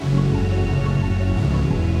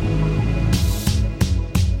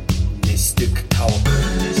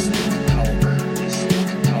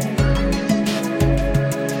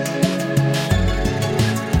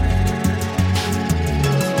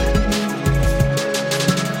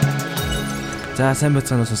За сайн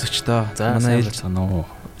байцгаана уу сонсогчдоо. Манай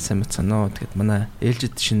сайн байцгаана уу. Тэгээд манай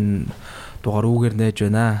ээлжид шинэ дугаар үүгээр нээж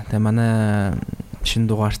байна. Тэгээд манай шинэ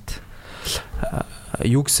дугаарт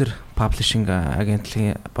югсэр паблишинг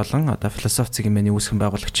агентлагийн болон одоо философийн маань үүсгэн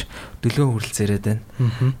байгуулагч М.Дөлгөөн хүрэлцэн ирээд байна.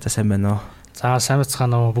 За сайн байна уу. За сайн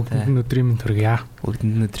байцгаана уу. Бүгдэнд өдрийн мэнд хүргэе.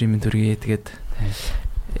 Бүгдэнд өдрийн мэнд хүргэе. Тэгээд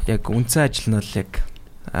яг үндсэн ажил нь бол яг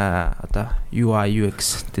одоо UI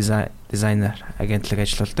UX дизайнер агентлаг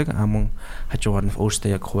ажилладаг. Мөн хажуугаар нь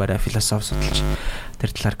өөртөө яг хуваараа философи судалж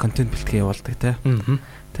тэр талаар контент бэлтгэе явуулдаг тий.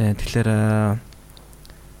 Тэгэхээр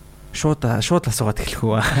шууд асуугаад эхлэх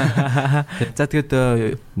үү. За тэгээд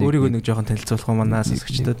өөрийгөө нэг жоохон танилцуулах уу манай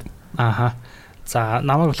сонсогчдод. За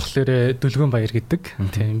намайг болохоор М.Дөлгөөн баяр гэдэг.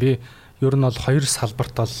 Тийм би ер нь бол хоёр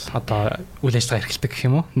салбарт бол одоо үйл ажиллагаа эрхэлдэг гэх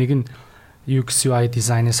юм уу. Нэг нь UX UI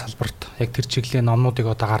дизайны салбарт яг тэр чиглэлийн номнуудыг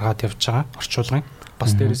одоо гаргаад явж байгаа орчуулгын.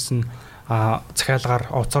 Бас дээрэс нь захиалгаар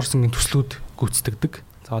аутсорсингийн төслүүд гүйцэтгэдэг.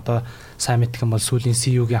 За одоо сайн мэдэх юм бол сүүлийн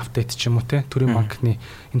CU-гийн апдейт ч юм уу те төрийн банкны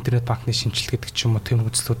интернет банкны шинжилгээ гэдэг ч юм уу тэр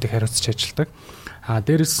үзлүүдийг хариуцж ажилладаг.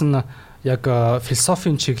 Дээрэс нь яг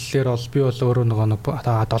философийн чиглэлээр бол би бол өөрөө нэг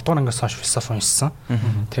 7 дугаар ангиас хойш философи уншсан.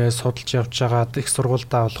 Тэгээд судалж явж байгаа их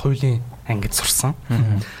сургуультай бол хуулийн ангид сурсан.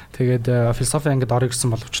 Тэгээд философи ангид орё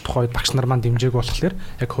гэсэн боловч тухайд багш нар маань дэмжээг болохоор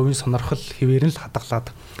яг хувийн сонирхол хэвээр нь л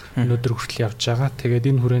хадгалаад өнөөдөр хүртэл явж байгаа. Тэгээд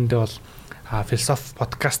энэ хүрээндээ бол философи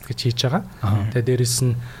подкаст гэж хийж байгаа. Тэгээд дээрэс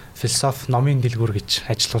нь философи номын дэлгүүр гэж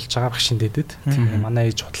ажиллаулж байгаа багшин дэдэд. Тийм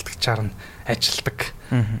манай ээж худалдагчаар нь ажилладаг.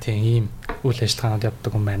 Тийм ийм үйл ажиллагаанууд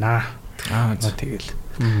явдаг юм байна. Тэгэл.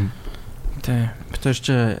 Тэ. Бид хоёр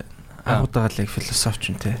ч агуудагаал яг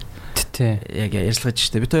философч юм те. Тэ. Яг ярьцгааж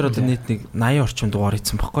штэ. Бид хоёр одоо нийт нэг 80 орчим дугаар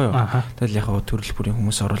хийсэн баггүй юу? Тэгэл яг төрөл бүрийн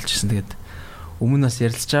хүмүүс оруулж ирсэн. Тэгээд өмнөөс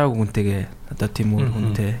ярилцж байгааг хүнтэйгээ одоо тийм өөр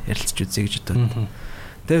хүнтэй ярилцж үзье гэж бодоод.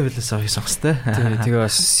 Тэ философи сонгостой. Тэгээ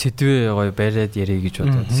бас сэдвээ гоё бариад ярих гэж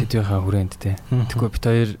бодоод сэдвийнхаа хүрээнд те. Тэгвэл бид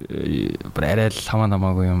хоёр арай л хамаа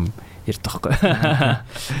намаагүй юм ярьдаг байхгүй.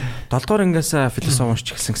 7 дугаар ангиас философи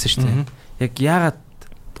уншиж эхэлсэн гэсэн шүү дээ. Яг яагаад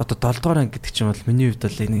одоо 7 дугаар анги гэдэг чинь бол миний хувьд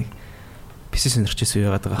бол энийг бисээ сонирхчихсэн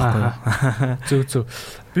байгаад байгаа байхгүй. Зөв.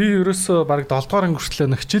 Би ерөөсөө баг 7 дугаар анги хүртэл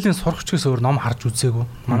нэг хичээлийн сурагчгээс өөр ном харж үзээгүй.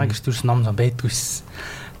 Манай гэрт ерөөс ном байдгүйсэн.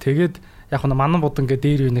 Тэгээд яг нь манан бод ингээ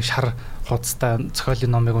дээр нэг шар хуудастай зохиолын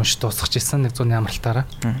номыг уншиж дуусгаж ирсэн 100-ны амралтаараа.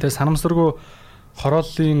 Тэгээд санамсаргүй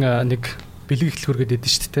хорооллын нэг бэлэг эхлэхүргээд идэв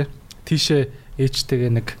шүү дээ. Тийшээ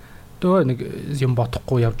ээжтэйгээ нэг юм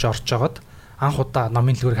бодохгүй явж орж жагаад анх удаа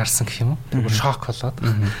номын дэлгүүрийг харсан гэх юм уу. Тэр бүр шок болоод.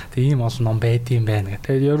 Тэгээ ийм олон ном байдсан байна гэх.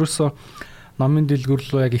 Тэгээд ерөөсөө номын дэлгүүр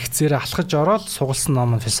рүү яг ихцээрээ алхаж ороод сугалсан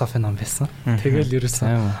ном нь философи ном байсан. Тэгэл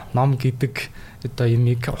ерөөсөө ном гэдэг одоо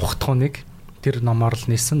юмыг ухтхууныг тэр номоор л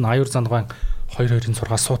нээсэн. Аюур зангуун 226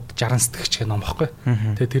 суут 60 сэтгэгч гэх ном баггүй.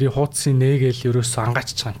 Тэгээ тэрийг хуудсын нээгээл ерөөсөө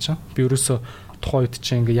ангаач байгаа юм чинь. Би ерөөсөө тухайн үед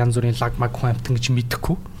чинь ингээ янз бүрийн лаг маг хүн амтан гэж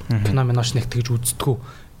мэдэхгүй. Кино миноч нэг тэгж үздэггүй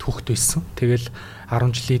түүхт байсан. Тэгэл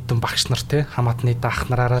 10 жилийн эдэн багш нар те хамаатны даах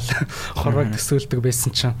нараараа л хорвог төсөөлдөг байсан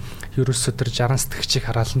чинь ерөөсөө тэр 60 сэтгэгчийг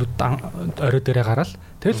хараад нүд орой дээрээ гараад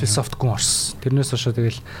тэгэл философт гүн орсон. Тэрнээс хойш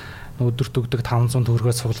тэгэл өдөрт өгдөг 500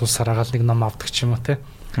 төгрөгөө цуглуулсаар агаал нэг ном авдаг ч юм уу те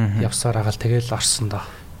явсаар агаал тэгэл орсон доо.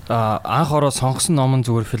 Анх ороо сонгосон ном нь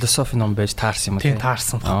зүгээр философи ном байж таарсан юм уу те? Тийм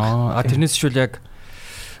таарсан. Тэрнээс ч үл яг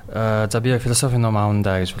за би философи ном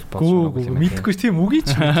аавна гэж болж байгаа юм. Мэдгүй тийм үгүй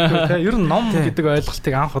ч мэдгүй те. Ер нь ном гэдэг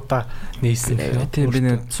ойлголтыг анх удаа нээсэн. Тийм би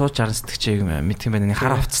нэг сууж 60 сэтгэжээг мэдх юм байна. Нэг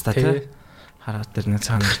хар хувцастай те. Хараа дээр нэг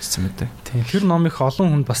цаана ирчихсэн мэт. Тийм тэр номыг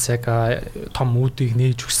олон хүнд бас яг том үүдийг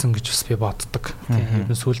нээж өгсөн гэж бас би боддог.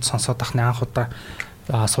 Тийм сүүлд сонсоод ахны анх удаа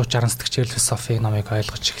сууж 60 сэтгэжээл философи номыг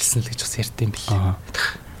ойлгож эхэлсэн л гэж бас ярьд юм билээ.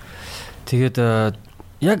 Тэгээд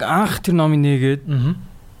яг анх тэр номыг нээгээд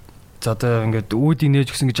за одоо ингээд үүдийг нээж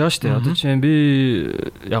өгсөн гэж байгаа шүү дээ. Одоо чинь би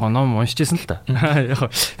яг ном уншижсэн л та. Яг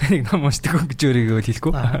нэг ном уншдаг гэж өөрийгөө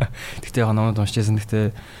хэлэхгүй. Гэхдээ яг номод уншижсэн. Гэхдээ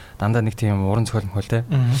дандаа нэг тийм уран зохиол мөхөл те.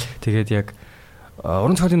 Тэгээд яг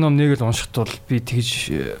уран зохиолын ном нээгээл уншихад бол би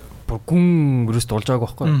тэгж бүр гүн өрөөс дулж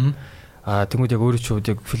байгааг байхгүй. Тэгмүүд яг өөрөө ч хувьд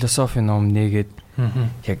яг философи ном нээгээд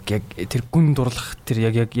яг тэр гүн дурлах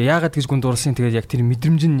тэр яг яагаад гэж гүн дурласан тэгээд яг тэр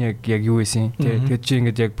мэдрэмж нь яг юу байсан тэгээд чи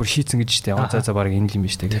ингээд яг бүр шийдсэн гэж штэ за баг энэ л юм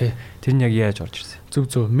биш тэгээд тэр нь яг яаж орж ирсэн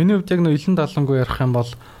зөв миний хувьд яг нөө илэн далангуу ярих юм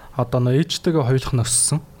бол одоо нөө ээжтэйгээ хоёулах нь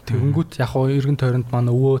өссөн тэгэнгүүт яг иргэн тойронд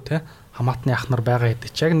маань өвөө те хамаатны ах нар байгаа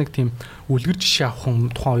гэдэг чи яг нэг тийм үлгэр жишээ авах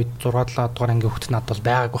хүн тухайн үед 6 дугаар ангийн хүүхэд над бол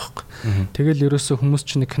байгааг байхгүй. Тэгэл ерөөсөө хүмүүс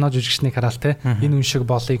чинь кино жүжигчнийг хараал те энэ үн шиг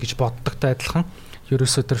болъё гэж боддогтой адилхан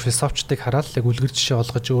ерөөсөө тэр философчдыг хараад яг үлгэр жишээ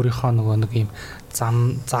олгож өөрийнхөө нөгөө нэг юм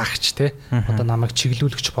зам заагч те одоо намайг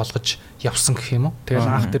чиглүүлэгч болгож явсан гэх юм уу. Тэгэл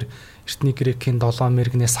анх тэр эртний грекийн 7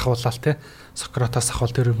 мэрэгнээс ахуулаад те Сократаас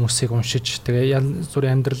ахуул тэр хүмүүсийг уншиж тэгээ янз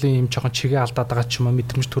бүрийн амьдралын юм жоохон чигээ алдаад байгаа ч юм уу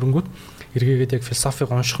мэдрэмж төрөнгүүд эргээгээд яг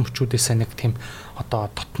философиг унших мөчүүдээс нэг тийм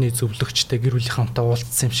одоо дотны зөвлөгчтэй гэр бүлийнхэнтэй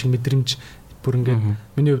уулзсан юм шиг мэдрэмж бүр ингээд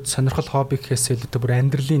миний хувьд сонирхол хобби гэхээс илүү бүр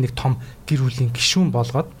амьдралын нэг том гэр бүлийн гишүүн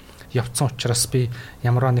болгоод явцсан учраас би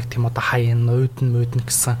ямар нэг тийм одоо хаян уйдн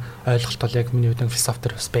гэсэн ойлголт бол яг миний хувьд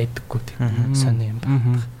философитер бас байдаггүй тийм сони юм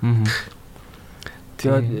байна.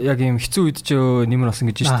 Тэгээд яг юм хэцүү үед ч нэмэр болсон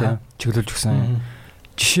гэж байна шүү дээ. Чиглүүлж өгсөн.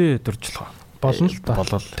 Жишээ дуржлах болно л да.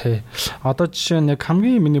 Болол тий. Одоо жишээ нь яг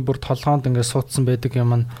хамгийн миний бүр толгоонд ингээд суудсан байдаг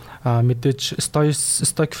юм нь мэдээж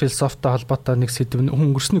стоик философитой холбоотой нэг сэдв нь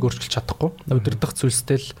хүн өнгөрснийг өөрчилж чадахгүй. Өдөрдох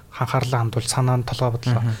зүйлстэй л анхаарлаа хандуул санаа нь толгой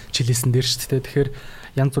бодлоо чилээсэн дээр шүү дээ. Тэгэхээр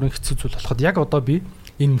янз бүрийн хэцүү зүйл болоход яг одоо би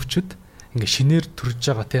энэ мөчөд ингээ шинээр төрж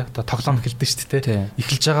байгаа тий одоо тоглоом эхэлдэж шүү дээ.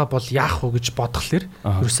 Эхэлж байгаа бол яах вэ гэж бодхолэр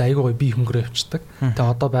ерөөс айгуу бие хөнгөрөө явчихдаг.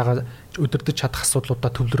 Тэгээ одоо байгаа өдөрдөж чадах асуудлуудаа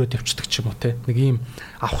төвлөрөөд явчихдаг ч юм уу тий. Нэг ийм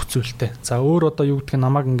авах зүйлтэй. За өөр одоо юу гэдэг нь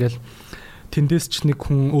намайг ингээл тэндээс ч нэг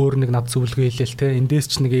хүн өөр нэг над зөвлөгөө хэлээл тий. Эндээс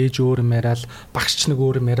ч нэг ээж өөр юм яриад багш ч нэг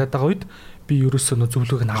өөр юм яриад байгаа үед би ерөөсөө нөө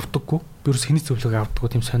зөвлөгөөг нь авдаггүй. Би ерөөс хэний зөвлөгөөг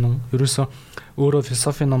авдаггүй тийм сонин. Ерөөсөө өөрөө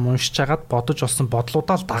философи ном уншиж агаад бодож олсон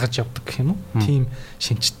бодлуудаа л дагаж явдаг гэх юм уу? Тийм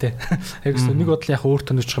шинжтэй. Яг гэсэн нэг бодол яг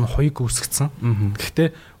өөртөө нэг юм хоёг үүсгэсэн. Гэхдээ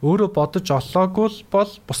өөрөө бодож олоогүй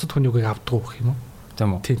бол бусад хүний үгийг авдаггүй гэх юм уу?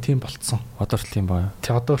 Тийм үү? Тийм болцсон. Одоорт юм байна.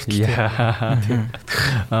 Тий одоорт. Тийм.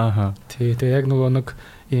 Ааха. Тий тэгээ яг нөгөө нэг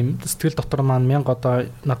ийм сэтгэл дотор маань мянга одоо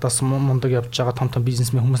надаас мундаг явж байгаа том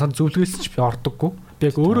бизнесмен хүмүүс надад зөвлөгөөлсөн ч би ордоггүй. Би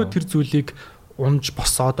яг өөрөө тэр зүйлийг унж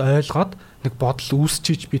босоод ойлгоод нэг бодол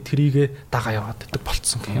үүсчиж би тэрийгэ дагаа яваад байдаг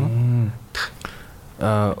болцсон гэх юм.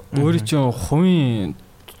 Өөрөө чинь хувийн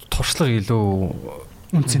туршлага илүү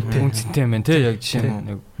үнцэнтэй юм байна те яг жишээ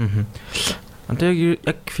нь. Одоо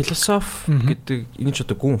яг философи гэдэг энэ ч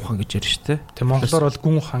одоо гүн ухаан гэж ярьж штэ. Тэг монголоор бол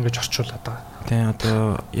гүн ухаан гэж орчуулад байгаа. Тэг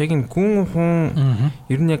одоо яг энэ гүн ухаан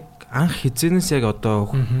ер нь яг анх хизэнээс яг одоо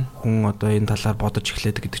хүн одоо энэ талаар бодож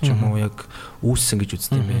эхлэдэг гэдэг ч юм уу яг үүссэн гэж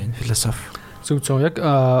үздэг юм байна. Философи. Зөв яг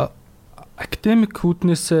академик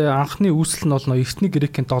хүүднээс анхны үүсэл нь бол эртний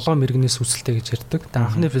грекийн 7 мэрэгнээс үүсэлтэй гэж ярьдаг. Тэг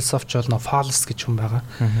анхны философч бол Фалес гэж хүн байгаа.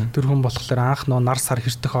 Тэр хүн болохоор анх нар сар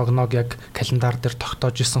хэртэх огноог яг календар дээр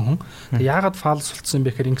тогтоож исэн хүн. Тэг яагаад Фалес болцсон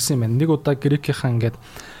бэ гэхээр ингэсэн юм байна. Нэг удаа грекийнхаа ингээд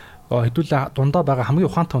хэдүүлээ дундаа байгаа хамгийн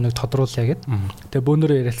ухаантай хүнийг тодруулъя гэд. Тэгээ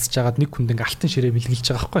бөөнөрөө ярилцж агаад нэг хүнд ингээ алтан ширээ бэлгэлж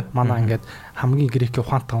байгаа байхгүй. Манай ингээд хамгийн грекийн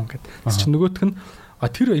ухаантай хүн гэд. Тэс чи нөгөөх нь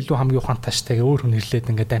тэр илүү хамгийн ухаантай штэ гэ өөр хүн нэрлээд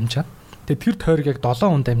ингээ дамжаад. Тэгээ тэр тойрог яг 7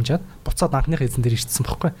 хүн дамжаад буцаад анхных эзэн дээр ирчихсэн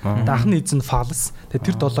байхгүй. Тэгээ анхны эзэн Фалес.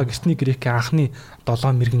 Тэгээ тэр 7 эртний грекийн анхны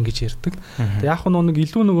 7 мэрэгэн гэж ярьдаг. Тэгээ яг нэг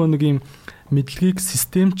илүү нөгөө нэг юм мэдлэгийг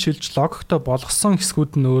системчилж логиктой болгосон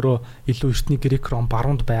хэсгүүд нь өөрөө илүү эртний грек ром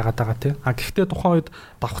баруунд байгаад байгаа тийм. Гэхдээ тухайн үед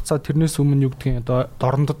давхцаа тэрнээс өмнө юу гэдгийг одоо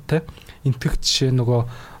дорндод тийм энтэг жишээ нөгөө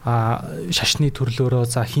шашны төрлөөрөө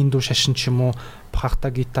за хинду шашин ч юм уу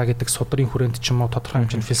Бхакта Гита гэдэг судрын хүрээнд ч юм уу тодорхой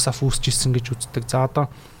хэмжээнд философи үүсэж ирсэн гэж үздэг. За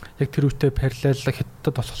одоо яг тэр үедээ параллел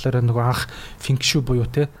хятадд болохоор нөгөө анх фэнкшүү буюу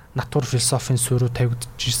те натур философийн суурь тавигдж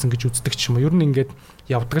ирсэн гэж үздэг ч юм уу. Ер нь ингээд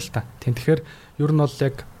явдаг л та. Тийм тэгэхээр ер нь бол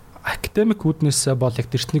яг академик үүднээс бол яг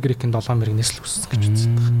эртний грекийн 7 мэрэгнээс л үүссэн гэж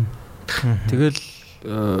үздэг. Тэгэл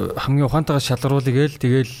хамгийн ухаантайгаар шалгаруулъя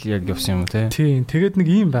тэгэл яг явсан юм те. Тийм тэгээд нэг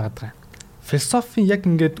юм байгаад байгаа. Философийн яг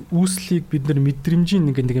ингээд үүслийг бид нар мэдрэмжийн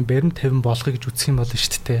нэг баримт тавин болгоё гэж үзэх юм бол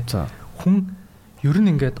шүү дээ. За хүн ер нь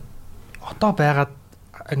ингээд одоо байгаад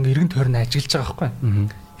ингээ иргэн тойрны ажиглаж байгаа байхгүй.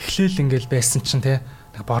 Эхлээл ингээл байсан чинь те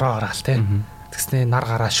нэг бороо гараал те. Тэгснээ нар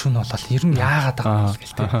гараа шүн болол ер нь яагаад байгаа юм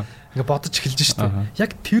гэл те. Ингээ бодож эхэлж штэ.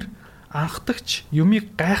 Яг тэр анхдагч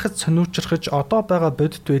юмыг гайхаж сониучрахж одоо байгаа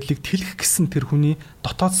бодит байдлыг тэлэх гэсэн тэр хүний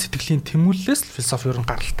дотоод сэтгэлийн тэмүүллээс л философи ер нь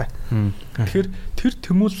гаралтай. Тэгэхээр тэр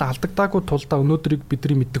тэмүүлэл алдагдаагүй тулдаа өнөөдрийг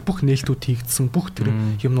бидний мэддэг бүх нээлтүүд хийгдсэн, бүх тэр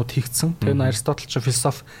юмнууд хийгдсэн. Тэгээ н Аристотель ч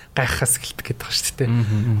философи гайхахаас эхэлдэг гэдэг байгаа шүү дээ.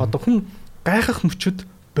 Одоо хүн гайхах мөчөд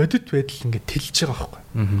бодит байдал ингээд тэлж байгаа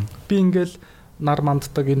байхгүй. Би ингээл нар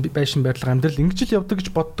манддаг энэ байшин байрлал амьдрал ингэж л явдаг гэж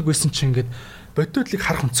боддог байсан чинь ингээд бодит байдлыг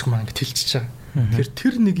харах өнцөг маань ингээд тэлчихэж байгаа. Тэгэхээр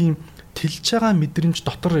тэр нэг юм тэлж байгаа мэдрэмж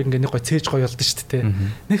дотор ингээд нэг гой цээж гоё болдог шүү дээ.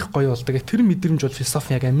 Нэг гоё болдог. Тэр мэдрэмж бол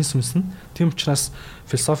философи яг амин сүнсэн. Тийм учраас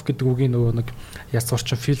философи гэдэг үгийн нөгөө нэг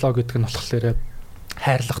яцурчин фило гэдэг нь болохоор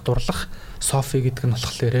хайрлах, дурлах, софи гэдэг нь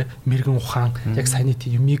болохоор мэрэгэн ухаан, яг саяны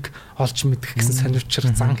тийм юмыг олж мэдэх гэсэн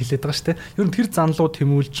сониучрал зан хэлээд байгаа шүү дээ. Ер нь тэр занлуу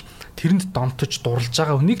тэмүүлж, тэрэнд донтож дурлж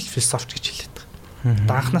байгаа хүнийг л философч гэж хэлээд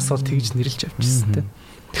байгаа. Анхнаас бол тэгж нэрлж авчихсан тийм.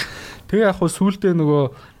 Тэгээ яг хөө сүүлдээ нөгөө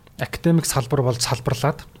академик салбар болж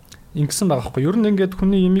салбарлаад ингэсэн байгаа хгүй. Ер нь ингээд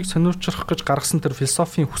хүний юмыг сониучрах гэж гаргасан тэр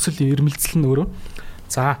философийн хүсэл эрмэлзэл нь өөрөө.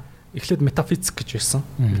 За эхлээд метафизик гэж байсан.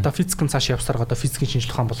 Метафизик нь цааш явсаар одоо физикийн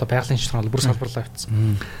шинжлэх ухаан болоо байгалийн шинжлэх ухаан бүр салбарлаа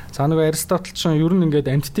явцсан. За нөгөө Аристотель ч ер нь ингээд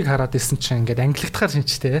амьтдыг хараад исэн чинь ингээд англигтахаар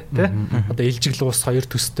шинжтэй тий. Одоо ээлжигл уус хоёр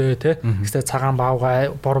төстэй тий. Гэхдээ цагаан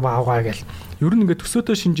баавгай, бор баавгай гэл. Ер нь ингээд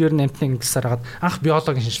төсөөтэй шинжээр нь амьтны ангилсаар хагаад анх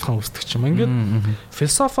биологийн шинжлэх ухаан үүсдэг юм. Ингээд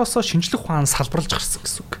философоос шинжлэх ухаан салбарлаж гарсан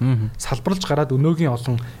гэсэн үг. Салбарлаж гараад өнөөгийн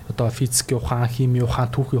олон одоо физикийн ухаан, химийн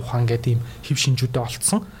ухаан, түүхийн ухаан гэдэг ийм хэв шинжүүдэд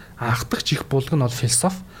олцсон. Анхдагч их булаг нь бол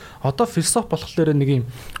философи. Одоо философи болохоор нэг юм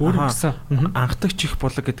өөр гэсэн анхдагч их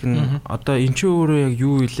булаг гэдэг нь одоо эн чинь өөрөө яг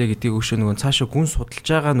юу илээ гэдгийг өшөө нөгөө цаашаа гүн судалж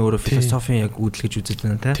байгаа нь өөрөө философийн яг үүдэл гэж үзэж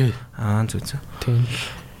байна тий. Зүг. Тийм.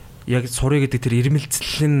 Яг сурыг гэдэг тэр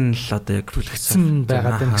ирмэлцэл нь л одоо яг бүлэгдсэн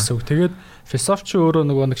байгаад байна гэсэн үг. Тэгээд философч өөрөө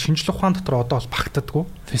нөгөө нэг шинжлэх ухаан дотор одоо бол багтдаггүй.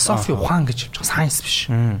 Философийн ухаан гэж явж байгаа сайенс биш.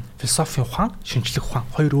 Философийн ухаан, шинжлэх ухаан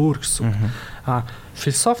хоёр өөр гэсэн үг.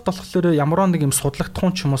 Философи болохоор ямар нэг юм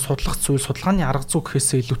судлагдах ч юм уу судлах зүйл, судалгааны арга зүй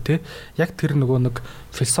гэхээсээ илүүтэй яг тэр нөгөө нэг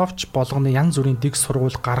философч болгоны янз бүрийн дэг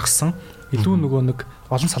сургууль гаргасан илүү нөгөө нэг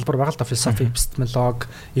олон салбар байгаа л да. Философи, эпистемологи,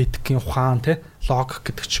 этикийн ухаан, логик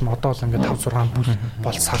гэдэг ч юм одоо л ингээд 5 6 бүл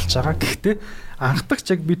бол салж байгаа. Гэхдээ анхдагч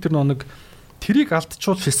яг би тэр нэг тэрийг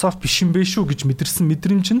алдчихвал философи биш юм бэ шүү гэж мэдэрсэн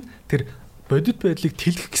мэдрэмж нь тэр бодит байдлыг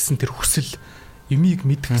тэлэх гэсэн тэр хүсэл, юмыг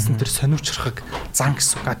мэдэх гэсэн тэр сониучрахаг зан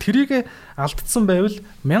гэсэн. Тэрийг алдсан байвал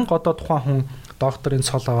 1000 одоо тухайн хүн докторийн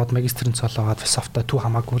цол аваад, магистрийн цол аваад философитой төв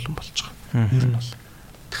хамаагүй юм болж байгаа.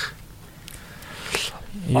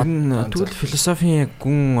 Ер нь бол тэгвэл философийн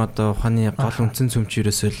гүн одоо ухааны гол үндсэн цөмч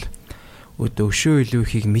ерөөсөө л өшөө илүү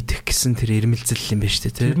ихийг мэдэх гэсэн тэр ирмэлзэл юм байна шүү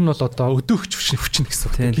дээ тий. Тэр нь бол одоо өдөөгч хүчин гэсэн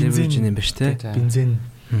үг. Бензин юм байна шүү дээ. Бензин.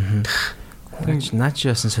 Наач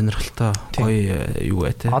яасан сонирхолтой гоё юу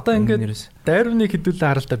вэ тий. Одоо ингээд дайрвныг хэдүүлээ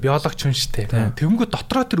харалта биологч хүн шүү дээ. Тэгэнгүүт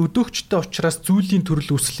дотроо тэр өдөөгчтэй учраас зүйлийн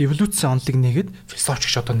төрөл үүсэл эволюцийн онолыг нэгээд философч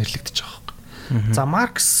гэж одоо нэрлэгдэж байгаа. За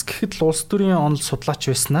Маркс гэхэд л улс төрийн онол судлаач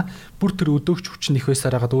байснаа бүр тэр өдөөгч хүчин их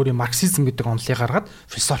байсаар хагаад өөрийн марксизм гэдэг онолыг гаргаад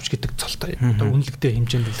философч гэдэг цолтой одоо үнэлэгдээ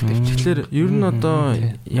хэмжээнд үлдээ. Тэгэхээр ер нь одоо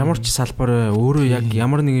ямар ч салбар өөрөө яг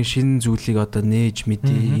ямар нэгэн шинэ зүйлийг одоо нээж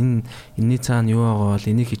мэдээ энэний цаана юу байгаа бол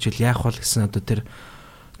энийг хичээл яах вэ гэсэн одоо тэр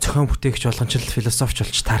зохион бүтээгч болгонч л философч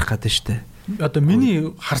болж таарах гэдэг шүү дээ. Одоо миний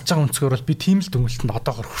харж байгаа өнцгөр бол би тийм л дүнэлтэнд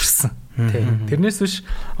одоогор хүрсэн. Тэрнээс биш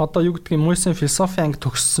одоо юу гэдгийг муусын философи анги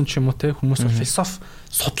төгссөн ч юм уу те хүмүүс философи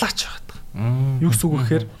судлаач байгаа. Юу гэсэн үг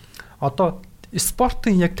гэхээр одоо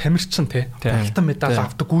спортын яг тамирчин те алтан медаль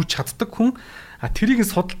авдаг гүйж чаддаг хүн тэрийг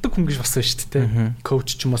судалдаг хүн гэж бас байна шүү дээ.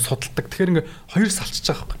 Коуч ч юм уу судалдаг. Тэгэхээр ингээ хоёр салчиж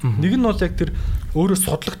байгаа юм. Нэг нь бол яг тэр өөрөө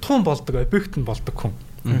судлагдах хүн болдог, объект нь болдог хүн.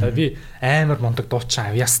 Би амар мондог дуучин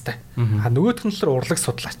авьяастай. Нөгөөх нь л урлаг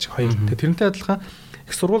судлаач хоёр. Тэрнтэй адилхан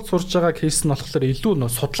их сургууль сурж байгаа кейс нь болохоор илүү нөө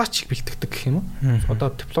судлаач бэлтгэдэг гэх юм уу. Одоо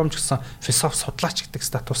дипломч гэсэн философи судлаач гэдэг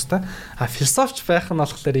статустай. Философч байх нь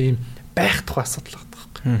болохоор ийм байх тухай асуудал байна.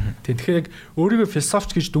 Тэгэхээр яг өөрийгөө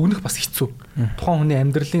философч гэж дүгнэх бас хэцүү. Тухайн хүний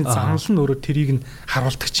амьдралын занал нь өөрөө тэрийг нь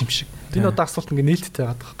харуулдаг юм шиг. Энэ одоо асуулт ингээ нээлттэй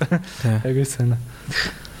байгаа байхгүй. Яг сайн.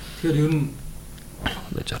 Тэгэхээр ер нь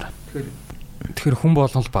байж байгаа. Тэгэхээр хүн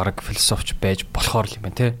болгол баг философч байж болохоор л юм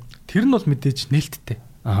байна те. Тэр нь бол мэдээж нээлттэй.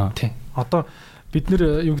 Тийм. Одоо бид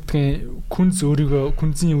нэр юу гэдгийг күнз өөрийгөө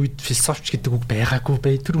күнзийн үед философч гэдэг үг байгаагүй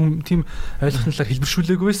бай. Тэр тийм ойлгохын талаар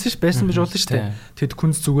хэлбэршүүлээгүй байсан байж болно шүү дээ. Тэгэд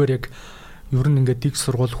күнз зүгээр яг ер нь ингээд дэг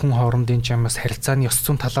сургууль хүн хоорондын жамаас харилцааны ёс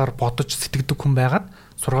зүйн талаар бодож сэтгэдэг хүн байгаад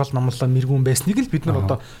сургаал номлоо мэргүүн байсныг л бид нар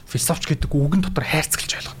одоо философч гэдэг үгэн дотор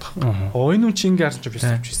хайрцаглаж ойлгоод байгаа. Энэ хүн чи ингээ харсан ч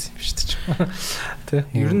философч байсан юм шүү дээ.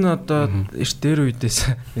 Тэ. Ер нь одоо эрт дээр үедээс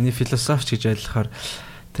миний философч гэж ойлгохоор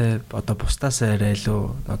тэ одоо бусдаас арай илүү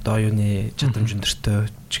одоо оюуны чадамж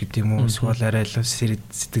өндөртэй ч гэдэг юм уу эсвэл арай илүү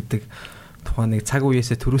сэтгэдэг тухайн нэг цаг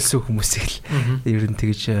үеэсээ төрүүлсэн хүмүүсийг л ер нь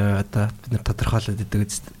тэгж одоо бид нар тодорхойлоод идэг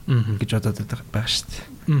гэж бодоод байгаа шүү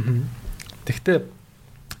дээ. Тэгэхдээ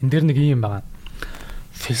энэ дээр нэг юм байгаа.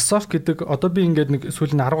 Философи гэдэг одоо би ингээд нэг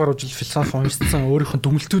сүүлийн 10 гаруй жил философи уншсан өөрийнх нь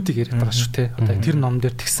дүгнэлтүүдийг яриад байгаа шүү те. Одоо тэр ном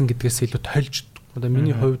дээр тэгсэн гэдгээс илүү тольж одоо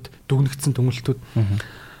миний хувьд дүгнэгдсэн дүгнэлтүүд.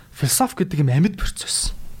 Философи гэдэг юм амьд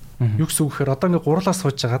процесс. Юу гэсэн үг гэхээр одоо ингээд гурлаа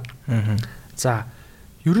сууж агаад за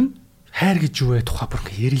ер нь хайр гэж юу вэ тухай бүр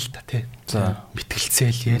ингээд ярил л та те. За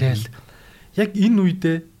мэтгэлцээл яриад яг энэ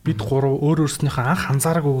үедээ бид гурав өөр өөрснийхөө анх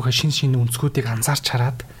анзаараг өгөх шин өнцгүүдийг анзаарч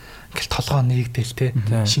хараад ингээл толгоо нээгдээл те.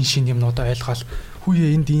 Шин юмнуудаа ойлгоод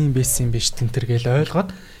хүүе энд ийм байсан юм биш тентэр гээл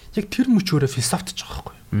ойлгоод яг тэр мөчөөрөө философтж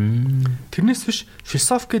байгаа байхгүй. Тэрнээс биш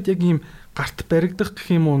философи гэдэг яг ийм гарт баригдах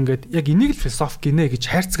гэх юм уу ингээд яг энийг л философи гинэ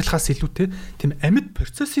гэж хайрцаглахаас илүүтэй тийм амьд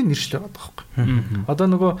процессын нэршлээ байгаа байхгүй. Одоо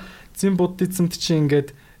нөгөө зэн буддизмд чинь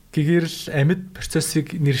ингээд гэгэрл амьд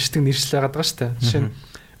процессыг нэршдэг нэршлээ байгаа шүү дээ. Жишээ нь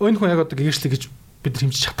өн хүн яг одоо гэгэршлээ гэж бид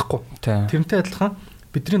хэмжиж чадахгүй. Тэрнтэй адилхан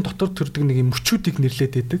бидний дотор төрдөг нэг юм мөчүүдийг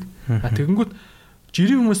нэрлээд байдаг. Тэгэнгүүт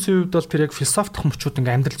жирийн хүмүүсийн хувьд бол тэр яг философи дах мөчүүд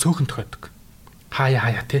ингээ амьдрал цөөхөн тохиодог.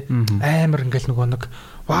 Хаяа тий. Амар ингээл нөгөө нэг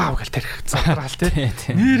вау гэл тарих задраал тий.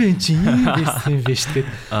 Нэр эн чи ийм байсан юм биш тэгээд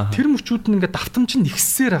тэр мөчүүд нь ингээ давтамж нь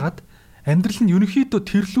ихсээр хагаад амьдрал нь ерөнхийдөө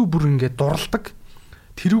тэрлүү бүр ингээ дурладаг.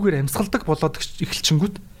 Тэрүүгээр амьсгалдаг болоод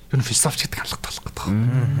эхэлчингүүд ер нь философч гэдэг хандлага болох гэдэг.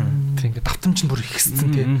 Тэр ингээ давтамж нь бүр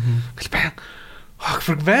ихссэн тий. Ингээл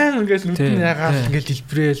баян ингээл нүдэн ягаал ингээл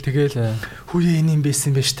дэлбрээл тэгэл хүүе энэ юм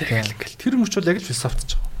байсан байж таа ингээл тэр мөч бол яг л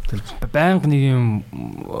философч байгаа. Байнга нэг юм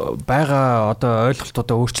байгаа одоо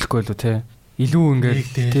ойлголтуудаа өөрчлөхгүй л үү те илүү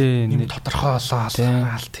ингээд тий юм тодорхой болоо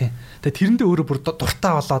тий. Тэгээ тэрэндээ өөрөө бүр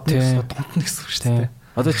дуртай болоод нэг дунтна гэсэн үг шүү дээ.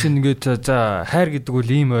 Одоо чинь ингээд за хайр гэдэг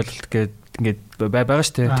үл ийм ойлголт гээд ингээд байгаа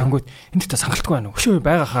шүү дээ. Тэнгүүт энд та сангалтгүй байна уу? Өшөө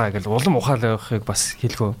байгаа хаа гэж улам ухаалахыг бас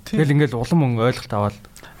хэлгөө. Тэгэл ингээд улам ойлголт аваад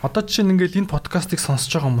одоо жишээ нь ингээл энэ подкастыг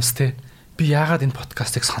сонсож байгаа хүмүүс те би яагаад энэ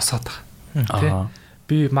подкастыг сонсоод байгаа те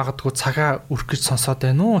би магадгүй цагаа өрөх гэж сонсоод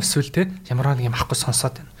байна уу эсвэл те ямар нэг юм авахгүй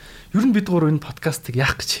сонсоод байна. Ер нь бид гурав энэ подкастыг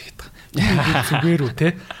яах гэж хийгээд байгаа. Зүгээр үү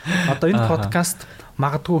те одоо энэ подкаст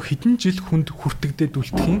магадгүй хэдэн жил хүнд хүртэгдээд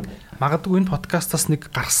үлдэхийн магадгүй энэ подкастаас нэг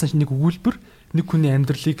гаргасан нэг өгүүлбэр нэг хүний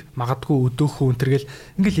амьдралыг магадгүй өдөөхөө өнтэргээл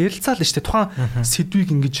ингээл ярилцаал штэ тухайн сэдвийг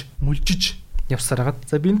ингэж мүлжиж явсараад.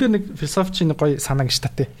 За би энэ дээр нэг философчийн гоё санаа гэж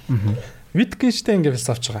татэ. Wittgenstein ингээ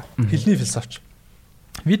философч байгаа. Хэлний философч.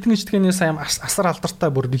 Wittgenstein-ийн сайн асар алдартай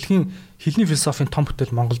бүр дэлхийн хэлний философийн том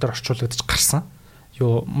бүтээл Монгол дээр орчуулагдаж гарсан.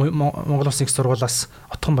 Юу Монгол Улсын их сургуулиас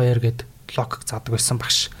Отхон Баяр гээд логик заадаг байсан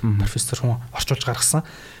багш профессор хүн орчуулж гаргасан.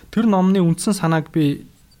 Тэр номны үндсэн санааг би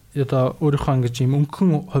одоо өөрийнхөө ингэж юм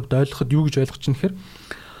өнгөн хувьд ойлгоход юу гэж ойлгож чинь гэхээр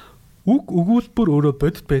үг өгүүлбэр өөрөө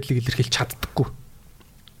бодит байдлыг илэрхийлж чаддаггүй.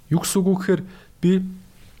 Юу гэсэн үг гэхээр би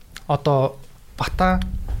одоо бата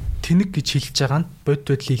тэнэг гэж хэлж байгаа нь бодит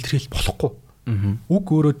байдлыг илэрхийлж болохгүй. Үг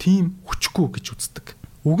өөрөө тийм хүчгүй гэж үздэг.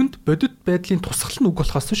 Үгэнд бодит байдлын тусгал нь үг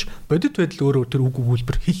болохоос биш бодит байдал өөрөө тэр үг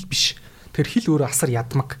өгүүлбэр хэл биш. Тэр хэл өөрөө асар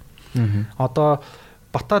ядмаг. Одоо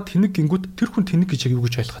бата тэнэг гингүүд тэр хүн тэнэг гэж юу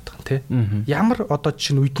гэж ойлгоод байгаа юм те. Ямар одоо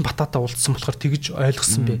жишээ нь үйдэн бататай уулзсан болохоор тэгж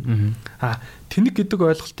ойлгосон бэ. Тэнэг гэдэг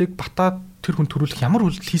ойлголтыг бата тэр хүн төрүүлэх ямар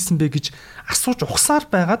үйлдэл хийсэн бэ гэж асууж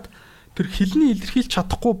ухсаар байгаад тэр хэлний илэрхийлж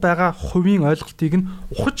чадахгүй байгаа хувийн ойлголтыг нь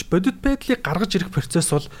ухаж бодит байдлыг гаргаж ирэх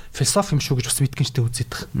процесс бол философи юм шүү гэж бас Wittgenstein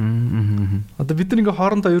үзээд байгаа. Одоо бид нар ингээ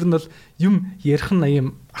хоорондоо ер нь бол юм ярих нь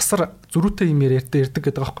юм асар зөрүүтэй юм ярьдаг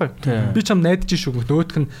гэдэг байгаа байхгүй. Би чам найдаж шүү гэх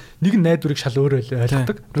нөгөөх нь нэг нь найдварыг шал өөрөө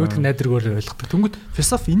ойлгодог, нөгөөх нь найдварыг өөрөө ойлгодог. Тэнгүүд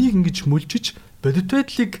философи энийг ингэж мүлжиж бодит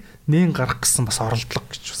байдлыг нээн гаргах гэсэн бас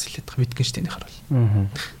оролдлого гэж бас хэлээд байгаа Wittgenstein-ийн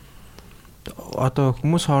харвал. Одоо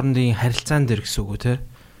хүмүүс хоорондын харилцаан дээр гэсэн үг үү те?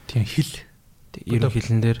 Тийм хэл ерөн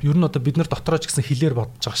хэлэн дээр ер нь одоо бид нар дотроо ч гэсэн хэлээр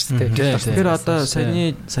бодож байгаа шүү дээ. Тэгэхээр одоо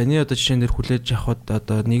саяны одоо жишээн дээр хүлээж авахд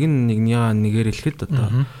одоо нэг нэгээр хэлэхэд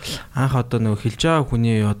одоо анх одоо нөгөө хэлж байгаа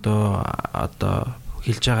хүний одоо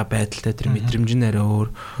хэлж байгаа байдалтай тэр мэдрэмж нь арай өөр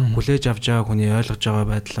хүлээж авч байгаа хүний ойлгож байгаа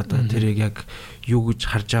байдал одоо тэрийг яг юу гэж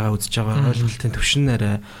харж байгаа үзэж байгаа ойлголтын түвшин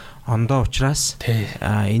арай ондоо учраас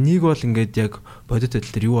энийг бол ингээд яг бодит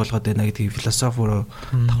байдал дээр юу болгоод байна гэдгийг философиор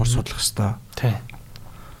давхар судлах хэрэгтэй.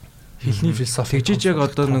 Хэлний философи тэгжиж яг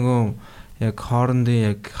одоо нөгөө яг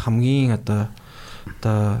хоорондын яг хамгийн одоо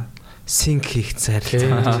синк хийх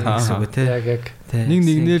зарилцаа гэсэн үг тийм. Нэг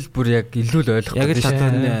нэгнэл бүр яг илүү л ойлгох гэдэг шүү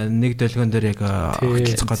дээ. Нэг дөлгөөн дээр яг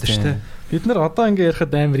хөтлөх гэдэг шүү дээ. Бид нар одоо ингээ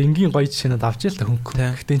ярихад амар энгийн гоё жишээнүүд авч ял та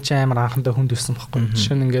хөнгө. Гэхдээ чи амар анхандаа хүнд өссөн байхгүй.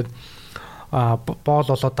 Жишээ нь ингээд боол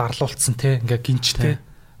болоод дарлуулсан те ингээ гинчтэй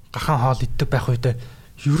gaхан хоол иддэг байх үед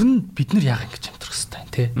ер нь бид нар яах ингэж амтрах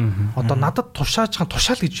хэвээр тий. Одоо надад тушааж хан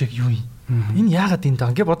тушаал гэж яг юу юм? Энэ яагаад энэ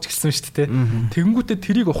даа ингээ бодж гэлсэн шүү дээ тий. Тэгэнгүүтээ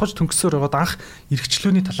тэрийг ухаж төнгөсөөр байгаад анх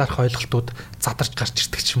эргчлөөний талаарх ойлголтууд задарч гарч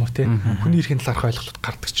ирдэг ч юм уу тий. Хүний эрхийн талаарх ойлголтууд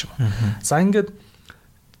гардаг ч юм уу. За ингээд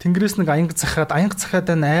тэнгэрээс нэг аянга захаад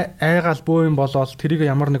айгаал бөө юм болоод тэрийг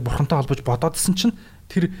ямар нэг бурхантай холбож бодоодсэн чинь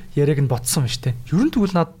тэр яриаг нь ботсон байна шүү дээ. Ер нь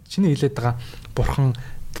тэгвэл над чиний хэлээд байгаа бурхан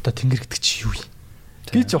одоо тэнгэр гэдэг чи юу юм?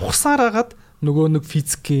 Гэж ухсаар агаад нөгөө нэг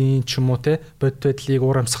физикийн ч юм уу те бодит байдлыг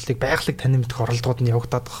уур амьсгалыг байгалыг танин мэдэх оролдогод нь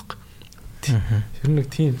явагдаад байгаа юм. Тэр нэг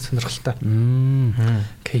тийм сонирхолтой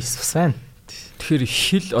кейс байна. Тэгэхээр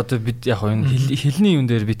хэл одоо бид яг энэ хэлний юм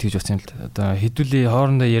дээр би тэгж бодсон юм л да. Одоо хэдүүлээ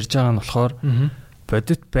хоорондоо ярьж байгаа нь болохоор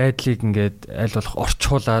бодит байдлыг ингээд аль болох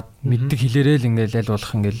орчуулад мэддэг хэлээрээ л ингээд аль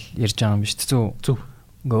болох ингээд ярьж байгаа юм биш үү? Зөв.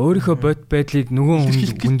 Ингээ өөрийнхөө бодит байдлыг нөгөө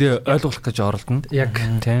хүндээ ойлгох гэж оролдоно. Яг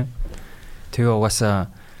тийм. Тэгээ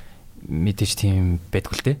угаасаа мэдээж тийм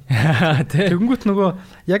байдгүй л дээ. Тэгэнгүүт нөгөө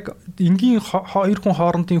яг энгийн хоёр хүн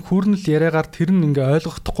хоорондын хүрнэл яриагаар тэр нь ингээ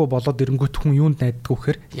ойлгохдохгүй болоод ирэнгүүт хүн юунд найддаг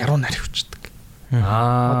вэхээр яруу нар хөвчдөг.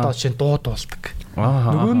 Одоо чинь дуудуулдаг.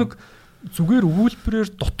 Нөгөө нэг зүгээр өгүүлбэрээр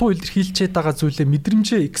дутуу илэрхийлчихэд байгаа зүйлээ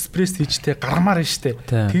мэдрэмжээ экспресс хийжтэй гармаар нь штэ.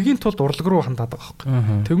 Тэгийн тулд урлаг руу хандаад байгаа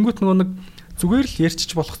байхгүй. Тэнгүүт нөгөө нэг зүгээр л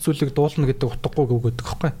ярьчих болох зүйлийг дуулна гэдэг утгагүй өгөөдөг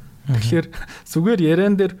байхгүй. Тэгэхээр зүгээр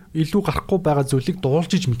яриан дээр илүү гарахгүй байгаа зүйлийг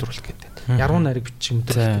дуулж иж мэдруулах гэдэг. Яруу найраг бичиж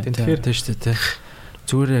мэдруулах гэдэг. Тэгэхээр тийм шүү дээ.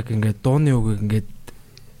 Зүгээр яг ингээд дууны үгийг ингээд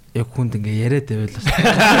яг хүнд ингээ яриад байвал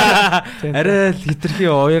арай л хитрхи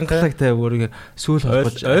уянгалаг бүр ингээ сүүл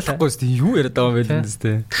холбож ойлгохгүй шүү юу яриад байгаа юм бэ лээс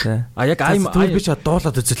тэ. А яг би ч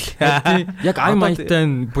дуулаад үзэл. Яг майтай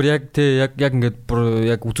бүр яг яг ингээд бүр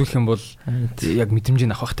яг үзүүлэх юм бол яг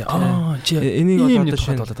мэдрэмжийг авах тэ. Чи энийг одоо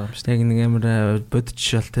шууд дуулаад байгаа юм шүү. Яг нэг амар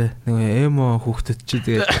бодчихшаал тэ. Нэг эмо хүүхдэд чи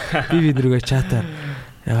тэгээ би нэргээ чатаар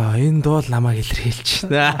яа энэ дуул намайг илэрхийлж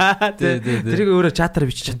байна. Тэрийг өөрөө чатаар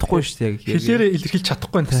бичиж чадахгүй шүү дээ. Хэлээрээ илэрхийлж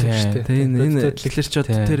чадахгүй гэсэн юм шүү дээ. Энэ хэлэрчүүд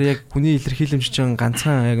тэр яг хүний илэрхийлэмж чинь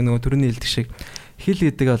ганцхан яг нөгөө төрөний илдэг шиг хэл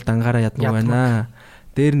гэдэг бол дангаараа ядмаг байна.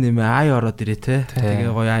 Дээр нэмээ ай ороод ирээ те.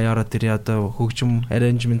 Тэгээ гоё ай ороод ирээ одоо хөгжим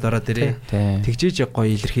арранжмент ороод ирээ. Тэгжээж яг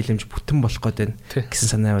гоё илэрхийлэмж бүтэн болох гээд байна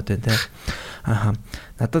гэсэн санаа яваад байна те. Аха.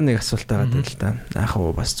 Надад нэг асуулт байгаа юм л да. Аах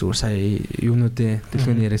уу бас зүгээр сая юунуудын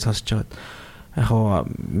дэлгөөний яриаг сонсож байгаад яг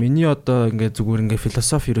миний одоо ингээ зүгээр ингээ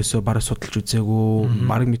философи ерөөсөө бараг судалж үзээгүй,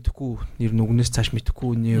 бараг мэдэхгүй, нэр нүгнээс цааш мэдэхгүй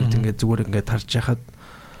үний үед ингээ зүгээр ингээ тарж яхад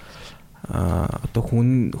одоо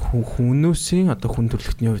хүмүүсийн одоо хүн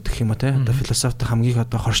төрөлхтний үед гэх юм уу те одоо философи хамгийн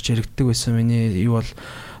одоо хорш яригддаг байсан миний юу бол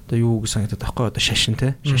одоо юу гэж санагдаад байхгүй одоо шашин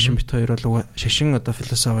те шашин бит хоёр бол шашин одоо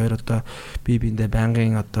философи хоёр одоо бие биендээ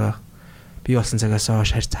байнгын одоо бий болсон цагаас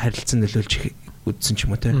хойш харилцан нөлөөлж үдсэн ч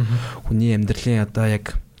юм уу те хүний амьдралын одоо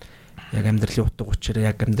яг амьдралын утга учир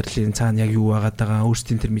яг амьдралын цаана яг юу байгаад байгаа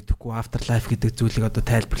өөрсдийн тэр мэдэхгүй after life гэдэг зүйлийг одоо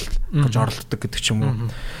тайлбарлах гэж оролддог гэдэг ч юм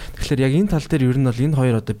уу. Тэгэхээр яг энэ тал дээр ер нь бол энэ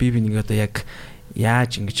хоёр одоо бие биенийг одоо яг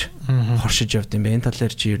яаж ингэж хоршиж явд юм бэ? Энэ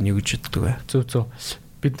талаар чи ер нь юу гэж боддог вэ? Зөв.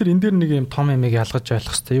 Бид нар энэ дээр нэг юм том юмыг ялгаж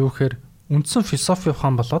ойлгох хэрэгтэй. Юу гэхээр үндсэн философи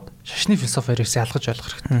ухаан болоод шашны философи хоёрыг ялгаж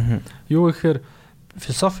ойлгох хэрэгтэй. Юу гэхээр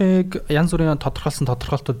философиг янз бүрийн тодорхойлсон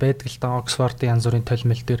тодорхойлтууд байдаг л да. Оксфордын янз бүрийн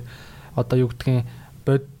толмил дээр одоо юу гэдгийг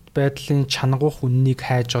байдлын чангуух үннийг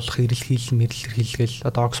хайж олох эрэлхийлэл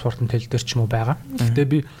одоо Оксфордын төл дээр ч юм уу байгаа. Гэхдээ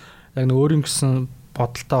би яг нэг өөрийн гэсэн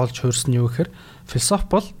бодолтой олж хуурсан юу гэхээр философи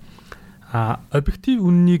бол объектив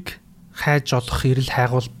үннийг хайж олох эрэл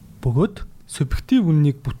хайгуул бөгөөд субъектив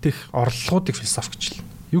үннийг бүтээх орлогуудыг философи гэж хэлнэ.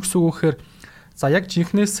 Юу гэсэн үг гэхээр за яг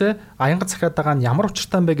жинхнээсээ аянга захиад байгаа нь ямар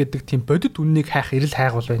учиртай юм бэ гэдэг тийм бодит үннийг хайх эрэл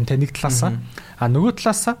хайгуул байна. Тэ нэг талаасаа нөгөө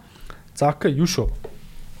талаасаа за окей юу шүү.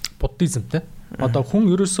 Буддизм те одоо хүн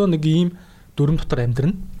ерөөсөө нэг ийм дүрм дотор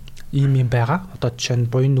амьдрна. Ийм юм байгаа. Одоо жишээ нь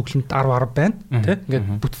буян нүглэнд 10 байна, тий?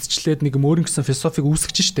 Ингээд бүтцчлээд нэг юм өөрийн гэсэн философиг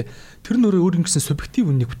үүсгэж штэ. Тэр нь өөрийн гэсэн субъектив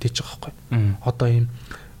үннийг бүтээж байгаа байхгүй. Одоо ийм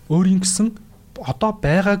өөрийн гэсэн одоо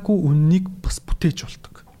байгаагүй үннийг бас бүтээж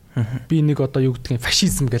болдог. Би нэг одоо юу гэдгийг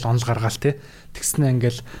фашизм гэж онол гаргаал тий. Тэгснэ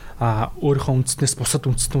ингээл өөрийнхөө үндснээс бусад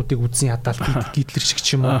үндснүүдийг үзэн ядаал гитлэр шиг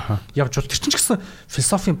ч юм уу явж бол тэр чинь ч гэсэн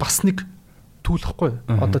философийн бас нэг түүл хэвгүй.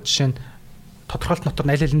 Одоо жишээ нь тодорхойлт дотор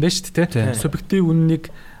найлал нь байна шүү дээ тий. Субъектив үннийг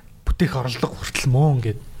бүтээх орлого хүртэл мөн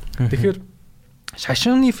гэд. Тэгэхээр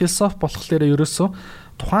шашны философи болохоор ерөөсөө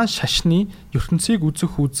тухайн шашны ертөнцийг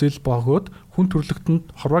үзэх үзэл богоод хүн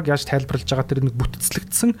төрлөختөнд хорвоог яаж тайлбарлаж байгаа тэр нэг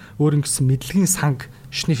бүтцлэгдсэн өөрийн гэсэн мэдлэгийн санг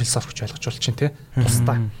шашны философи гэж ойлгож болж чинь тий.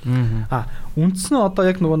 Тусдаа. Үндсэн нь одоо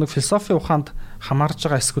яг нөгөө нэг философи ухаанд хамаарж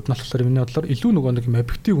байгаа эсгүүд нь болохоор миний бодлоор илүү нөгөө нэг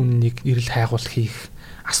объектив үннийг эрэл хайгуул хийх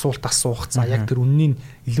асуулт асуух за яг тэр үннийг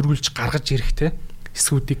илрүүлж гаргаж ирэх те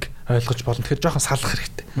эсгүүдийг ойлгож болно. Тэгэхээр жоохон салах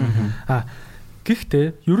хэрэгтэй. Гэхдээ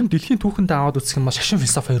ер нь дэлхийн түүхэндээ аваад үзэх юм бол шашин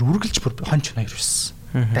философи хоёр үргэлж бүр хонч ноёр ирсэн.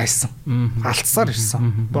 Дайсан. Алдсаар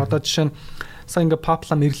ирсэн. Одоо жишээ нь сая ингээ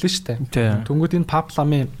паплам ирлээ штэ. Тэнгүүд энэ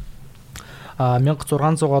папламын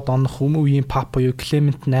 1600-аад оных үеийн пап буюу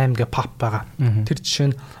Клемент 8 гэ пап байгаа. Тэр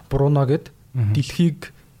жишээ нь Бруно гэд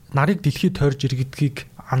нарыг дэлхийд тойрж иргэдгийг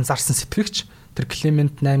анзаарсан сэтгэгч тэр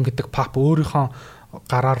Клемент 8 гэдэг пап өөрийнхөө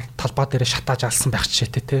гараар талбай дээр шатааж алсан байх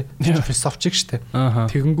жишээтэй те. Тэр философчик штэ.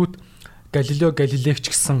 Тэгэнгүүт Галилео Галилейч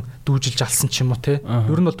гэсэн дүүжилж алсан ч юм уу те.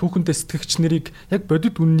 Ер нь бол түүхэндээ сэтгэгч нарыг яг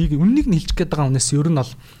бодит үннийг нь хэлж гээд байгаа хүнээс ер нь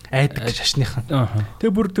бол айдаг шашныхан.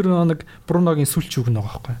 Тэгээ бүр тэр нэг Бруногийн сүлч үг нэг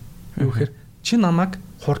байгаа байхгүй. Юу гэхээр чи намайг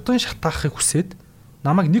хурдан шатаахыг хүсээд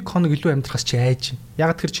намайг нэг хоног илүү амьдрахаас чи айж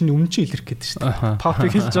байна. Яг тэр чиний өмнө чи илэрх гээд штэ.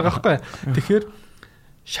 Папыг хэлж байгаа байхгүй. Тэгэхээр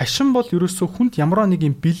шашин бол ерөөсөө хүнд ямар нэг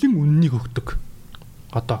юм бэлэн үннийг өгдөг.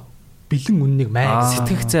 Одоо бэлэн үннийг маань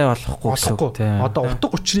сэтгэх зай болохгүй гэсэн. Одоо утга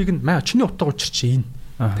учирыг нь чиний утга учир чи энэ.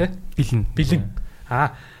 Тэ? Бэлэн.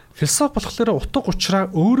 Философи болохоор утга учраа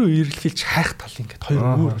өөрөө эргэлхийлж хайх тал ингээд хоёр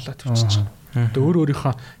өөр болоод явчихж байгаа. Тэгээ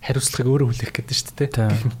өөрийнхөө хариуцлагыг өөрөө хүлээх гэдэг шүү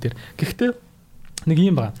дээ. Гэхдээ нэг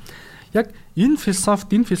юм байна. Яг энэ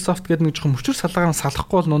философт гэдэг нэг жоохон мөчөр салгаараа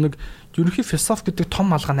салахгүй бол нэг ерөнхий философи гэдэг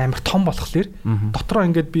том алгаа амар том болохоор дотроо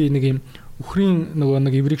ингээд би нэг юм үхрийн нөгөө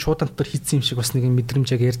нэг эврийг шуудан дотор хийцэн юм шиг бас нэг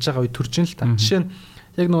мэдрэмж яг ярьж байгаа үе төрж ин л та. Жишээ нь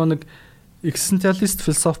яг нөгөө нэг existentialist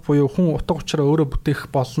философи буюу хүн утга учираа өөрөө бүтээх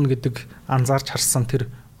болно гэдэг анзаарч харсан тэр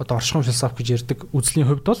одоо оршихуйн философи гэж ярьдаг үзлийн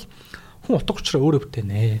хувьд бол хүн утга учираа өөрөө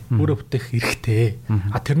бүтээнэ. Өөрөө бүтээх эрхтэй.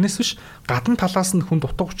 Тэрнээс биш гадна талаас нь хүнд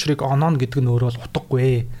утга учирыг ононо гэдэг нь өөрөө бол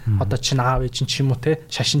утгагүй. Одоо чинь аав ээж ч юм уу те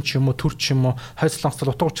шашин ч юм уу төр ч юм уу хойд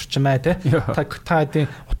солонгоцол утга учир ч юм аа те. Та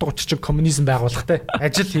хэдийн утга учир чинь коммунизм байгуулах те.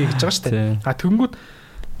 Ажил хий гэж байгаа шүү дээ. Тэгэнгүүт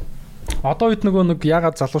одоо үед нөгөө нэг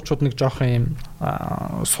ягаад залуучууд нэг жоох юм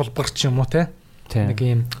сулбарч юм уу те. Нэг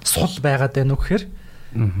юм сул байгаад байна уу гэхээр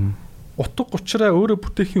утга учираа өөрөө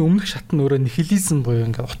бүтээхийн өмнөх шат нь өөрөө нихилизм буюу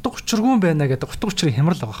ингээд утга учиргүй байна гэдэг утга учирын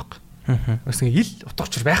хямрал байгаа байхгүй. Бас ингээд ил утга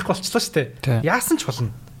учир байхгүй болчихлоо шүү дээ. Яасан ч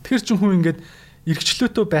болно. Тэгэхээр ч хүн ингээд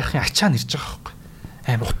эргчлөөтөө байхын ачаа нэрж байгаа байхгүй.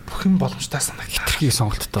 Амар бүх юм боломжтой санагдлаа. Хитрхийг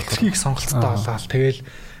сонголттой болоод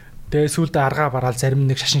тэгээ сүүлдээ аргаа бараал зарим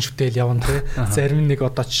нэг шашин шүтээл явна те. Зарим нэг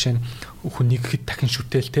одоо жишээ нь хүнийг хэд дахин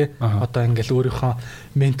шүтээл те. Одоо ингээл өөрийнхөө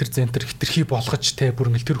ментор центр хитрхий болгож те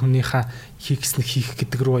бүр ингээл тэр хүнийхээ хийхснэг хийх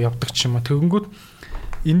гэдэг рүү явдаг ч юм уу. Тэгэнгүүт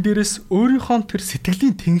энэ дээрээс өөрийнхөө тэр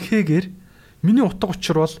сэтгэлийн тэнхээгээр миний утга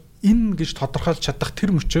учир бол энэ гэж тодорхойлж чадах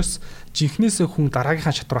тэр мөчөөс жинхнээсээ хүн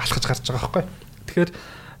дараагийнхаа чадвар алхаж гарч байгаа байхгүй. Тэгэхээр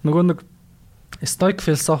нөгөө нэг стоик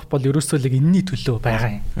философи бол ерөөсөө л энэний төлөө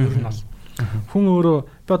байгаа юм. Ер нь бол хүн өөрөө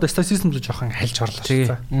би одоо статистизм л жоохон хайлж орлоо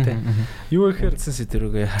шүү дээ. Юу гэхээр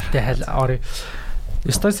сэдвэрүүгээ хайл орой.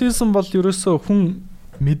 Статистизм бол ерөөсөө хүн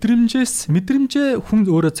мэдрэмжээ хүн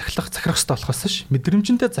өөрөө захирах хэрэгтэй болохоос ш.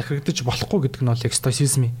 Мэдрэмжэндээ захирагдаж болохгүй гэдэг нь бол яг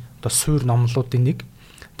статистизмын одоо суур номлуудын нэг.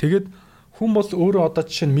 Тэгээд хүн бол өөрөө одоо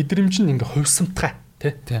жишээ нь мэдрэмж нь ингээ хувьсамтгай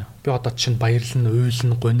тий. Би одоо жишээ нь баярлна,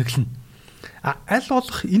 уйлна, гониглно. Аль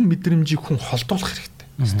болох энэ мэдрэмжийг хүн холдуулах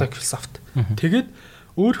хэрэгтэй. Стоик философт. Тэгээд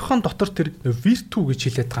өөрийнхөө дотор тэр вирту гэж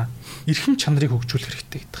хэлээд байгаа эрхэм чанарыг хөгжүүлэх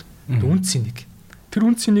хэрэгтэй гэдэг. Үнцийн нэг. Тэр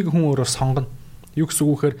үнцнийг хүн өөрөө сонгоно. Юу гэсэн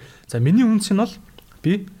үг вэхээр за миний үнц нь бол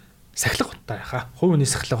би сахилга утаа яхаа. Хувь хүний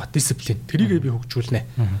сахилга дисциплин. Тэрийгээ би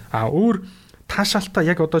хөгжүүлнэ. Өөр таашаалтаа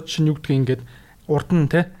яг одоо чинь юу гэдгийг ингээд урд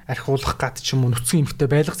нь те архиулах гад ч юм уу нүцгэн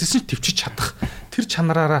эмхтэй байлгах зэсэж төвчиж чадах. Тэр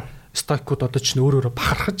чанараараа стойкууд одоо чинь өөрөөрөө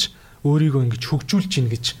бахархаж өөрийгөө ингэж хөгжүүлж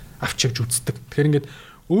гин гэж авч явж үздэг. Тэгэхээр ингээд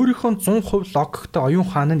өөрийнхөө 100% логиктой оюун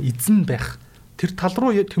хаан нь эзэн байх. Тэр тал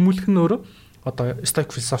руу тэмүүлэх нь өөрөө одоо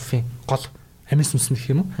стоик философийн гол амин сүнс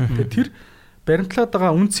гэх юм уу. Тэгэхээр тэр баримтлаад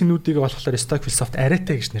байгаа үн цэнүүдийг болохоор стоик философт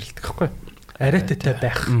арайтай гэж нэрлэдэг байхгүй юу? Арайтайтай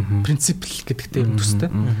байх принцип гэдэгтэй юм төстэй.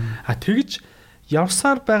 Тэгж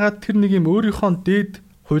явсаар байгаа тэр нэг юм өөрийнхөө дээд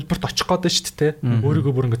хувилбарт очих гээд шүү дээ.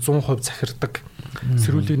 Өөрийгөө бүр ингээд 100% захирдаг.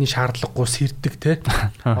 Сэрүүлгээний шаардлагагүй сэрдэг те.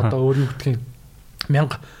 Одоо өөр юу гэдгийг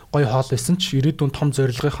 1000 гоё хоол байсан ч ирээдүйн том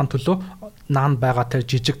зорилгынхаа төлөө наан байгаа тэр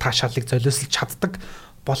жижиг таашаалыг золиослж чаддаг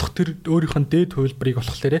болох тэр өөрийнх нь дээд хувилбарыг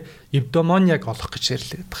болохоор евдомониаг олох гэж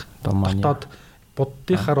ярьлаад байгаа. Дотоод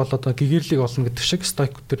буддийнхаар бол одоо гэгэрлийг олно гэдэг шиг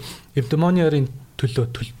стоик тэр евдомониарын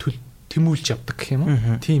төлөө тэмүүлж явдаг гэх юм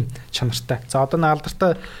уу? Тийм чанартай. За одоо н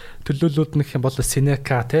алдартай төлөөлүүд нэг юм бол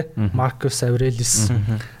Сенека те Маркус Аврелис.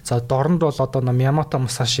 За дорнд бол одоо Ямато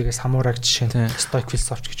Мусашигийн самураг жишээ нь стоик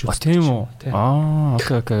философч гэж үздэг. Тийм үү?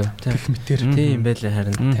 Окей. Гэх мэтэр. Тийм байлаа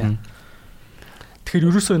харин. Тэгэхээр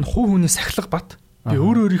ерөөсөө энэ хувь хүний сахилга бат би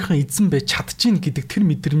өөрийнхөө эзэн байж чадчихна гэдэг тэр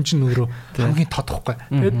мэдрэмж нь өөрөө хамгийн тодохгүй.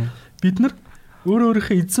 Тэгээд бид нар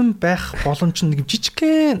өөрийнхөө эзэн байх боломж нь нэг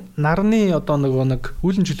жижигхэн нарны одоо нэг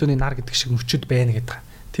үүлэн жилөөний нар гэдэг шиг мөчөд байна гэдэг.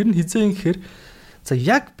 Тэр нь хизээ юм гэхээр за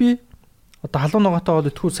яг би одоо халуун ногоотой хоол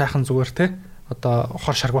идэхгүй сайхан зүгээр те одоо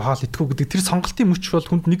хор шаргуу хоол идэхгүй гэдэг тэр сонголтын мөч бол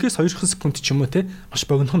хүнд 1-2 секунд ч юм уу те маш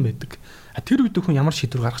богинохон байдаг. Тэр үед хүн ямар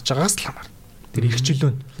шийдвэр гаргаж байгаагаас л хамаар. Тэр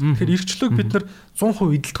эрхчлөө. Тэгэхээр эрхчлөөг бид нар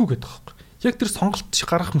 100% эдэлтгүй гэдэг байхгүй. Яг тэр сонголт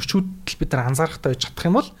гаргах мөчүүд бид нар анзаарахтай байж чадах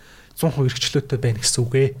юм бол 100% эрхчлөөтэй байна гэсэн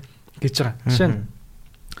үг гэж байгаа. Жишээ нь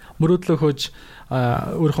мөрөөдлөө хөөж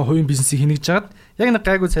өөрийнхөө хувийн бизнесийг хийнэж жагаад яг нэг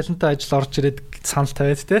гайгүй цалинтай ажил орж ирээд санал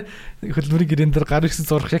тавиад те хөлбөрийн гэрэн дээр гар ихсэн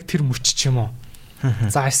зурх яг тэр мөч ч юм уу.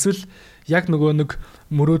 За эсвэл яг нөгөө нэг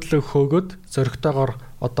мөрөөдлөө хөөгөөд зөрөгтэйгоор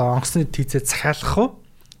одоо онгоцны тийзээ захиалах уу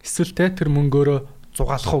эсвэл те тэр мөнгөөрөө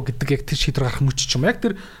зугаалах уу гэдэг яг тэр шийдвэр гарах мөч ч юм. Яг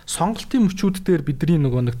тэр сонголтын мөчүүд дээр бидний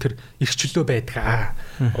нөгөө нэг тэр эрхчлөө байдаг.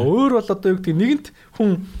 Өөр бол одоо юу гэдэг нэгэнт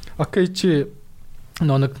хүн окей чи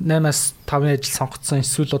нэг 8-аас 5 ажил сонгоцсон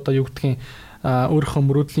эсвэл одоо юу гэдгийг өөрийнхөө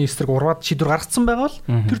мөрөөдлийн эсрэг урваад шийдвэр гаргацсан байгаа бол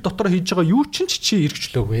тэр дотор хийж байгаа юу ч чи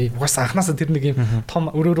эргчлөөгүй. Угаасаа анханасаа тэр нэг юм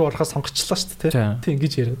том өрөөрөө орохоо сонгочлоо шүү дээ. Тийм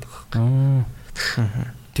ингэж яриад байгаа.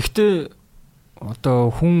 Тэгвэл одоо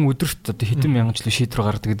хүн өдөрт одоо хэдэн мянган жилийн шийдвэр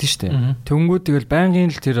гаргадаг гэдэг нь шүү дээ. Тэнгүүд тэгэл байнгын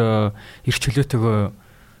л тэр эрх чөлөөтэйгөө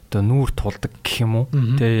одоо нүүр тулдаг гэх юм уу.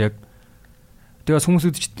 Тэгээ яг тэгээс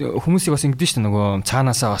хүмүүсийг бас ингэдэж шүү дээ нөгөө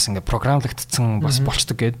цаанаасаа бас ингээ програмлагдсан бас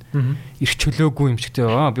болчдөг гээд эрх чөлөөгүй юм чигтэй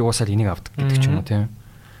би уусаад энийг авдаг гэдэг ч юм уу тийм.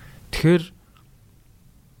 Тэгэхээр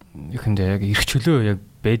ихэндээ яг эрх чөлөө яг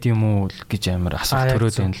байд юм уу гэж амар асуулт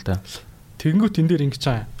төрөөд байна л да. Тэгэнгүүт энэ дээр ингэж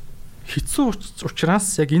байгаа хэцүү учраас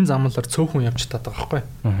яг энэ замлаар цөөхөн явж таад байгаа байхгүй.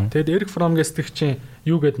 Тэгэд Эрик Фромгийн сэтгэгчийн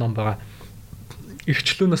юу гэдэг ном байгаа.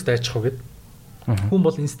 Эрхчлөөнөөс дайчих уу гэд. Хүн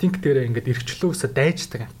бол инстинктээрээ ингээд эрхчлөөсөө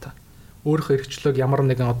дайждаг юм та. Өөрийнхөө эрхчлөөг ямар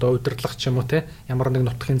нэгэн одоо удирдлах ч юм уу те ямар нэг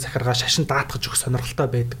нутгийн захиргаа шашин даатгаж өгөх сонирхолтой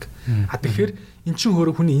байдаг. Тэгэхээр эн чинь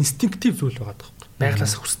өөрөө хүний инстинктив зүйл байгаа байхгүй.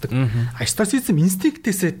 Байглаас хүсдэг. Стоицизм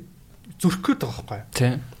инстинктээсээ зөрөх гээд байгаа байхгүй.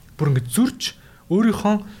 Тийм. Бүр ингээд зөрж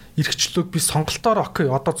өөрийнхөө эрхчлөөг би сонголтоор окей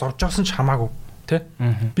одоо зовж авсан ч хамаагүй тий.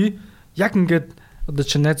 Би яг ингээд одоо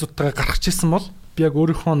чи найзуудтайгаа гарах гэсэн бол би яг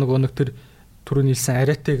өөрийнхөө нөгөө нэг тэр түрүүний хэлсэн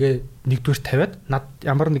арайтэйгээ нэгдүгээр тавиад над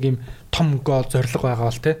ямар нэг юм том гол зориг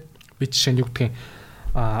байгаа бол тий. Би жишээ нь юу гэдгийг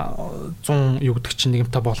 100 юу гэдэг чинь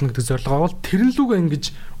нэгэнтэ болно гэдэг зориг байгаа бол тэрэн лүгээ ингэж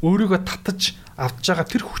өөрийгөө татаж авч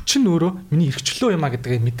байгаа тэр хүчин өөрөө миний эрхчлөө юм а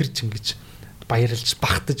гэдгээ мэдэрч ингэж баярлж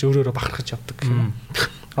багтаж өөрөөрөө бахархаж явдаг гэх юм.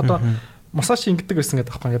 Одоо Масаши ингэдэг байсан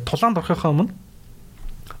гэдэг аахгүй. Тулаанд орохынхаа өмнө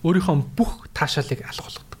өөрийнхөө бүх таашаалыг алга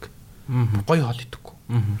болгодог. Гоё хоол идэхгүй.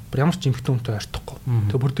 Ямар ч эмхтэн хүнтэй ойртохгүй.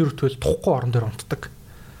 Тэгээ бүр дөрөвтөл тухгүй орон дээр унтдаг.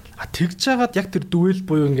 Тэгж жагаад яг тэр дүвэл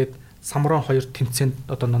буюу ингээд самран хоёр тэмцээнд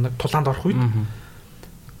одоо нэг тулаанд орох үед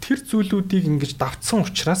тэр зүйлүүдийг ингэж давтсан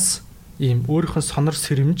учраас ийм өөрийнхөө сонор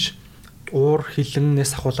сэрэмж уур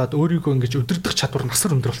хилэннээс ахуулаад өөрийгөө ингэж өдөрдөх чадвар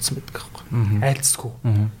насар өндөр болсон байдаг аахгүй. Айлцгүй.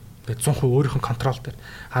 100% өөрийнх нь контрол дээр.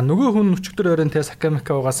 Нөгөө хүн өчигдөр өрөөнд те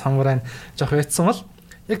сакамакаугаа самурайн жоох яйцсан бол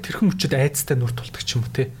яг тэрхэн мөчөд айцтай нүр тулдаг ч юм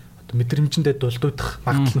уу те. Одоо мэдрэмжэндээ дулдуудах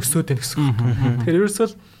магадлал өсөөд байна гэсэн үг. Тэгэхээр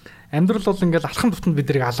ерөөсөл амьдрал бол ингээл алхам тутамд бид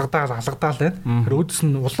нарыг алгадаал байна. Тэр өөдөөс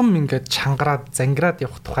нь улам ингээд чангараад зангираад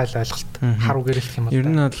явах тухай л ойлголт. Хар үгээр хэлэх юм бол. Ер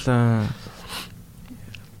нь бол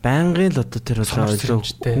байнгын л одоо тэр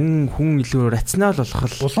хүн илүү рационал болох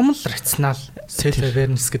л улам л рационал self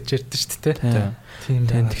awareness гэж ярьдэн шүү дээ. Тийм.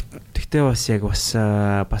 Тэгтээ бас яг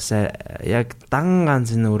дан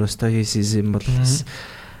ганц энэ өөрөө стоицизм бол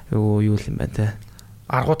юу юм байна те.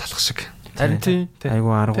 Аргуу талах шиг. Харин тийм.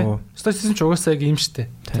 Айгу аргуу. Стоицизм ч угаасаа яг юм шүү дээ.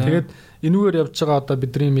 Тэгээд энүүгээр явж байгаа одоо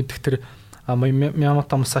бидний мэддэг тэр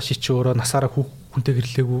Мямата Масаши ч өөрөө насаараа хүнтэй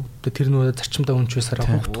гэрлээгүй. Тэр нөө зарчимдаа хүн ч байсараа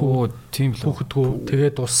хүүхдгүү. Тийм л хүүхдгүү.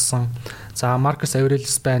 Тэгээд дууссан. За Маркус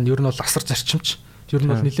Аврелиус байна. Ер нь бол асар зарчимч. Ер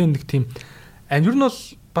нь бол нэлээд нэг тийм ер нь бол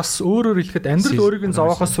бас өөрөөр хэлэхэд амьдрал өөрийг нь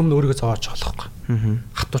зовоохоос өмнө өөрийгөө зовоож байгаа байхгүй.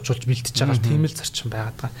 Хатуучулж бэлдэж байгаа л тийм л зарчим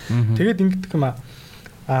байгаад байгаа. Тэгээд ингэдэг юм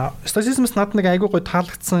стоицизмс над нэг айгүй гой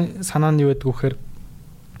таалагдсан санаа нь юу байдаг вэхээр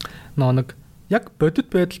нэг яг бодит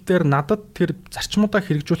байдал дээр надад тэр зарчмуудаа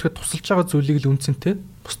хэрэгжүүлэхэд тусалж байгаа зүйлийг л үнцэнтэй,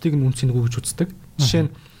 бусдыг нь үнцэнэгүй гэж үздэг. Жишээ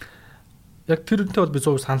нь яг тэрнтэй бол би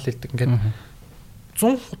 100% санал хэлдэг. Ингээд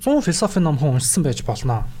 100 философи ном хүн уншсан байж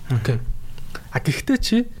болно. Окей. Гэхдээ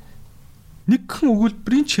чи нэгэн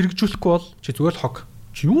өгүүлбэрийн ч хэрэгжүүлэхгүй бол чи зүгээр л хог.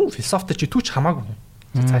 Чи юу философитой чи түүч хамаагүй.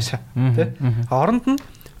 Цаашаа тий. Оронд нь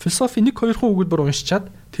философи 1-2 өгүүлбэр уншичаад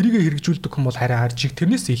тэрийг хэрэгжүүлдэг хүн бол харин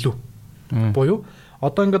тэрнээс илүү. Буюу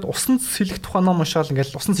одоо ингээд усан сэлэх тухайн ном уншаал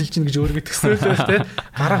ингээд усан сэлж ийн гэж өөргөө тэгсэн л тий.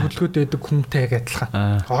 Гараа хөдөлгөөд байдаг хүнтэй яг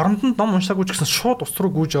адилхан. Оронд нь ном уншаагүй ч гэсэн шууд ус руу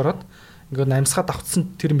гүйж ороод ингээд намсгаад авцсан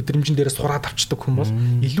тэр мэдрэмжэн дээрээ сураад авчдаг хүн бол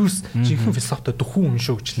илүү жинхэнэ философитой дөхөн хүн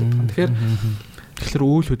шүү гэж хэлдэг. Тэгэхээр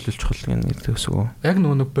үйл хөдлөл чухал гэдэг үсгөө. Яг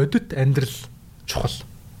нэг бодит амьдрал чухал.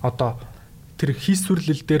 Одоо тэр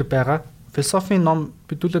хийсвэрлэл дээр байгаа философийн ном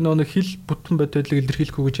бидүүлээ нэг хил бүтэн бодидлыг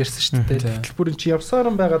илэрхийлэхгүй гэж ярьсан шүү дээ. Тэгтэл бүр чи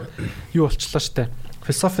явсаран байгаад юу болчлаа шүү дээ.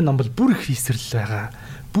 Философийн ном бол бүр их хийсвэрлэл байгаа.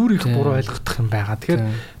 Бүр их буруу ойлгох юм байгаа. Тэгэхээр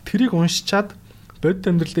тэрийг уншичаад бодит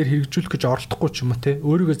амьдрал дээр хэрэгжүүлэх гэж оролдохгүй ч юм уу те.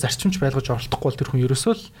 Өөрийгөө зарчимч байлгаж оролдохгүй бол тэр хүн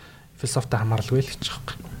ерөөсөө л философитой хамааралгүй л гэж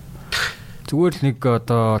байгаа юм. Зүгээр л нэг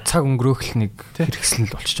одоо цаг өнгөрөөх л нэг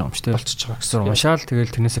хэрэгсэл болчихж байгаа юм шүү дээ. Болчихж байгаа. Гэсэн уншаал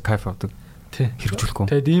тэгэл тэрнээсээ кайф авдаг. Хэрэгжүүлэхгүй.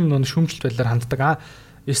 Тэгэд ийм нэг шүүмжлэлт байдлаар ханддаг.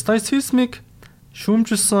 Стоицизмыг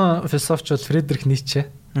шүүмжилсэн философч бол Фридрих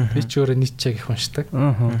Ницше. Би ч өөрөө Ницше гэх уншдаг.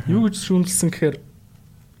 Юу гэж шүүмжилсэн гэхээр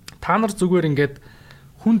та нар зүгээр ингээд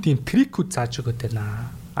хүн тийм трикүүд зааж өгöd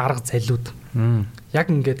байна. Арга залууд.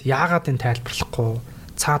 Яг ингээд яагаад энэ тайлбарлахгүй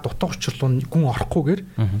цаад утга учир руу гүн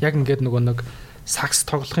орохгүйгээр яг ингээд нөгөө нэг сакс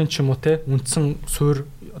тоглохын ч юм уу те үндсэн суур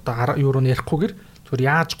одоо юу руу ярихгүйгээр зүгээр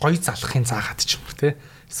яаж гоё залахын заагаад ч юм уу те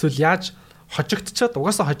эсвэл яаж хожигдчаад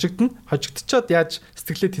угаасаа хожигдчаад яаж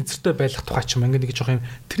сэтгэлээ тэнцвэртэй байлгах тухай ч юм ингээд нэг жоох юм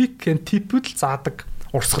трик and типүүд л заадаг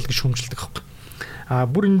урсгал гэж хүмжилдэг аахгүй.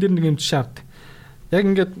 Бүр энэ дээр нэг юм жишээ авт. яг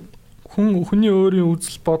ингээд хүний өөрийн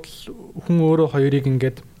үзэл бодол хүн өөрөө хоёрыг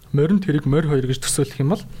ингээд морин тэрэг морь хоёр гэж төсөөлөх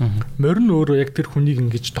юм бол морин өөрөө яг тэр хүнийг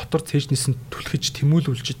ингэж дотор цээжнээс нь түлхэж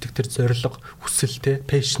тэмүүлүүлж идэг тэр зориг хүсэлтэй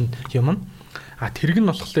passion юм. Тэрэг нь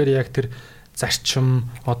болохоор яг тэр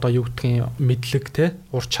зарчим одоо юу гэдгийг мэдлэг те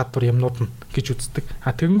ур чадвар юмнууд нь гэж үздэг.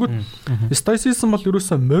 Тэгэнгүүт stoicism бол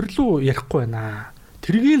ерөөсөө морилуу ярихгүй байна.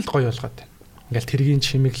 Тэргийг л гоё болгоод байна. Ингээл тэргийн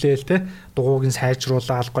чимэглээл те дугууг нь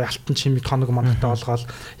сайжруулаад гоё алтан чимэг тоног моногтой болгоод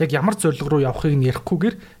яг ямар зорилго руу явахыг нь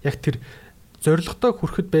ярихгүйгээр яг тэр зорилготой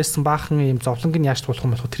хүрэхэд байсан баахан юм зовлонг нь яаж туулах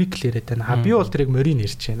юм болох трик л яриад байна. Би бол тэрийг морин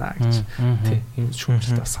ярьж байна гэж. Тий ийм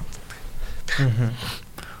шүүмжлэлтэй санагддаг.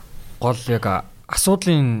 Гол яг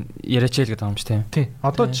асуудлын яриач л гэдэг юм шүү дээ. Тий.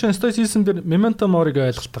 Одоо жишээ нь stoicism дээр memento mori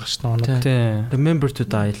гэж ойлголт байгаа шүү дээ. Тий. Remember to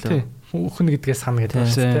die л. Тий. Үхэн гэдгээ сана гэдэг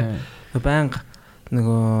байна шүү дээ. Баянга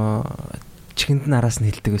нөгөө чихэнд нь араас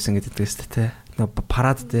нь хилдэг байсан гэдэг үстэй те. Нөгөө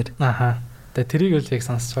парад дээр. Тэгээ тэрийг л яг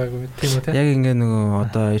сонсч байгаагүй тийм үү те. Яг ингээ нөгөө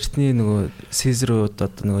одоо эртний нөгөө Сизерүүд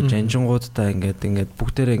одоо нөгөө жанжингуудтай ингээд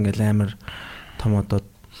бүгдээрээ ингээл амар том одоо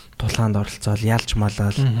тулаанд оролцоол ялж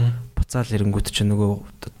малаал буцаал ирэнгүүт чи нөгөө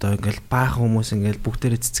одоо ингээл баахан хүмүүс ингээл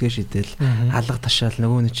бүгдээрээ цэцгээ шидэл алга ташаал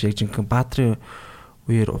нөгөө нэг чи яг жинхэнэ баатрын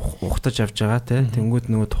үеэр ухтаж авч байгаа те.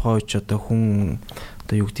 Тэнгүүд нөгөө тухайн үеч одоо хүн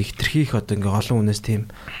одоо юу гэдэг хитрхийх одоо ингээ олон хүнээс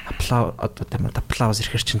тийм апплауз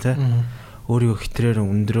ирэхэр чинь те. Өөрийгөө хитрээр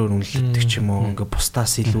өндрөөр үнэлдэг ч юм уу ингээ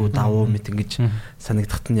бусдаас илүү давуу мэт ингэж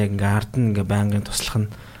санагдахт нь яг ингээ ард нь ингээ байнгын туслах нь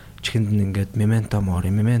чихэнд нь ингээд memento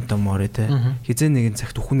mori те. Хизээ нэгэн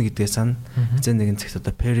цагт үхэн гэдгээ сан хизээ нэгэн цагт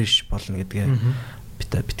одоо perish болно гэдгээ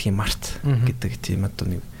битгий март гэдэг тийм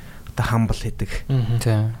одоо нэг одоо humble хийдэг.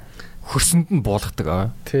 Тийм. Хөрсөнд нь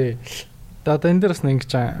буулгадаг. Тий. Одоо энэ дээр бас нэг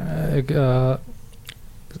ингэж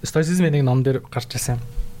stoicism-ийн нэг ном дээр гарч ирсэн.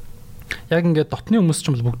 Яг ингээд дотны хүмүүс ч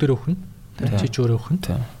юм бол бүгдээрээ өхнө. Чи ч өөрөө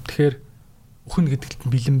өхнө. Тэгэхээр өхнө гэдэгт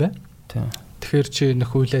бэлэн бай. Тэгэхээр чи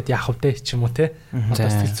нөх үйлээд яах вэ ч юм уу те. Одоо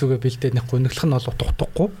сэтгэлцүүгээ бэлдээд нэг гүнэглэх нь бол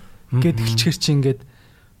утгахгүй. Ингээд эхэлчихэр чи ингээд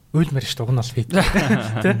уйлмаар шүү дээ. Уг нь бол би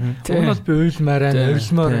те. Уг нь бол би уйлмаар байна,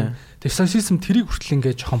 орилмоор байна. Stoicism тэрийг хүртэл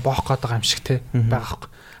ингээд жоохон боох гээд байгаа юм шиг те байгаа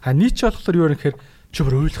хэрэг. Нийч болохоор юу гэхээр чи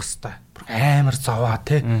бүр ойлгох хэвээр. Бүр амар зовоо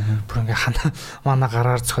те. Бүр ингээ мана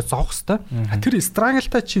гараар зохио зовох хэвээр. Тэр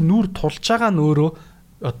struggle-та чи нүур тулж байгаа нь өөрөө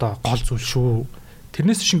одоо гол зүйл шүү.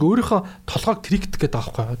 Тэрнээс шиг өөрийнхөө толгойг трикт гэдэг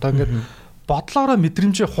байгаа байхгүй. Одоо ингээд бодлоороо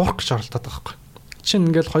мэдрэмжээ хуурах гэж оролдоод байгаа байхгүй. Чин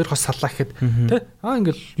ингээл хоёр хос саллаа гэхэд те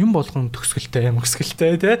ингээл юм болгон төгсгөлтэй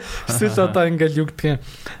мөсгөлтэй те. Эсвэл одоо ингээл юу гэдгийг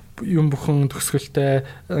юм бүхэн төгсгөлтэй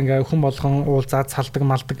ингээ хүн болгон уулзаад салдаг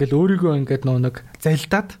малдаг гэл өөрийгөө ингээд нөө нэг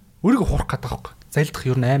залдаад өөрийгөө хуурах гэдэг байхгүй. Залдах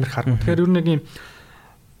юу н амар харна. Тэгэхээр юу нэг юм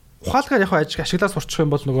ухаалгаар яг ашиглаад сурчих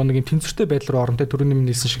юм бол нөгөө нэг юм тэнцвэртэй байдал руу орно те. Төрөний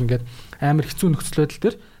минийсэн шиг ингээд амар хэцүү нөхцөл байдал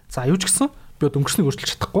дээр за юу ч гэсэн би одоо өнгөрснийг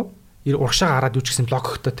өөрчилж чадахгүй. Урагшаа гараад юу ч гэсэн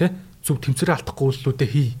блогтой те. Зөв тэмцвэрээ алдахгүй үйлдэлүүдээ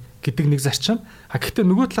хий гэдэг нэг зарчим. Гэхдээ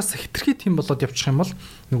нөгөө талаас хитрхи тийм болоод явчих юм бол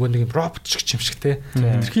нөгөө нэг юм робот шиг юм шиг те.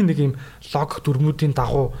 Хитрхи нэг юм лог дүрмүүдийн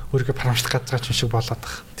дагуу өөрийгөө парамжлах гэж байгаа юм шиг болоод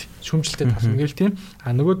байгаа. Шүмжлэлтэй тал ингээл тийм.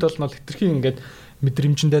 Нөгөөд бол нь хитрхи ингээд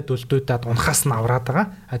мэдрэмжэндээ дулдуудаад унахаас нь авраад байгаа.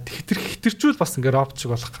 Хитрчүүл бас ингээд робот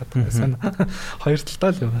шиг болох гэдэг. Хоёр талтай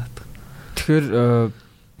л юм байна. Тэгэхээр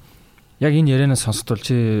яг энэ ярианаас сонсдол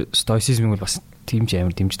чи stoicism-ыг бол бас тийм ч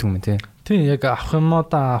амар дэмждэг юм те. Тийм яг авах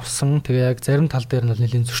юмудаа авсан. Тэгээ яг зарим тал дээр нь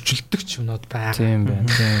нэлийн зөрчилдөг ч юмнууд байгаа. Тийм байна.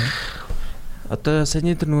 Тийм. Одоо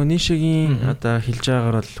саяны тэр нөгөө нийшэгийн одоо хэлж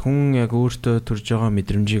байгаагаар бол хүн яг өөртөө төрж байгаа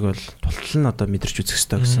мэдрэмжийг бол тултал нь одоо мэдэрч үзэх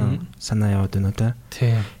хэрэгтэй гэсэн санаа яваад байна те.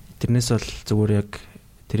 Тийм. Тэрнээс бол зүгээр яг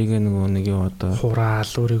тэрийг нөгөө нэг юу одоо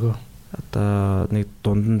хураал өөрийгөө одоо нэг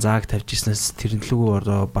дунд нь зааг тавьж ирснээс тэрнлэгөө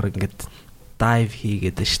одоо баг ингээд dive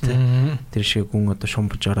хийгээд шүү дээ. Тэр шиг хүн одоо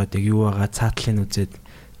шумбж ороод яг юу байгаа цаатлын үзээд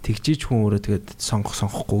тэгжиж хүн өөрөө тэгээд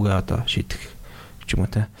сонгохгүйгээ одоо шийдэх ч юм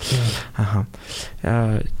уу те.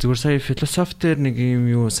 Зүгээр сая философи дээр нэг юм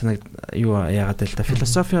юу яагаад л та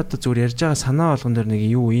философи одоо зүгээр ярьж байгаа санаа болгон дээр нэг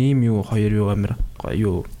юу ийм юу хоёр юу амар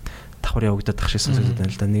юу давхар явагдаад ах шиг сонсогдод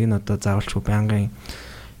байна л да. Нэг нь одоо заавалчгүй байнгын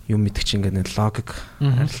юм мэддэг чинь ингээд нэг логик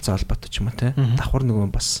харилцаа холбоотой ч юм уу те. Давхар нөгөө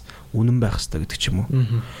бас үнэн байх хэрэгтэй гэдэг ч юм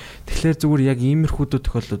уу. Тэгэхээр зүгээр яг иймэрхүүдөө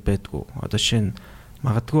тохиолдод байдгүй. Одоо шинэ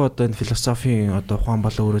магадгүй одоо энэ философийн одоо ухаан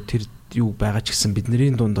болоо өөрөө тэр юу байгаа ч гэсэн бидний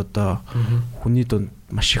дунд одоо хүний дунд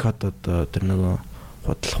маш их одоо тэр нөгөө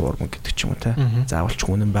худал хуурмаг гэдэг ч юм уу те.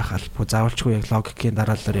 Заавалчгүй үнэн байх албагүй, заавалчгүй яг логикийн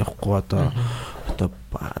дараалалаар явахгүй одоо тэр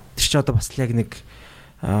чи одоо бас яг нэг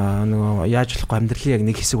нөгөө яаж болохгүй амьдралын яг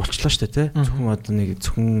нэг хэсэг болчихлоо шүү дээ тий. Зөвхөн одоо нэг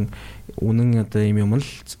зөвхөн үнэн одоо юм л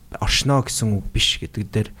оршноо гэсэн үг биш гэдэг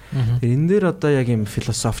дээр. Энэ дээр одоо яг юм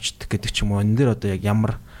философичд гэдэг ч юм уу. Энэ дээр одоо яг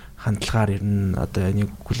ямар хандлагаар ирнэ одоо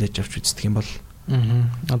нэг хүлээж авч үздэг юм бол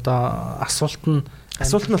одоо асуулт нь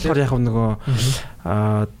Асуулт нь болохоор яг нөгөө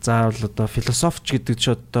заавал одоо философич гэдэг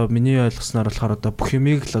чи одоо миний ойлгосноор болохоор одоо бүх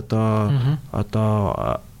юмыг л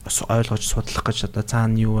одоо ойлгож судлах гэж одоо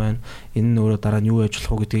цаана юу байна, энэ нь өөрөө дараа нь юу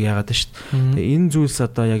ажиллах уу гэдгийг яагаад шүү дээ. Тэгээ энэ зүйлс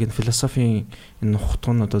одоо яг энэ философийн энэ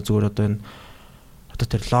нухтгын одоо зүгээр одоо энэ одоо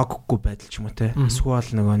тэр логикгүй байдал ч юм уу те.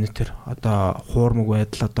 Эсвэл нөгөө нэг тэр одоо хуурмаг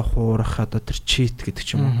байдал одоо хуурах одоо тэр чит гэдэг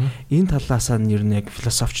ч юм уу. Энэ талаасаа нь ер нь яг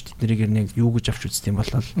философч тэднийг ер нь яг юу гэж авч үздэг юм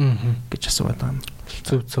болол гэж асууад байгаа юм.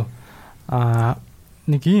 Зөв.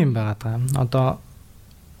 Нэг юм байгаад байгаа. Одоо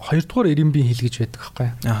хоёрдугаар ирэмбийн хил гэж байдаг байхгүй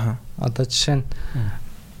юу? Одоо жишээ нь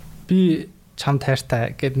би чам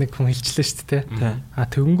тайртай гэд нэг хүн хэлчихлээ шүү дээ.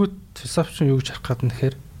 Тэгэнгүүт философч юу гэж харах гээд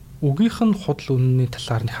нэхэр үгийнх нь худал үнэний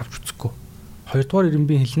талаар нь харж үзэхгүй. Хоёрдугаар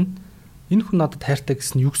ирэмбийн хил нь энэ хүн надад тайртай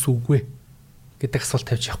гэсэн юу гэсэн үг вэ гэдэг асуулт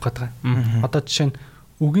тавьж явах гээд байгаа. Одоо жишээ нь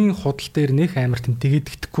үгийн худал дээр нөх амар тийм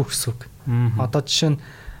дэгэдэгдэхгүй гэсэн үг. Одоо жишээ нь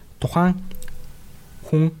тухайн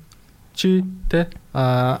хүн чи те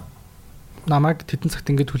намайг тедэн цагт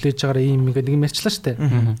ингэж хүлээж байгаараа ийм ингээд нэг юм ярьчлаа шүү дээ.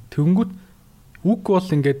 Тэгэнгүүт үг бол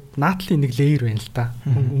ингээд наадлын нэг леер байна л да.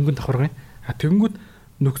 Өнгөн давхаргын. Тэгэнгүүт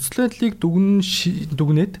нөхцөлөдлийг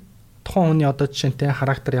дүгнээд тухайн хүний одоо жишээнтэй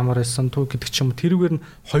характер ямар байсан туу гэдэг ч юм уу тэрүүгээр нь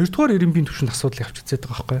хоёрдугаар ирэмбийн түвшинд асуудлыг авч үзээд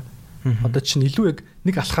байгаа байхгүй юу? Одоо чинь илүү яг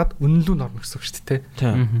нэг алхаад үнэнлүү норм гэсэн үг шүү дээ.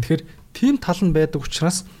 Тэгэхээр тийм тал нь байдаг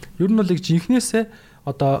учраас ер нь бол яг жинхнээсээ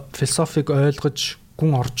одоо философиг ойлгож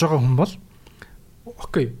гүн орж байгаа хүн бол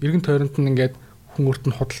окей, эргэн тойронд нь ингээд хүн өрт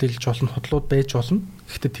нь худал илж болно, худлууд байж болно.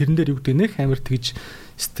 Гэхдээ тэрэн дээр юу гэдэг нэх амар тэгж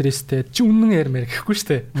стресстэй чи үнэн ярмаар гэхгүй шүү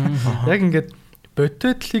дээ. Яг ингээд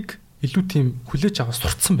бодиодлыг илүү тийм хүлээж аваа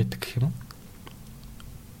сурцсан байдаг гэх юм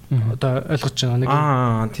уу? Одоо ойлгож байгаа нэг.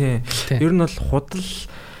 Тийм. Ер нь бол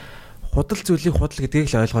худал зүйлийг худал гэдгийг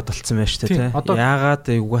л ойлгоод болцсон байна шүү дээ, тийм. Яагаад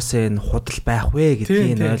угаасаа энэ худал байх вэ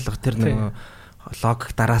гэдгийг ойлгох тэр нөгөө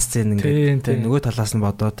логик дараас зэн ингээд нөгөө талаас нь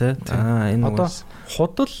бодоо, тийм. Энэ одоо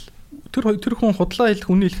худал тэр хүн худлаа хэлэх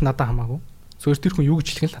үний хэлэх надад хамаагүй. Зөвхөн тэр хүн юу гэж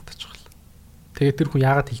хэлэх нь надад чухал. Тэгээд тэр хүн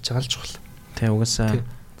яагаад хэлж байгаа л чухал. Тийм угаасаа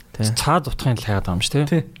цаад утгын л хайгаад байгаа юм шүү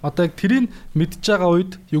тий. Одоо яг тэрийг мэдж байгаа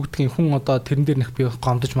үед юу гэдгийг хүн одоо тэрэн дээр нэх би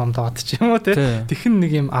гомдож момдоод ч юм уу тий. Тэхэн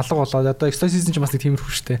нэг юм алга болоод одоо экстерсизм ч бас нэг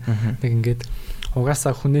тиймэрхүү шүү дээ. Нэг ингээд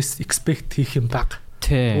угаасаа хүнээс expect хийх юм баг.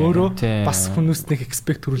 Өөрөө бас хүнээс нэг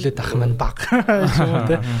expect төрүүлээд авах юм баг. Тийм үү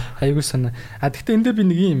тий. Айгуу санаа. Гэхдээ энэ дээр би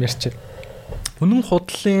нэг юм ярьчих. Үнэн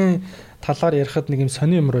худлын талаар ярихад нэг юм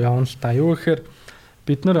сони юм руу явна л та. Юу гэхээр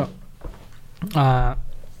бид нар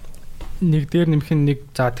нэг дээр нэмэх нь нэг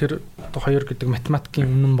за тэр хоёр гэдэг математикийн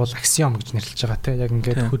үнэн бол аксиом гэж нэрлэж байгаа тийм. Яг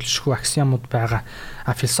ингээд хөдөлшгүй аксиомууд байгаа.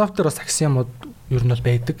 Философи дээр бас аксиомууд ер нь бол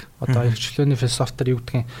байдаг. Одоо эрхчлөөний философи дээр юу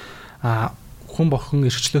гэдгийг хүн бохон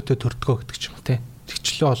эрхчлөөтэй төрдгөө гэдэг ч юм уу тийм.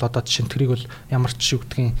 Эрхчлөө бол одоо жишээ нь тэрийг бол ямар ч юу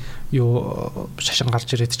гэдгийг юу шашин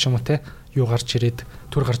гарч ирээд ч юм уу тийм. Юу гарч ирээд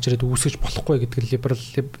төр гарч ирээд үүсгэж болохгүй гэдэг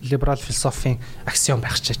либерал философийн аксиом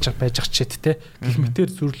байж байгаа ч те гэх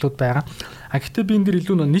мэтэр зөвлөлүүд байгаа. Гэхдээ би энэ дэр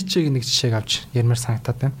илүү Ницшегийн нэг жишээг авч ярмаар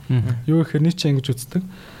санагдаад байна. Юу гэхээр Ницше ингэж үздэг.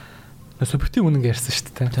 Субъектив үнэн ярьсан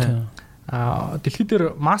шүү дээ. Дэлхий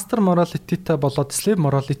дээр мастер моралититай болоод слэв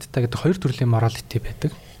моралититай гэдэг хоёр төрлийн моралити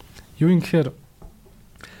байдаг. Юу юм гэхээр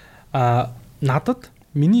надад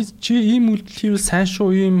миний чи ийм үйлдэл хийвэл сайн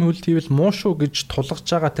шүү, ийм үйлдэл хийвэл муу шүү гэж тулгаж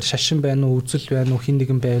байгаа тэр шашин байна уу, үзэл байна уу, хин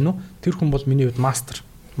нэгэн байна уу? Тэр хүн бол миний хувьд мастер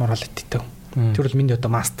моралититэй хүн. Тэр бол миний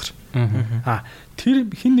одоо мастер.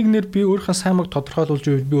 Тэр хин нэгнэр би өөрийнхөө сайн мог тодорхойлуулж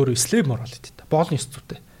би өөрөө слэв моралититэй, боолны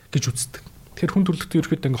эсцүүтэй гэж үздэг. Тэр хүн төрлөختөө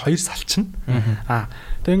ерөөхдөө ингээ хоёр салчна.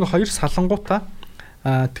 Тэгээ ингээ хоёр салангуудаа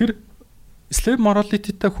тэр слэв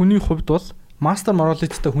моралититэй хүний хувьд бол мастер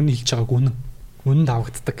моралититэй хүний хэлж байгааг үнэн. Үнэнд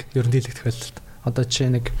авагддаг. Ерөнхийд тохиолдолд. Одоо жишээ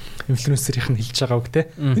нэг инфлюенсерийнх нь хэлж байгаа үг те.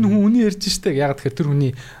 Энэ хүн үний ярьж штэ. Яг тэгэхээр тэр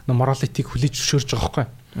хүний моралитиг хүлээж зөвшөөрж байгаа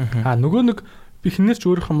байхгүй. Нөгөө нэг би хинээрч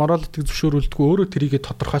өөрийнхөө моралитиг зөвшөөрүүлдэггүй өөрөө тэрийгэ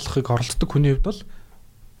тодорхойлохыг оролддог хүний хувьд бол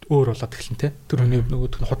өөр болоод эхэлнэ те. Тэр хүний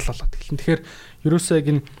нөгөөд нь худал болоод эхэлнэ. Тэгэхээр ерөөсөө яг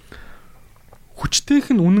энэ хүчтэйх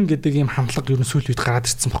нь үнэн гэдэг ийм хандлага ер нь сүүлийн үед гараад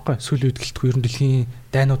ирсэн байхгүй. Сүүлийн үед гэлтгүй ер нь дэлхийн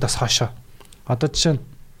дайнуудаас хойшоо. Одоо жишээ нь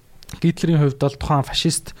Гитлерийн хувьд бол тухайн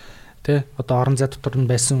фашист те одоо орон зай дотор нь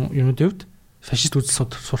байсан юмнуудын хувьд фашист үзэл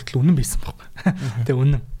суртал үнэн байсан байхгүй. Тэгээ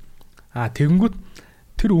үнэн. Тэгэнгүүт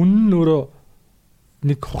тэр үнэн нь өөрөө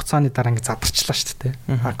нэг хугацааны дараа ингэ задарчлаа шүү дээ.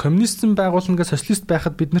 Коммунизм байгуулна гэж социалист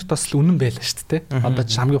байхад биднэрт бас л үнэн байлаа шүү дээ. Одоо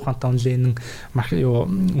хамгийн ухаантай хүн Ленин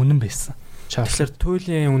үнэн байсан. Тэгэхээр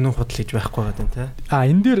туйлын үнэн худал гэж байхгүй байгаа юм те.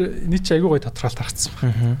 Энэ дээр Ницше айгүй гоё тодорхойлт гаргацсан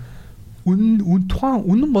байна. Үнэн тухайн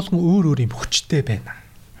үнэн болгон өөр өөр юм хүчтэй байна.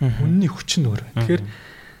 Үнний хүч нь өөр. Тэгэхээр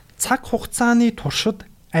цаг хугацааны туршид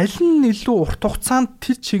аль нь илүү урт хугацаанд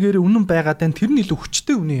тэр чигээр үнэн байгаад байна, тэр нь илүү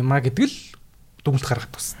хүчтэй үнэн юм а гэдэг л дүгнэлт гаргах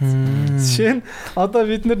туссан. Жишээ нь одоо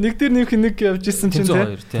бид нэг дээр нэмэх нэг явж исэн чинь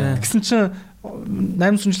тэгсэн чинь 8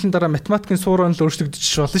 жилийн дараа математикийн суурь л өөрчлөгдөж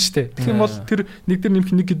болно шүү дээ. Тэгэх юм бол тэр нэг дээр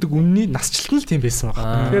нэмэх нэг гэдэг үнний насжилт нь тийм байсан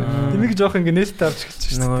байна. Тэгэхээр энийг жоох ингэ нээлттэй авч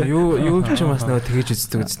эхэлж шүү дээ. Юу гэж бас нөгөө тэгэж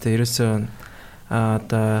үздэг үстэй. Ерөөсөө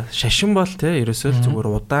одоо шашин бол те ерөөсөө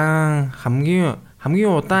зүгээр удаан хамгийн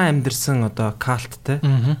удаан амьдэрсэн одоо калт те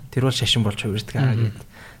тэр бол шашин болж хувирдаг аа гэдэг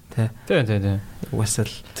те.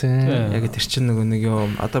 Угсаал яг тэр чинь нэг юу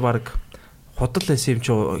одоо баг худал байсан юм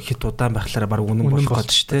чи хит удаан байхлаараа баг үнэн болох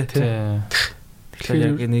гээд шүү те.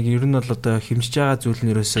 Тэгэхээр яг нэг ер нь бол одоо хэмжиж байгаа зүйл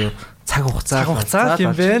нь ерөөсөө цаг хугацаа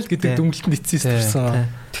юм байл гэдэг дүнэлтэнд эцсээс төрсэн.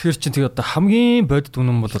 Тэгэхээр чинь тэгээ одоо хамгийн бодит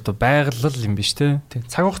үнэн бол одоо байгалал юм биш те.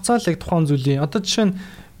 Цаг хугацаа л яг тухайн зүйлийн одоо жишээ нь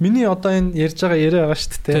миний одоо энэ ярьж байгаа яриа байгаа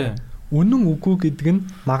шүү дээ. Үнэн үгүй гэдэг нь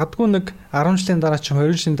магадгүй нэг 10 жилийн дараа чи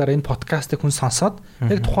 20 жилийн дараа энэ подкастыг хүн сонсоод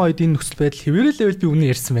яг тухайн үед энэ нөхцөл байдал хэвээрээ левел би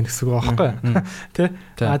үнэн ярьсан байна гэсэн үг байхгүй тий.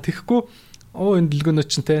 Тэгэхгүй энэ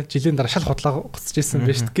дэлгөөнөө чинь те жилийн дараа шал худлаа гоцж ирсэн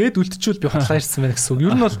байж гэд үлдчихвэл би худлаа ирсэн байна гэсэн үг.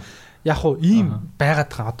 Ер нь бол яг хуу ийм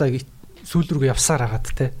байгаад байгаа. Одоо сүүл рүүгээ явсаар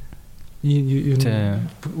хагаад те.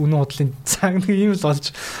 Үнэн худлын цаг нэг ийм л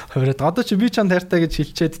болж хувираад. Одоо чи би чанд хайртай гэж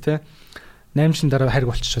хэлчихэд те 8 жилийн дараа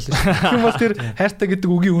хайрг болчихвол. Тэгэх юм бол тэр хайртай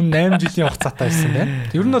гэдэг үгийн үн 8 жилийн хугацаатай байсан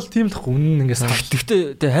байна. Ер нь бол тийм л үнэн ингээс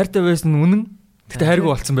гэхдээ хайртай байсан үнэн. Гэхдээ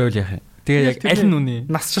хайрг болцсон байвал яах юм? Тэгээ яг аль нь үнэ?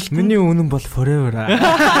 Насжилт. Миний үнэн бол forever.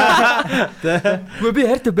 Гэхдээ би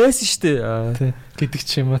хайртай байсан шүү дээ. Гэдэг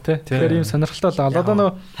ч юм уу те. Тэгэхээр ийм сонирхолтой л одоо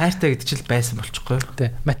нөгөө хайртай гэдэг чил байсан болчихгүй.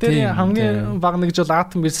 Тэ. Материйн хамгийн бага нэг жил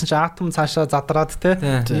атом гэсэн чинь атом цаашаа задраад те.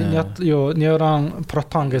 Юу нейрон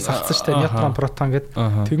протон гэж салцсан шүү дээ. Нейтрон протон гэд.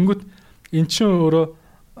 Тэгэнгүүт эн чинь өөрөө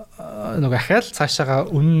нөгөө ахаал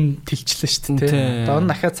цаашаага үнэн тэлчлээ шүү дээ. Одоо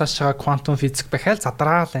энэ ахаал цаашаага квантум физик бахаал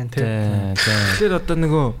задраал байна те. Тэгэхээр одоо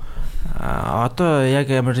нөгөө одоо яг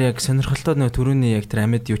ямар яг сонирхолтой нөгөө төрөний яг тэр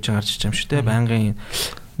амьд юу ч гарч иж юм шүү дээ. Байнгын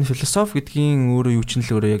философи гэдгийн өөрөө юу ч л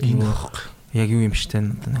өөрөө яг юу юм шүү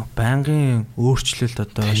дээ. Одоо нөгөө байнгын өөрчлөлт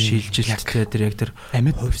одоо шилжилттэй тэр яг тэр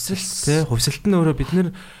амьд хувьсалт те. Хувьсалт нь өөрөө бид нэр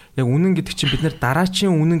яг үнэн гэдэг чинь бид нэр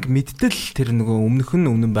дараачийн үнэнг мэдтэл тэр нөгөө өмнөх нь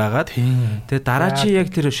үнэн байгаад тэгээ дараачийн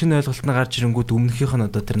яг тэр шинэ ойлголт нь гарч ирэнгүүт өмнөхийнх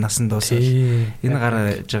нь одоо тэр насан дуусал энэ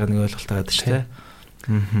гарч байгаа нэг ойлголт байгаа шүү дээ.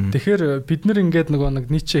 Тэгэхээр бид нэр ингээд нөгөө нэг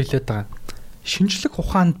нийчээ хэлээд байгаа. Шинжлэх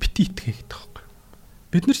ухаанд бити итгэе гэдэг байхгүй.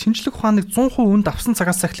 Бид нэр шинжлэх ухааныг 100% үнд авсан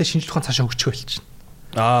цагаас эхлээ шинжлэх ухаан цаашаа хөгжих болчихно.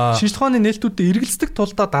 Шинжлэх ухааны нээлтүүдэд эргэлздэг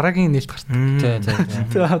тулдаа дараагийн нээлт гардаг.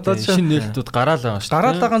 Тэгээ одоо шинэ нээлтүүд гараал байгаа шүү дээ.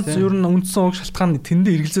 Гараал байгаа нь ер нь үндсэн уг шалтгаан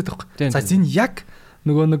тэндээ эргэлзээд байгаа. За энэ яг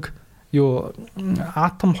нөгөө нэг юу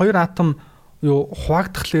атом хоёр атом юу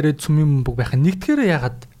хуваагдахлаарэ цөмийн бөмбөг байх. Нэгдгээр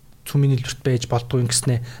ягаад цөмийн илэрт байж болдгоо юм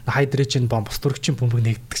гэснэ хайдрожин бомб структурын бөмбөг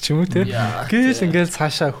нэгддэг ч юм уу те. Гээл ингээл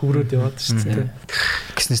цаашаа хөврөөд яваад шүү дээ.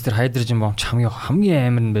 Гэснээс тэр хайдрожин бомб хамгийн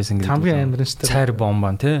амар нь байсан гэдэг. Хамгийн амар нь шүү дээ. Цайр бомб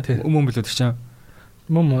бан те. Өмнө билүү чинь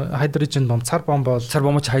мөн хайдрожин бомб цар бомб бол цар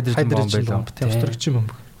бомб ч хайдрожин бомб байлаа. Структурын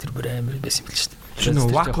бомб. Тэр бүр амар байсан юм л шүү дээ. Тэр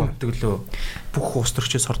нөгөө вакуумдаг лөө бүх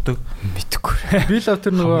устрагчээс ордог мэдгүй. Би л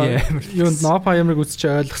тэр нөгөө юу Нопа ямиг үзэж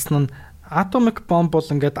ойлгосон нь атомик бомб бол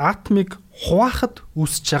ингээд атомыг хуваахад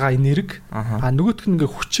үүсэж байгаа энерги нөгөөх нь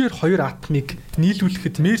ингээд хүчээр хоёр атомыг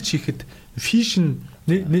нийлүүлэхэд мерж хийхэд фишн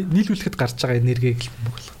нийлүүлэхэд гарч байгаа энергийг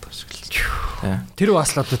болгоод байгаа шиг л. Тэр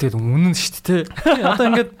бас л одоо тэгээд үнэн шүү дээ. Одоо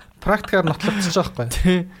ингээд практикаар нотлогдож байгаа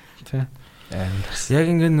байхгүй. Тий. Яг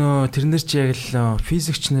ингээд нөө тэрнэр чи яг л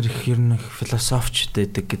физикч нар их ер нь философч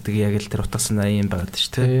байдаг гэдэг яг л тэр утгасан юм байгаад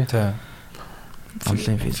шүү дээ.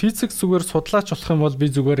 Онлайн физик зүгээр судлаач болох юм бол би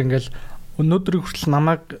зүгээр ингээд өнөөдрийг хүртэл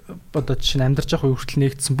намайг одоо жишээ нь амьдарч явах үе хүртэл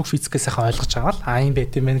нэгдсэн бүх физикээс сайхан ойлгож байгаа л юм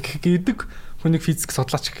байт юм байна гэдэг хүнийг физик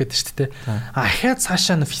судлаач гэхэд шүү дээ. Ахаад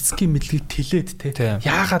цаашаа н физикийн мэдлэгийг тэлээд те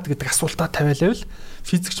яагаад гэдэг асуултаа тавиалал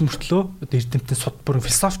физикч мөртлөө одоо эрдэмтэн бүр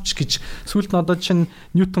философч гэж сүүлд нь одоо чинь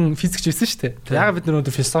Ньютон физикч байсан шүү дээ. Яагаад бид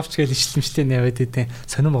өнөөдөр философч гэж ишлэмжлээ нэвэд те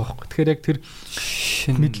сонирм байгаа байхгүй. Тэгэхээр яг тэр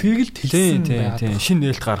мэдлэгийг л тэлсэн байна.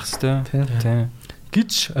 Шинэ нээлт гаргах хэрэгтэй.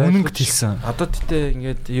 Гэж үнэнг хэлсэн. Одоо тэгтээ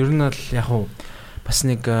ингээд ер нь бол яг уу бас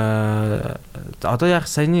нэг одоо яг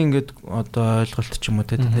саяны ингээд одоо ойлголт ч юм уу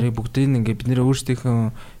те тэдний бүгдийг ингээд бид нэр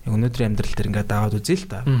өөрсдийнхөө өнөөдрийн амьдрал дээр ингээд даваад үзье л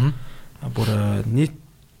та. Бүр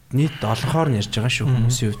нийт олонхоор нь ярьж байгаа шүү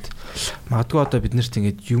хүмүүсийн хувьд. Магадгүй одоо бид нарт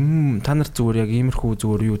ингээд юм та нар зүгээр яг иймэрхүү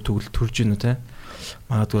зүгээр юу төрж гинүү те.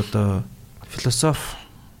 Магадгүй одоо философи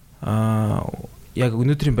яг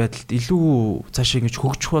өнөөдрийн байдалд илүү цаашаа ингэж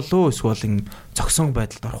хөгжих болоо эсвэл ин зогсон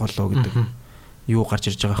байдалд орох болоо гэдэг юу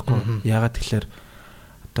гарч ирж байгаа байхгүй. Яагаад тэгэхээр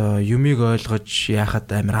одоо юмыг ойлгож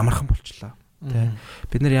яхад амар амархан болчлоо. Тэ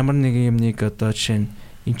бид нар ямар нэг юмныг одоо жишээ нь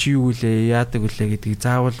эн чи юу вэ яадаг үлээ гэдгийг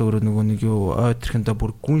заавал өөрөө нөгөө нэг юу ойтрхэндээ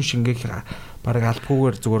бүр гүн шингээх бараг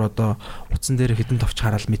албагүйгээр зүгээр одоо утсан дээр хідэн товч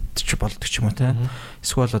хараад мэдчих болдог ч юм уу те.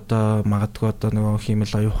 Эсвэл одоо магадгүй одоо нөгөө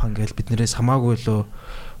хиймэл оюухан гээл биднээс хамаагүй лөө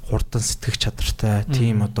хурдан сэтгэх чадвартай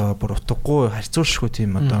тийм одоо бүр утгагүй харьцуулшгүй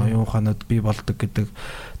тийм одоо оюуханууд бий болдог гэдэг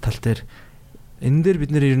тал дээр энэ дээр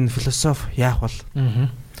бид нэр ер нь философи яах бол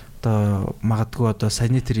одоо магадгүй одоо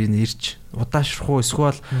саяны тэр ирж удаашрах уу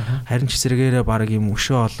эсвэл харин ч эсрэгээрээ баг юм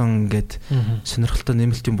өшөө олон ингээд сонирхолтой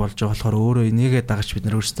нэмэлт юм болж байгаа болохоор өөрөө энийгээ дагаж бид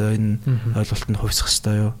нар өөрсдөө энэ ойлголтод хувьсах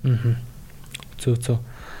хэрэгтэй юу. Зөө.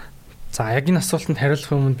 За яг энэ асуултанд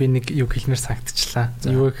хариулах өмнө би нэг юу хэлмээр санагдчихлаа.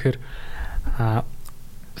 Юу гэхээр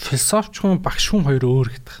философч хүн багш хүн хоёр өөр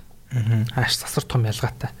гэдэг. Ааш засвар том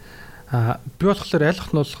ялгаатай. Би болохоор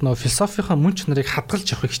ойлгох нь бол философийн мөн чанарыг хадгалж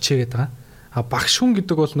явахыг хичээгээд байгаа. Багш хүн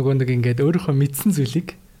гэдэг бол нөгөө нэг ингээд өөрийнхөө мэдсэн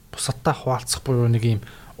зүйлийг бусадтай хуваалцах буюу нэг юм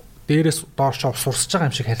дээрээс доошоо сурсаж байгаа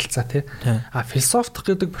юм шиг харилцаа тий. Философи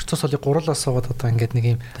гэдэг процесс бол гурлаас суугаад одоо ингээд нэг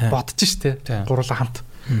юм бодож штэ. Гурлаа хамт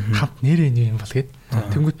нэрээ нэг юм бол гээд.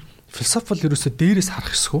 Тэнгүүд философи бол ерөөсөө дээрээс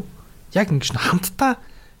харах хэсгүү. Яг ингэж хамтдаа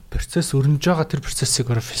процесс өрнөж байгаа тэр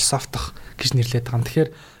процессыг өөрөө философтох гэж нэрлэдэг юм. Тэгэхээр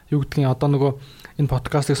юу гэдгийг одоо нөгөө энэ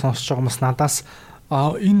подкастыг сонсож байгаа хүмүүс надаас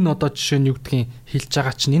энэ одоо жишээ нь юу гэдгийг хэлж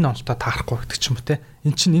байгаа чинь энэ онолтой таарахгүй гэдэг ч юм уу те.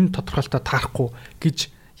 Эн чинь энэ тодорхойлолтой таарахгүй гэж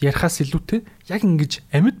ярихаас илүүтэй яг ингэж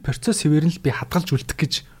амьд процесс хэвээр нь л би хадгалж үлдэх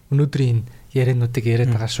гэж өнөөдрийн энэ яриануудыг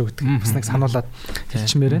яриад байгаа шүү гэдэг бас нэг сануулад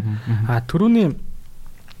хэлчмээр байна. Түрүүний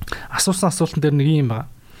асуусан асуултан дээр нэг юм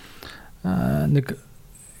байна. Нэг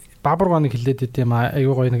бабаргоо нэг хэлээд идэм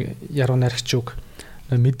аюу гой нэг яруу найрагч үг.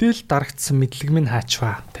 Мэдээл дарагдсан мэдлэг минь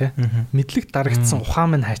хаачваа тий. Мэдлэг дарагдсан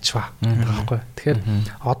ухаан минь хаачваа байхгүй. Тэгэхээр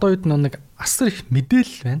одоо үед нэг асар их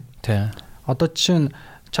мэдээлэл байна. Тий. Одоо жишээ нь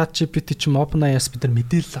чат GPT ч OpenAI-аас бид нар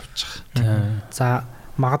мэдээлэл авч байгаа. За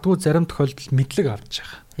магадгүй зарим тохиолдолд мэдлэг авч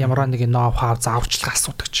байгаа. Ямар нэгэн ноу хав заавчлага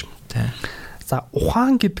асуудаг ч юм уу. Тий. За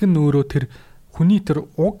ухаан гэдэг нь өөрөө тэр хүний тэр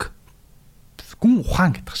уг гүн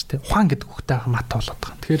ухаан гэдэг шүү дээ. Ухаан гэдэг үгтэй мат болоод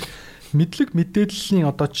байгаа. Тэгэхээр мэдлэг мэдээллийн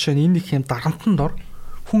одоо жишээ нь энэ их юм дарамтанд ор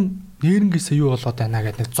хүн нэрнгээсээ юу болоод байна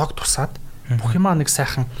гэдэг нэг зог тусаад бүх юмаа нэг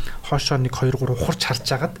сайхан хоошоо 1 2 3 ухарч харж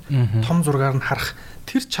агаад том зургаар нь харах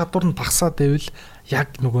тэр чадвар нь багасаад байвал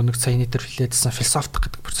яг нөгөө нэг саяны тэр хэлээдсэн философик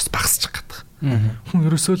гэдэг процесс багасчих гэдэг. Хүн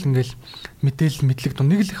ерөөсөө л ингээл мэдээлэл мэдлэг доо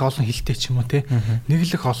нэг л их олон хэлтэй ч юм уу те нэг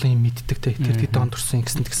л их олон юм мэддэг те тэр хэд ондорсон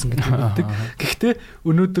гэсэн гэдэг мэддэг. Гэхдээ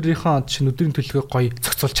өнөөдрийнхөө чинь өдрийн төлөвөө гоё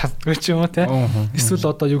зохицуулж чаддгүй ч юм уу те эсвэл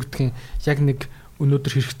одоо юу гэдгийг яг нэг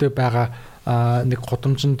өнөөдөр хэрэгтэй байгаа нэг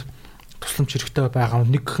гудамжинд тусламж хэрэгтэй байгаа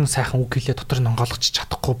нэгхэн сайхан үг хэлээ дотор нь онгойлгож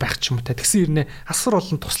чадахгүй байх ч юм уу те тэгсэн ирнэ асар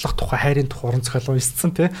олон туслах тухай хайрын тухай уран зохиол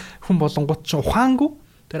уйсцсан те хүн болонгууд ч ухаангүй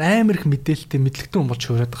тэр амар их мэдээлэлтэй мэдлэгтэй хүн болж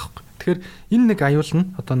хувираад байгаа юм. Тэгэхээр энэ нэг аюул нь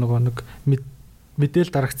одоо нөгөө нэг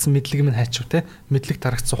мэдээл дарагдсан мэдлэг минь хайчв те мэдлэг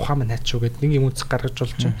дарагдсан ухаан минь хайчв гэдэг нэг юм үнцэг гаргаж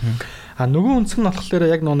болж байна. Нөгөө үнцэг нь болохоор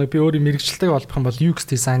яг нөгөө би өөрийн мэрэгчлэлтэйг холбох юм бол UX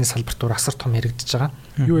дизайны салбарт өөр асар том яригдж байгаа.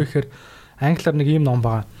 Юу гэхээр англиар нэг ийм ном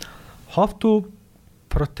байгаа. How to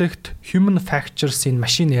protect human factors in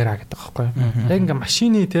machine era гэдэг байхгүй юу? Яг ингээ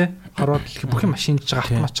машины те ороод бүх юм машинд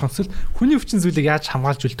байгаа автоматчсан хүний өвчин зүйлийг яаж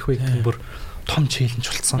хамгаалж үлдэх вэ гэдэг нь бүр том челленж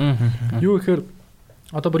болсон. Юу гэхээр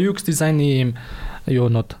одоо бүр UX дизайны юм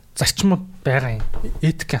юунууд зарчмууд байгаа юм.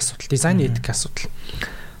 Этикийн асуудал, дизайны этикийн асуудал.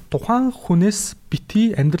 Тухайн хүнээс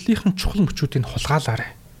бити амьдралынхын чухал мөчүүдийг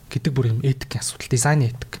хулгайлаарай гэдэг бүр юм этикийн асуудал,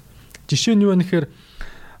 дизайны этик. Жишээ нь юу вэ гэхээр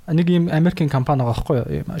нэг юм Америкийн компани байгаа байхгүй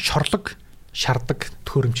юу? Шорлог шардаг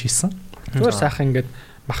төхөөрөмж хийсэн. Зүгээр сайхан ингээд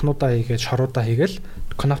махнуудаа хийгээд шоруудаа хийгээл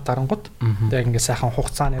конопт дарангууд яг ингээд сайхан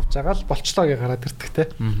хугацаанд явж байгаа л болчлоо гэж гараад ирдэг те.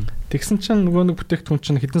 Тэгсэн чинь нөгөө нэг бүтээгдэхүүн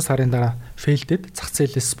чинь хэдэн сарын дараа фейлдэд зах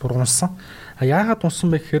зээлээс бүр унсан. Яагаад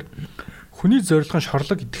унсан бэ гэхээр хүний зорилго нь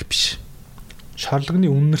шорлог идэх биш.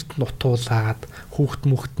 Шорлогны үнэрт нь утуулаад хүүхд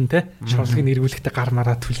мөхтөн те шорлогийг эргүүлэхдээ гар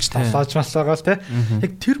мараа түлж толоож малсаагаа л те.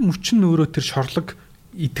 Яг тэр мөчн өөрөө тэр шорлог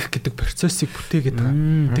идэх гэдэг процессыг бүтээгээд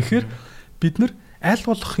байгаа. Тэгэхээр бид нар аль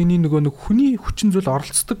болох энэ нөгөө нэг хүний хүчин зүйл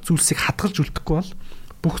оролцдог зүйлсийг хадгалж үлдэхгүй бол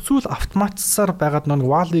бүх зүйл автоматсаар байгаад нэг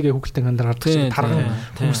валигээ хөглөлтөнд хандар гардаг шиг тарган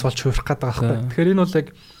хүмүүс болж хуурах гээд байгаа байхгүй. Тэгэхээр энэ бол яг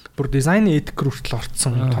бүр дизайны этик хүртэл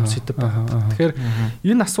орцсон том сэдв байна. Тэгэхээр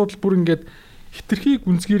энэ асуудал бүр ингээд хитрхийг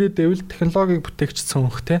гүнзгийрээд байвал технологиг бүтээгч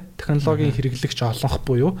цөөнх те технологийн хэрэглэгч олонх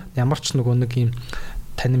буюу ямар ч нөгөө нэг юм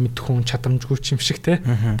танин мэдэх хүн чадамжгүй юм шиг те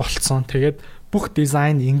болцсон. Тэгээд бүх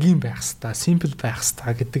дизайн энгийн байх хэвээр, simple байх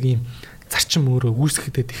хэвээр гэдэг ийм зарчим өөрөө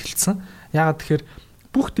үүсгэхэд эхэлсэн. Яагаад тэгэхээр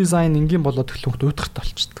бүх дизайн энгийн болоод эхлэхэд уйдгартай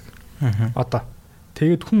болчихдог. Одоо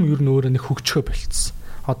тэгээд хүн ер нь өөрөө нэг хөгжихөө болцсон.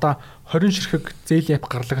 Одоо 20 ширхэг зээл яп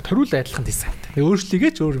гарлагад хориул адилхан дизайнтай.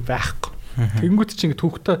 Өөрчлөгөөч өөр байхгүй. Тэгэнгүүт чинь ингээд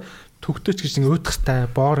хүүхдээ төгтөөч гэж ингэ уйдахтай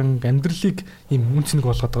боорон амьдралыг ийм үнцнийг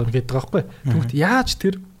болгоод байгаа гэдэг байгаа байхгүй. Тэгвэл яаж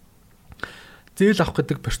тэр зээл авах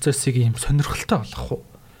гэдэг процессыг ийм сонирхолтой болгох вэ?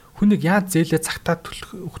 Хүнийг яаж зээлээ цагтаа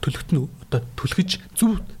төлөхт нь одоо түлхэж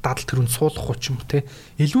зөв дадал төрөнд суулгах уу ч юм уу те.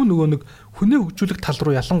 Илүү нөгөө нэг хүнээ хөгжүүлэх тал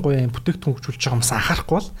руу ялангуяа бүтээгдэхүүн хөгжүүлж байгаа юмс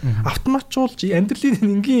анхаарахгүй бол автоматжуулж амьдралын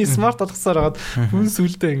энгийн смарт болгосоор хагаад хүн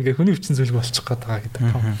сүлдээ ингээ хүний хүчин зүйлг болчих гээд байгаа гэдэг.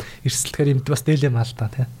 Эрсдэлгээр юм бас дээлэм аа л да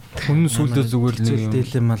те. Хүн сүлдээ зүгээр нэг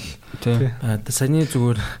дээлэм ал те. Саяны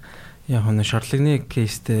зүгээр яг нэг шорлогны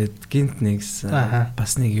кейстэй гинт нэгс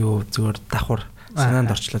бас нэг юу зүгээр давхар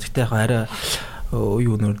санаанд орчлоо. Гэтэ яг арай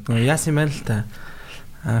юу нөр яасан юм байна л та.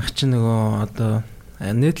 Анх чи нөгөө одоо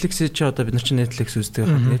Netflix-ийг чи одоо бид нар чи Netflix үздэг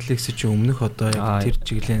хаа. Netflix-ийг чи өмнөх одоо яг тэр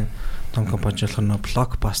чиглэлийн том компани болох нөгөө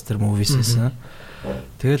blockbuster movies-ээс.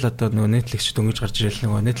 Тэгэл одоо нөгөө Netflix ч дөнгөж гарч ирэл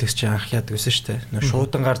нөгөө Netflix чи анх яадаг байсан шүү дээ. Нөгөө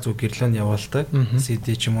шуудангаар зүг гэрлэн яваалдаг.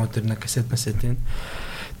 CD ч юм уу тэр нэг кассет масетийн.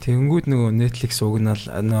 Тэнгүүд нөгөө Netflix угнаал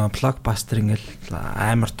нөгөө blockbuster ингээл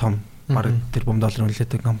амар том баг тэр $1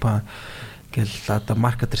 үнэлээдэг компани гэл одоо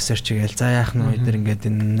market research гээл за яах нь өдөр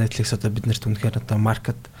ингээд энэ Netflix одоо биднэрт үнэхээр одоо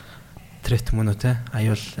market threat мөн үү те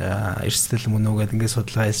аюул эрсдэл мөн үү гэдэг ингээд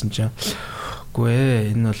судалгаа хийсэн чинь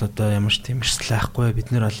үгүй энэ бол одоо ямар ч тийм эрсдэл байхгүй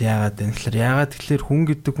бид нар бол яагаад вэ тэгэхээр хүн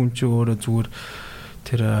гэдэг хүн чинь өөрөө зүгээр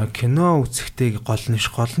тэр кино үзэхтэй гол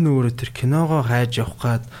нь өөрөө тэр киногоо хайж явах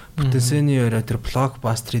гад бүтэнсэний өрөө тэр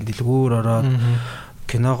блокбастерын дэлгүүр ороод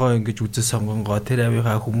киногоо ингэж үзэл сонгонгоо тэр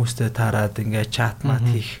авийнхаа хүмүүстэй таарад ингээд чат мат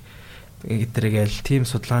хийх гэдэргээл тим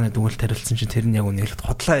судалгааны дүгнэлт тарилсан чинь тэр нь яг үнэхээр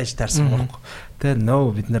хотлоо яж таарсан байхгүй. Тэ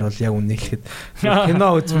нөө бид нар бол яг үнэхээр кино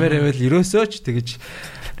үзмээр байвал ерөөсөө ч тэгэж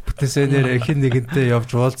бүтэнсээр хин нэгэнтэй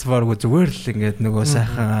явж уулзмааргүй зүгээр л ингээд нөгөө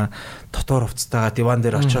сайхан дотор хувцастайгаа диван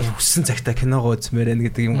дээр очиод хүссэн цагтаа киногоо үзмээр байна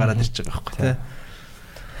гэдэг юм гараад ирж байгаа байхгүй тэ.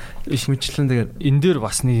 Иш мэтлэн тэгээд энэ дээр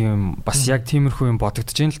бас нэг юм бас яг тиймэрхүү юм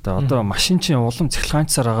бодогдож байна л да. Одоо машин чинь улам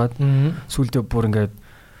цахилгаанчсаар агаад сүулдэ бүр ингээд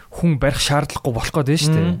хүн барих шаардлагагүй болох гээд байна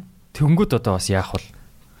шүү дээ. Тэнгүүд одоо бас яах вэ?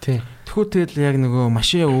 Тий. Тэгвэл тэгэл яг нөгөө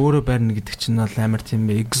машин өөрөө барина гэдэг чинь бол амар тийм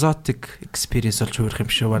exotic experience болж хувирах юм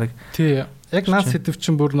шиг баг. Тий. Яг наад сэдв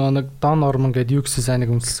чинь бүр нэг Don Norman гэдэг UX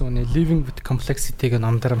design-ыг үнэлсэн үнэ Living with Complexity гэх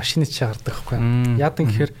ном дээр машины чи гардаг байхгүй. Яадан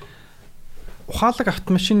гэхээр ухаалаг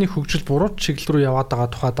автомашины хөгжил буруу чиглэл рүү яваад байгаа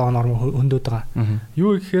тухай Don Norman хөндөд байгаа.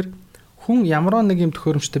 Юу гэхээр хүн ямар нэг юм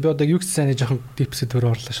төхөөрөмжтэй би одоо UX design-ы жоохон дипсэд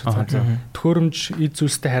төр орлоо шүү. Төхөөрөмж эд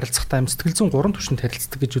зүйлстэй харилцахтай юм сэтгэл зүйн 3 түвшинд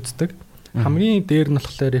харилцдаг гэж үздэг. Хамгийн дээр нь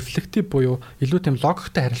болохоор reflective буюу илүү тийм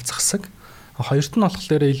логиктэй харилцах хэсэг. Хоёрт нь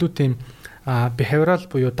болохоор илүү тийм behavioral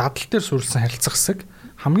буюу дадал дээр суурилсан харилцах хэсэг.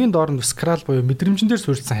 Хамгийн доор нь visceral буюу мэдрэмжэн дээр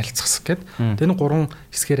суурилсан харилцах хэсэг гэдэг. Тэр 3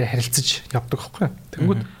 хэсгээрээ харилцаж явдаг байхгүй.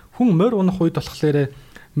 Тэнгүүд хүн морь унах үед болохоор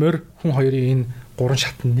морь хүн хоёрын энэ 3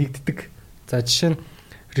 шат нь нэгддэг. За жишээ нь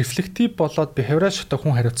reflective болоод behavioral шатаа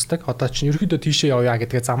хүн хариуцдаг. Одоо чинь ерөнхийдөө тийшээ явъя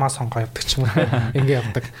гэдгээ замаа сонгоо явдаг ч юм уу. Ингээ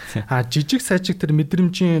явдаг. Жижиг сайжиг тэр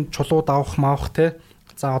мэдрэмжийн чулууд авах маавах те.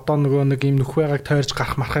 За одоо нөгөө нэг юм нөхвэгийг тойрж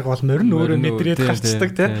гарах мархыг бол морин өөрөө мэдрээд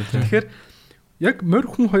гарчдаг те. Тэгэхээр яг морь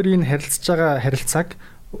хүн хоёрын харилцаж байгаа харилцааг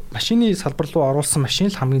машины салбар руу оруулсан машин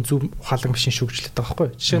л хамгийн зөв ухаалаг машин шүүгжлээд байгаа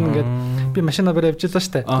байхгүй. Жишээ нь ингээд би машинаа барь явж байлаа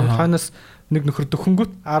штэ. Хойноос нэг нөхөр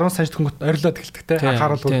дөхөнгөт 10 сая дөхөнгөт орилоод эхэлдэг те.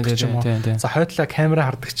 Анхаарал өгдөг ч юм уу. За хойдлаа камера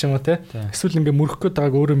хардаг ч юм уу те. Эсвэл ингээд мөрөх гээд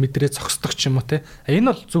байгааг өөрөө мэдрээ зогсдог ч юм уу те.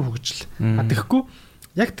 Энэ бол зөв хөгжил. Тэгэхгүй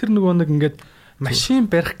яг тэр нөгөө нэг ингээд машин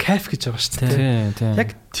барих кайф гэж байгаа шүү дээ.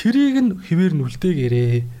 Яг тэрийг нь хэвээр нь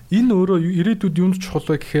үлдээгээрээ. Энэ өөрөө ирээдүйд юунд чухал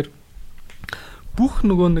вэ гэхээр бүх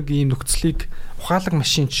нөгөө нэг ийм нөхцөлийг ухаалаг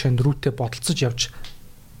машин жишээнд рүүтэ бодолцож явж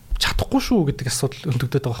чадахгүй шүү гэдэг асуудал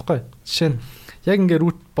өндөгдөд байгаа байхгүй. Жишээ нь яг ингээ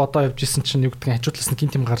рут бодоо явж исэн чинь юу гэдэг хажуудлаас нь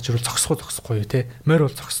гинт юм гарч ирвэл зогсохгүй юу те. Морь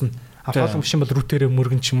бол зогсно. Ухаалаг машин бол рутээрээ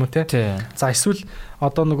мөргөн ч юм уу те. За эсвэл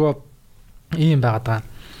одоо нөгөө ийм байгаад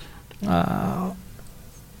байгаа.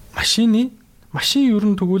 Машин ер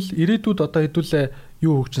нь тэгвэл ирээдүйд одоо хэдүүлээ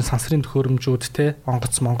юу хөгжин сансрын төхөөрөмжүүд те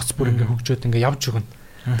онгоц бүр ингээ хөгжөөд ингээ явж өгнө.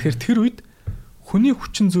 Тэгэхээр тэр үед хүний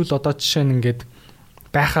хүчин зүйл одоо жишээ нь ингээд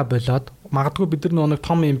байхаа болоод магадгүй бид нар нэг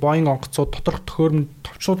том юм Boeing онгоцууд доторх төхөөрөмж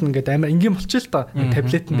товчууд ингээд амар энгийн болчих л та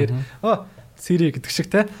таблетэн дээр Siri гэдэг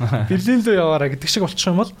шиг те Берлин рүү яваараа гэдэг шиг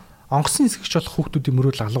болчих юм бол онгоцны хэсэгч болох хүүхдүүдийн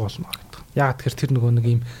мөрөөл алга болно гэдэг. Яг тэгэхээр тэр нөгөө нэг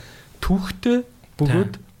юм түүхтэй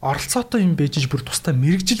бөгөөд оролцоотой юм бэжж бүр тусдаа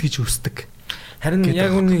мэрэгжил гэж үүсдэг. Харин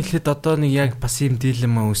яг үнийг хэлэхэд одоо нэг яг бас юм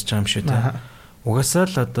дилемма үүсэж байгаа юм шүү те. Угаасаа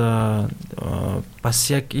л одоо бас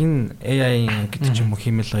яг энэ AI гэдэг ч юм уу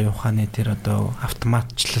хиймэл оюун ухааны тэр одоо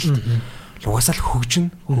автоматчлалт угаасаа л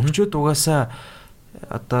хөгжөөд угаасаа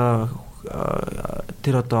одоо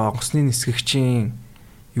тэр одоо онгоцны нисгэгчийн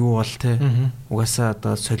юу бол те угаасаа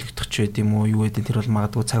одоо солигдох ч байд юм уу юу гэдэг тэр бол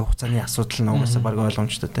магадгүй цаг хугацааны асуудал нь угаасаа баг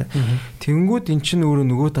ойлгомжтой те. Тэнгүүд эн чинь өөрөө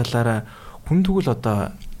нөгөө талаараа хүн тэгвэл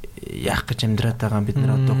одоо яах гэж амьдраад байгаа бид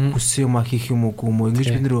нар одоо хүссэн юм а хийх юм уу гүм үү ингэж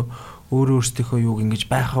бид нар өөрөө өөрсдийнхөө юуг ингэж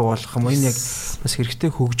байхаа болох юм энэ яг бас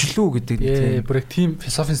хэрэгтэй хөгжлөө гэдэг тийм бүр тийм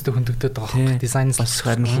философинстэй хөндөгдөд байгаа хөө дизайнс бас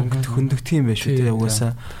харин хөндөгдөх юм байна шүү те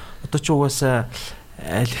угаасаа одоо ч угаасаа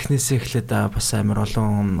аль эхнээсээ эхлээд бас амар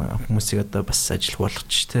олон хүмүүсийг одоо бас ажиллах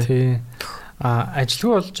болгоч те. Тий.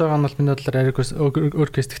 Ажиллах болж байгаа нь бол миний бодлоор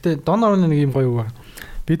оркестр. Гэхдээ донорны нэг юм гоё юу.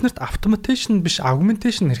 Биднэрт automation биш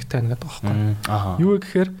augmentation хэрэгтэй байна гэдэг байгаа байхгүй. Юу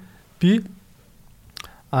гэхээр би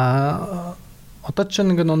одоо ч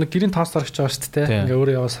нэг гэрийн тоос зарагч байгаа шүү дээ. Ингээ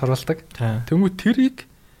өөрөө яваа саруулдаг. Тэнгүү тэрийг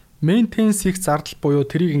maintenance-ийг зардал буюу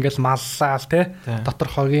тэрийг ингээл маллаал те дотор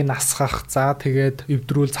хогийг насгах за тэгээд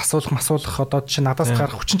эвдрүүл засуулах одоо чинь надаас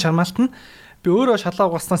гарах хүчин чармаалт нь би өөрөө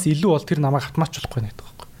шалаа угааснаас илүү бол тэр намайг автоматчлахгүй нэг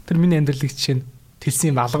байхгүй. Тэр миний амьдралыг жишээ нь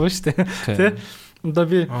тэлсэн юм алга шүү дээ. Тэ одоо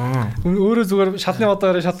би өөрөө зүгээр шалны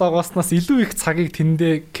одоороо шалаа угааснаас илүү их цагийг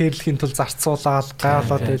тэндээ кэрлэхийн тулд зарцуулаад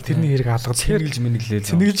гайлаад тэрний хэрэг алга.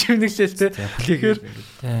 Цэнэглэж те. Тэгэхээр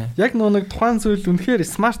яг нэг тухайн зүйл үнэхээр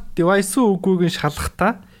smart device үгүйг нь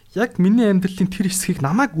шалгахтаа яг миний амьдралын тэр хэсгийг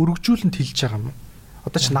намайг өргөжүүлэн хэлж байгаа юм уу?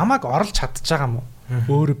 Одоо чи намайг орлож чадж байгаа юм уу?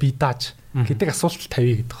 Өөрөө би дааж гэдэг асуулт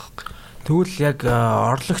тавья гэдэг байхгүй. Тэгвэл яг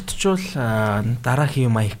орлогдчихвол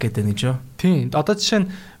дараагийн юм аих гэдэг нэг жоо. Тийм. Одоо жишээ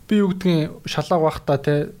нь би юу гэдгийг шалаа угаахтаа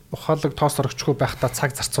те ухаалаг тоос орогчгүй байхдаа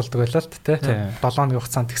цаг зарцуулдаг байлаа л те 7 хоногийн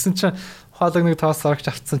хугацаанд. Тэгсэн чинь ухаалаг нэг тоос орогч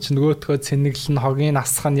авцсан чинь нөгөөдхөө цэнэглэн хогийн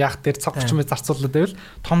насах нь яг дээр цаг 30 минут зарцуулаад байвал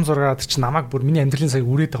том зургаад чи намайг бүр миний амьдралын цаг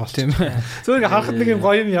үрээд байгаа болчих юм. Зөвхөн харахад нэг юм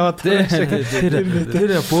гоё юм яваад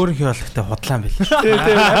тэр бөөрн хиологтой худлаан байл.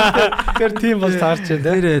 Тэр тийм бол таарч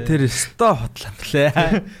байна. Тэр ста худлаан блэ.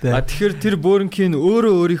 Тэгэхээр тэр бөөрнгийн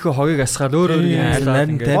өөрийнхөө хогийг асгаад өөрийн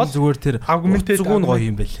айлаа зүгээр тэр аргументээ зүгүүн гоё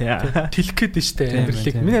юм байл. Тэлэх гээд нь штэ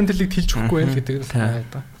амьдралыг. Миний амьдралыг тэлж өгөхгүй байх гэдэг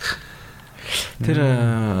нь. Тэр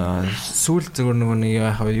сүүл зөвөр нөгөө нэг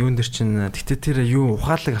юун дээр чинь гэтээ тэр юу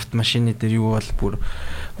ухаалаг автомашины дээр юу бол бүр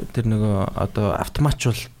тэр нөгөө одоо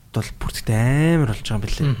автоматжуулалт бол бүртгэд амар болж байгаа юм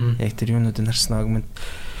билээ. Яг тэр юунуудыг харснаа агмент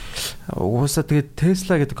угаасаа тэгээд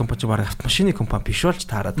Tesla гэдэг компани баг автомашины компани биш болж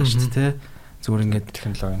таарад байна шүү дээ. Зүгээр ингээд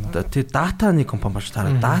технологи. Тэр датаны компани болж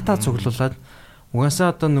таарад дата цуглуулад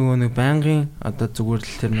угаасаа одоо нөгөө нэг байнгын одоо зүгээр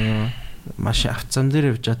л тэр нөгөө машин автозам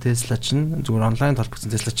дээр явж байгаа Tesla чинь зүгээр онлайн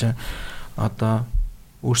толбогдсон Tesla чинь одоо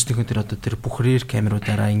өөрсдийнхөө тэр одоо тэр бүх rear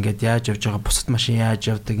камеруудаараа ингээд яаж явж байгаа бусад машин яаж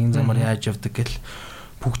явдаг энэ замаар яаж явдаг гэл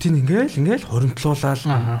бүгдийг ингээл хуримтлуулаад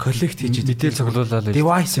коллект хийж дитэйл цуглуулаад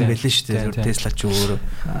девайс юм байлээ шүү дээ Tesla ч өөрөө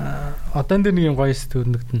одоо энэ нэг юм гоё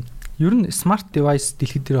сэтгэвнэгдэн ер нь smart device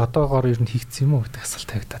дэлхийд дээр одоогоор ер нь хийгдсэн юм уу гэдэг асуулт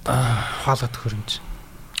тавигдаад ухаалаг төхөөрөмж.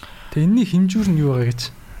 Тэгээ энэний хэмжүүр нь юу байгаа гэж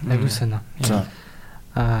аягүй санаа.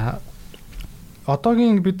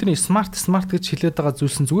 Одоогийн бидний смарт гэж хэлээд байгаа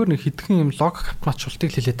зүйлс нь зүгээр нэг хэдхэн юм логик автоматжуулалтыг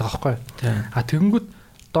хэлээд байгаа байхгүй. Тэгэнгүүт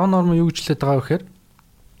донор нь юу гэж хэлээд байгаа вэ гэхээр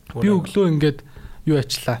би өглөө ингээд юу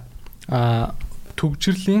ачлаа.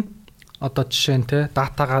 Төгжрлийн одоо жишээ нь те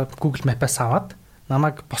датагаа Google Map-аас аваад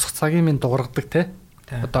намайг босох цагийн минь дуургадаг те.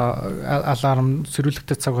 Одоо аларм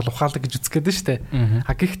сэрүүлэгтэй цаг бол ухаалаг гэж үзэх гээд нь штэ.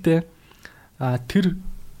 Гэхдээ тэр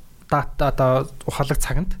дата одоо ухаалаг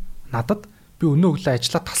цаганд надад би өнөө өглөө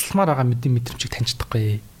ажиллаад тасалмаар байгаа мэдрэмжийг таньж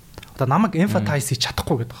чадахгүй. Одоо намайг emphasize хийж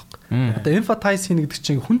чадахгүй гэдэг байхгүй. Одоо emphasize хийнэ гэдэг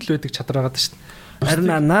чинь хүнд л байдаг чадвар байгаа шүү дээ.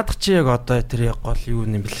 Харин наадах чи яг одоо тэр гол юу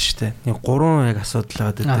юм бэл шүү дээ. Нэг гурван яг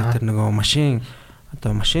асуудал байгаа. Тэр нөгөө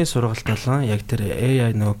машин сургалт болон яг тэр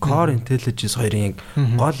AI нөгөө core intelligence хоёрын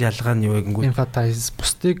гол ялгаа нь юу гэнгүүт emphasize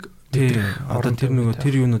бусдыг одоо тэр нөгөө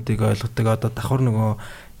тэр юунуудыг ойлгодог. Одоо давхар нөгөө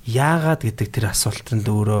яагаад гэдэг тэр асуултанд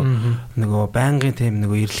өөрөө нөгөө байнгын тем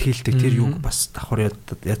нөгөө эрэлхийлдэг тэр юуг бас давхар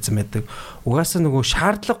яатсан байдаг. Угаасаа нөгөө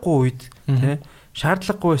шаардлагагүй үед тий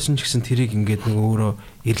шаардлагагүй байсан ч гэсэн тэрийг ингээд нөгөө өөрөө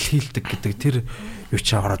эрэлхийлдэг гэдэг тэр юу ч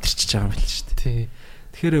ороод ирчихэж байгаа юм биш үү? Тий.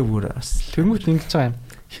 Тэгэхээр бүр бас тэнгуут ингэж байгаа юм.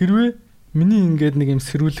 Хэрвээ миний ингээд нэг юм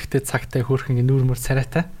сэрүүлэгтэй цагтай хөөх ингээд нүүрмөр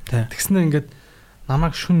царайтай. Тэгснээр ингээд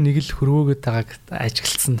намайг шүн нэг л хөрвөөгöd байгааг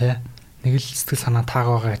ажиглалцсан тий. Нэг л сэтгэл санаа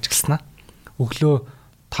таагаага ажигласнаа. Өглөө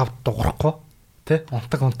 5 дуурахгүй тий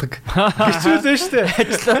унтаг гэрчүүлсэн шүү дээ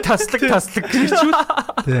ажиллаа таслаг гэрчүүл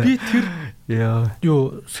би тэр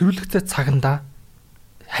юу сэрүүлэгтэй цаганда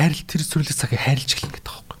тэр сэрүүлэг цагийг хайрлж эхэлнэ гэдэг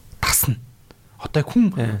байхгүй тасна одоо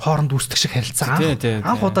хүн хооронд үүсдэг шиг харилцаа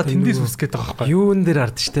анх удаа тэндээс үүсгэж байгаа байхгүй юун дээр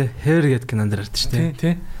ард штэ хэр гэдэг кинон дээр ард штэ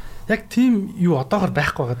тий яг тийм юу одоогор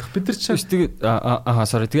байхгүй байгаа. Бид нар чинь тэгээд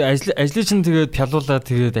sorry тэгээд ажлыг чинь тэгээд пялуулаад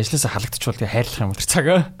тэгээд ажлаасаа халагдчихвол тэгээд хайрлах юм тэр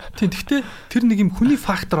цагаа. Тийм гэхдээ тэр нэг юм хүний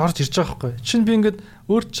фактор орж ирж байгаа байхгүй. Чинь би ингээд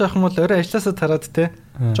өөрт жаах юм бол орой ажлаасаа тараад те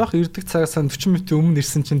жоох ирдэг цагаас 40 минутын өмнө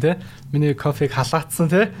ирсэн чинь те миний кофег халаацсан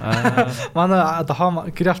те. Манай одоо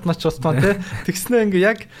гэр автоматч болтмаа те. Тэгснэ ингээ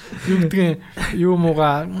яг юу гэдгийг юу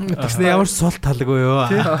мууга тэгснэ ямар сул талгүй юу.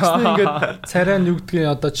 Тэгснэ ингээ царай нь юу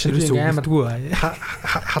гэдгийг одоо чинь амар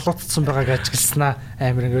халуутсан байгааг ажигласнаа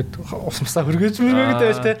амар ингээд ус мусаа хөргөж мөргөөд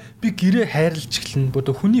байл те. Би гэрээ хайрлж эхэлнэ.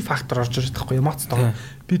 Бод хүний фактор орж ирэх таахгүй эмоц тоо.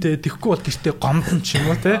 Би тэгэхгүй бол тэртээ гомдсон ч юм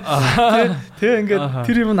уу те. Тэгээ ингээд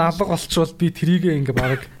тэр юм алга болчихвол би тэрийгээ ингээ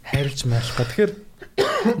баг хайрлж майлах га.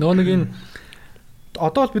 Тэгэхээр нөгөө нэг энэ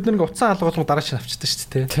одоо бол бид нэг утсан алга болгон дараа чинь авчдаг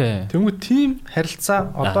шүү дээ. Тэнгүү тийм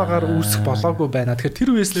харилцаа одоогоор үүсэх болоогүй байна. Тэгэхээр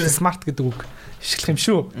тэр үеэс л смарт гэдэг үг ишгэлэх юм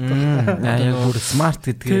шүү. Яг бүр смарт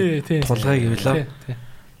гэдгийг тулгай гэвлээ.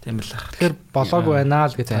 Тийм л ах. Тэгэхээр болоогүй байна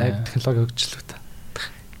л гэж аяг технологи хөгжлөө та.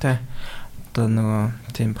 Тэ. Одоо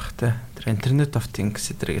нөгөө тийм бахтай. Тэр интернет of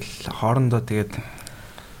things гэдэг л хоорондоо тэгээд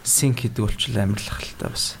синк хийдэг болчихвол амарлах л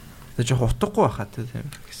та бас. Тэгээ жоох утгагүй байхаа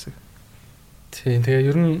тийм гэсэн. Тийм тэгээ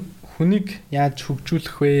ер нь хүнийг яаж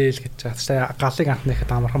хөгжүүлэх вэ л гэж байгаа. Тэгвэл галыг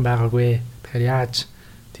анхныхад амархан байгаагүй. Тэгэхээр яаж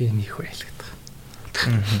тийм хийх вэ л гэдэг.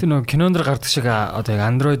 Тэр нөгөө кинондэр гардаг шиг одоо яг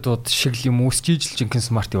андроидууд шиг юм үүсчихэж л жинхэнэ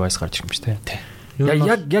смарт девайс гарч ирэх юм шүү дээ.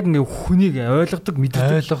 Яг ингээ хүнийг ойлгодог,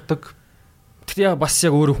 мэддэг. Тэгтээ яг бас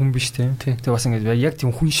яг өөрөө хүн биш тийм. Тэгээ бас ингээ яг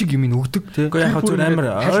тийм хүн шиг юм өгдөг тийм. Гэхдээ яг зүгээр амар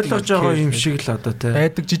ойлгож байгаа юм шиг л одоо тийм.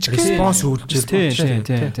 Байдаг жижиг респонс үйлдэж тийм.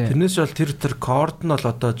 Тэрнээс бол тэр код нь бол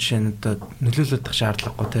одоо жишээ нь одоо нөлөөлөх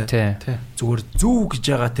шаардлагагүй тийм. Зүгээр зөв гэж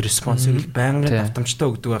байгаа тэр респонсыг л байнгын автоматтай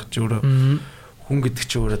өгдөг байх ч өөрөө хүн гэдэг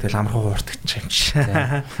чи өөрөө тэгэл амархан хуурдаг юм чи.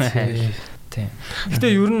 Тийм. Гэтэ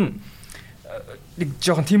ер нь нэг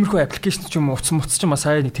жоохон тиймэрхүү аппликейшн ч юм уу утас ч юм аа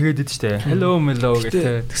сая нэг тэгээд идэв штэ. Hello mellow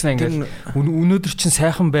гэдэг. Тэгснэ ингээд өнөөдөр чинь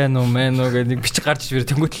сайхан байна уу мэн үү гэдэг нэг бичиг гарч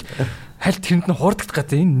ирээ. Тэнгүүт л хальт тэрэнд нь хуурдагт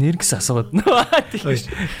гадаа энэ нэргээс асуугаад.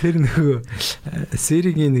 Тэр нөгөө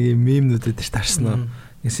серигийн нэг мемнүүдэд тийш тарсан уу.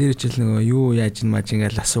 Нэг сери чил нөгөө юу яаж ин маж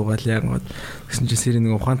ингээл асуугаал яагад тэгсэн чинь сери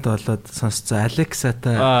нэг ухаантай болоод сонсцсон.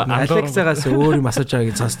 Алексагаас өөр юм асууж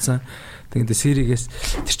байгааг сонсцсон. Тэгэнтэй серигээс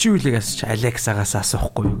тэр чи юулыг асууж Алексагаас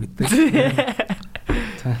асуухгүй юу гэдэг.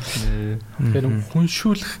 Тэгэхээр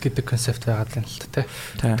хүншүүлэх гэдэг концепт байгаад байна л та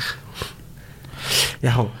тий.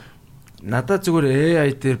 Яг надад зүгээр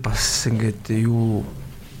AI дээр бас ингээд юу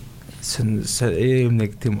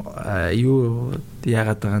нэг тийм юу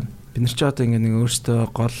яагаад байгаа нь бид нар ч одоо ингээд нэг өөртөө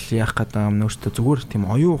гол яах гэдэг юм өөртөө зүгээр тийм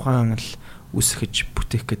оюун ухаан л үсгэж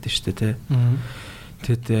бүтээх гэдэг шүү дээ тий.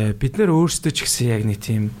 Тэгэд бид нар өөрсдөө ч гэсэн яг нэг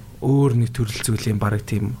тийм өөр нэг төрөл зүйлийн баг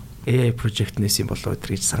тийм AI project-нээс юм болоо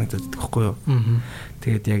өдр гэж санагдаад байхгүй юу.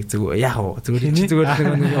 Тэгээд яг зүгээр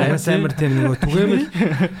нэг амар тийм нэг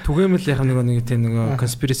түгээмэл яг нэг тийм нэг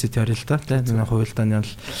conspiracy theory л да. Тэгээд нэг хуйлдааны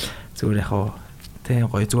бол зүгээр яг тийм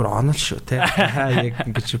гоё зүгээр онол шүү те. Яг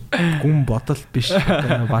ингэж гүн бодол биш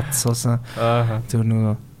бадсуусан. Зүгээр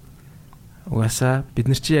нөгөө угаасаа бид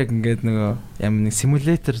нар чи яг ингээд нөгөө ямар нэг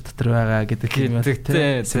симулятор дотор байгаа гэдэг юм байна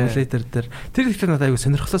те. Симулятор дээр тэр ихтэй надад аягүй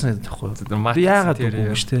сонирхолтой санагдаад байхгүй. Би яагаад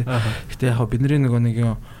үгүй шүү те. Гэтэ яг бидний нөгөө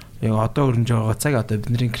нэг яг одоо өрнөж байгаа цаг одоо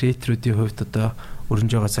бидний креаторуудын хувьд одоо өрнөж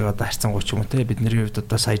байгаа цаг одоо харьцангуй ч юм уу те. Бидний хувьд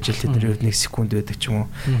одоо сая жил тэдний хувьд 1 секунд байдаг ч юм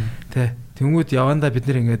уу те. Тэнгүүд явандаа бид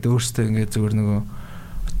нар ингээд өөрсдөө ингээд зүгээр нөгөө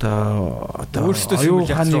одоо өөрсдөө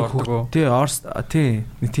симуляц тий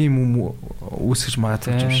тийм юм үүсгэж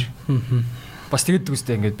магадгүй юм шиг. Бас тэгээд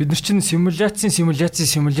үстэй ингээд бид нар чинь симуляцийн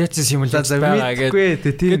байгаа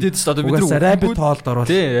гэдэг. Тэгээд одоо бид нар rabbit hole-д оруулах.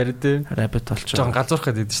 Тий яри тий. Rabbit hole ч жоохон галзуурах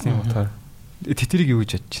гэдэг чинь тийм утгаар. Тэтрийг юу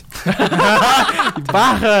гэж бодож байна.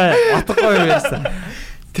 Баах отгоо юм яасан.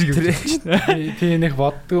 Тэр тий нэг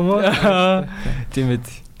боддог юм уу? Тийм ээ.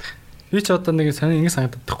 Би ч одоо нэг сонир ингэ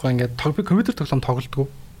санагдаад байхгүй ингээд компьютер тоглоом тоглодгоо.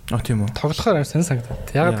 Тийм үү. Тоглохоор амар сонир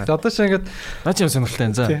санагдаад. Яг одоо ч ингээд наа чи юм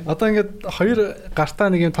сонирхолтой юм за. Одоо ингээд хоёр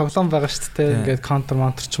гартаа нэг юм тоглоом байгаа шүү дээ. Ингээд counter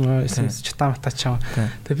monster ч юм уу, SMS чатамата ч юм.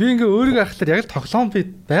 Тэгээ би ингээд өөрийгөө ахлаар яг л тоглоом би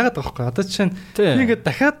байгаад байгаа байхгүй. Одоо чинь би ингээд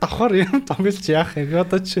дахиад давхар юм тоглож яах юм.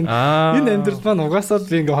 Одоо чинь энэ амьдрал маань угаасаа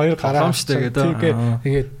би ингээд хоёр гараа шүү дээ.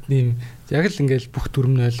 Тэгээд ийм яг л ингээл бүх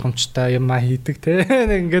дүрм нь ойлгомжтой юм хийдэг те.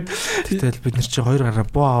 Нэг ингээд тэгэл бид нар чи хоёр гараа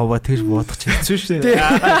боо аваа тэр буудах ч хэцүү шүү дээ.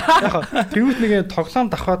 Яг тэгвэл нэг тоглоом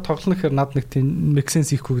давхаад тоглоно гэхээр над нэг тийм make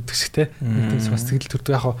sense хийхгүй гэдэг шиг те. Нэг тийм бас тэгэл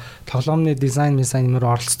төрдөг. Яг тоглоомны дизайн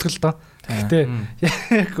мөр оролцдог л доо. Гэтэ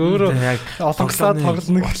яг өөрөө олонглоо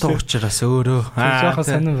тоглоно гэх учраас өөрөө жоохон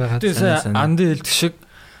сонирн байгаа. Тэгээ анди хэлдэг шиг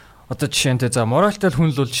одоо жишээнтэй за моральтай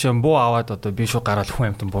хүн л жишээ буу аваад одоо би шүү гараад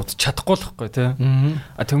хүн амтан бууд чадахгүй л хэвгүй тий.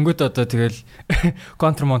 А тэнгууд одоо тэгэл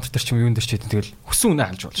контр монтер ч юм юун дээр ч тэгэл хүссэн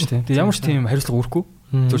үнэ халж болж тий. Тэгээ ямар ч тийм хариуцлага өрөхгүй.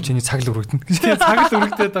 Зүр чиний цаг л өргөдөн. Цаг л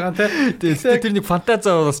өргөдөд байгаа тий. Тэгээд тэр нэг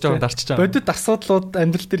фантазиа бас жоохон дарчиж байгаа. Бодит асуудлууд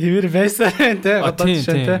амьдрал дээр хэвээр байсан тий. Одоо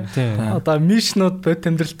жишээ тий. Одоо мишнууд бодит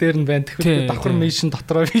амьдрал дээр нь байна. Тэгэхээр давхар мишн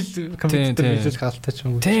дотроо компьютер биелүүлэх хаалттай ч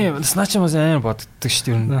юм уу. Тийм. Наач юм бас амар боддог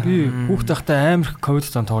шүү дээ. Би хүүхд байхдаа амар ковид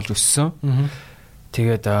зам тоглож өссөн.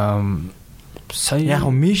 Тэгээд сая яг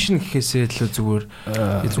мишн гэхээсээ илүү зүгээр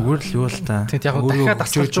л юу л та. Тэгээд яг дахиад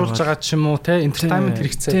асуулжуулж байгаа ч юм уу те entertainment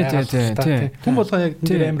хэрэгцээ байгаа. Хүн болгоо яг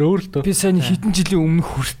энэ амар өөр л дөө. Би сая хэдэн жилийн өмнөх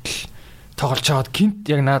хүртэл тоглож байгаад гинт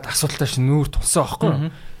яг наад асуултаа шин нүүр туссан аахгүй.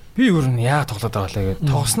 Би өөр нь яа тоглоод байгаа лээ гэдэг.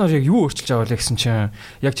 Тоглосноор яг юу өөрчилж байгаа вэ гэсэн чинь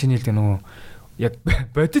яг чиний хэлдэг нөгөө яг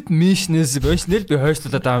бодит мишнээс бошнэл би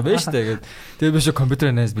хойшлуулаад байгаа юм байна шүү дээ гэдэг. Тэгээ би шо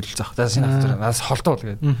компьютерээр найз бэлдэж авах. За шинэ автор нас холтоо л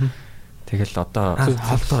гэдэг. Тэгэл одоо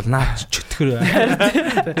холтол наач чөтгөр.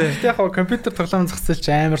 Тэгтээ яг компьютер тоглоом зах зээл чи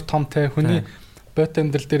амар том те хүний бот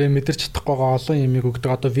амьдрал дээр мэдэрч чадахгүй байгаа олон юмыг өгдөг.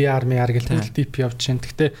 Одоо VR гэл DP явж чинь.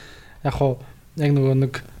 Тэгтээ яг нөгөө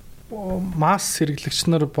нэг масс хэрэглэгч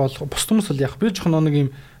нар бол бус хүмүүс бол яг би жоохон нэг юм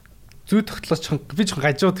зүй тогтлооч би жоохон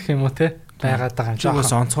гажууд гэх юм уу те байгаадаа юм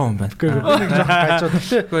жоохон онцгой юм байна. Гэхдээ би нэг жоохон гажууд.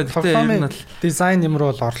 Тэгтээ дизайн юмруу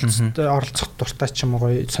бол оролцох дуртай ч юм уу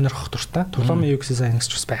гоё сонирхох дуртай. Тоглоомын UX дизайн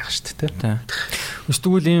гэж бас байгаа шүү дээ те.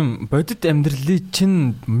 Тэгвэл ийм бодит амьдралыг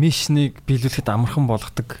чинь мишнийг биелүүлэхэд амархан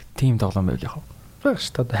болгодог тим тоглоом байл яг. Баг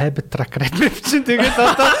шүү дээ. Habit tracker гэдэг чинь тэгээд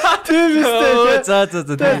одоо тийм үстэй. За.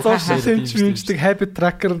 Тэгээд хэмждэг habit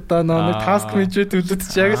tracker да нэг task manager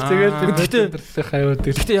төлөвлөж яг л тэгээд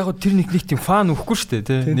Гэхдээ яг тэр нэг тийм фан өгөхгүй шүү дээ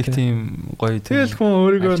тий. Нэг тийм гоё. Тэгэл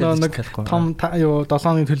хүн өөрийгөө нэг том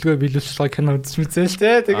 7-ны төлгөө биелүүлж кино үзэж үзээл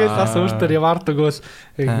тий. Тэгээд бас өөртөө яваад өгөөл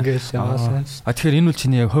ингээл яваасан. Тэгэхээр энэ үл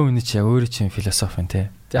чиний яг хувь хүний чи яг өөрөө чинь философи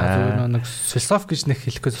тий. Яг нэг философи гэж нэг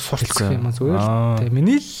хэлэхгүй суралцах юм аа зүгээр. Тэгээ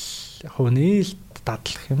миний л хувийн л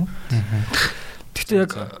дадлах юм уу. Гэхдээ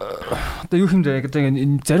яг одоо юу юм даа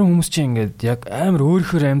зарим хүмүүс чинь ингээд яг амар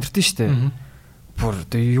өөрөөр амьдрдээ штэ. Бүр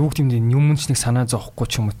юу гэмдэ юмч нэг санаа зовхгүй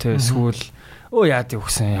ч юм уу те эсвэл яад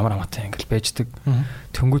өгсөн ямар хамаатай ингээд байждаг.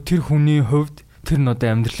 Тэнгүү тэр хүний хувьд тэр нь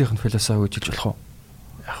одоо амьдралынх нь философи гэж хэлж болох уу?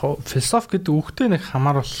 Яг философи гэдэг үгтэй нэг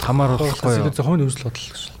хамааруулахгүй хувийн үзэл бодол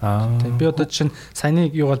гэж. Тэгээ би одоо чинь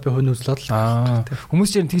саяны юугаар би хувийн үзэл бодол.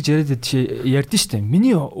 Хүмүүс чинь тэгж ярьдэн штэ.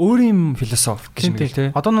 Миний өөрийн философи гэж юм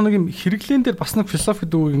тий. Одоо нэг юм хэрэглэн дээр бас нэг философи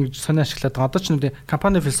гэдэг үг ингэж сонио ашиглаад байгаа. Одоо ч нэг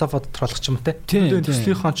компани философи тодорхойлох ч юм уу те.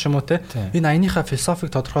 Төслийнхоо ч юм уу те. Энэ аяныхаа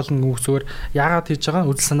философиг тодорхойлно үг зүгээр яагаад хийж байгаа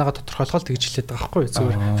үзэл санаагаа тодорхойлоход тэгж хэлээд байгаа байхгүй юу?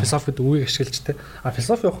 Зүгээр философи гэдэг үгийг ашиглаж те.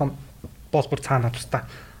 Философи ухаан бол бүр цаанаа тустай.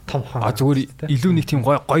 Зүгээр илүү нэг тийм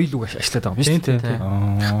гоё л үг ашиглаад байгаа юм шүү дээ.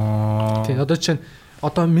 Тийм одоо чинь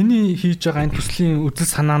одоо миний хийж байгаа энэ төслийн үзэл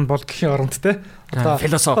санаа нь бол гэхийн оронд те. Одоо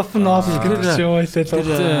философи гэдэг шиг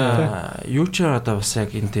ойлоо. Юу ч одоо бас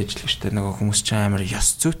яг энэ дэжлэг штэ нөгөө хүмүүс чинь амар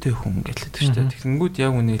ёс зүйтэй хүн гэлээд штэ. Тэгэнгүүт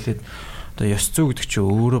яг үний хэлээд одоо ёс зүй гэдэг чинь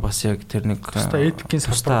өөрөө бас яг тэр нэг эдикийн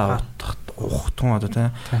сустаа ухтун одоо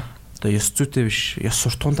те. Одоо ёс зүйтэй биш ёс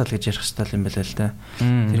суртахуунтал гэж ярих хэрэгтэй юм байна л да.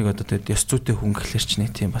 Тэрийг одоо тэгээд ёс зүйтэй хүн гэхлээр ч нэг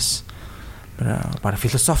тийм бас баг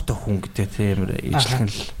философитой хүн гэдэг тийм ижлэх нь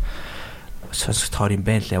сонсохоор юм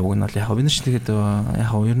байна л. Уг нь бол яг бид нар ч тэгээд яг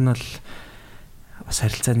ер нь бол бас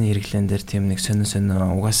харилцааны хэрэглэн дээр тийм нэг сонин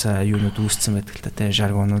угаасаа юунууд үүссэн байдаг л да тийм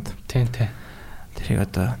жаргонууд. Тийм. Тэрийг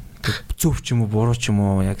одоо зөв ч юм уу буруу ч юм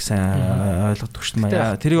уу яг сайн ойлгодог шүү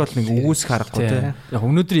дээ. Тэрийг бол нэг өгөөсөх харахгүй тийм. Яг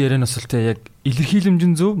өнөөдөр ярианаас л тийм яг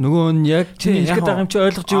илэрхийлэмжин зөв нөгөө нь яг чиний хэлэх байгаа юм чи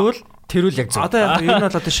ойлгож ивэл тэр үл яг зөв. Одоо ер нь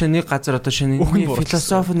бол одоо шинэ нэг газар одоо шинэ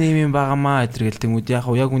философи нэм юм байгаамаа эдэргээл тэмүүд яг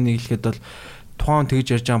үнийг хэлэхэд бол тухайн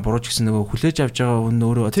тэгж ярьж байгаа буруу ч гэсэн нөгөө хүлээж авч байгаа үн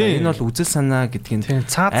өөрөө энэ бол үзэл санаа гэдэг нь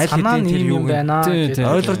аль хэдийн тэр юм байна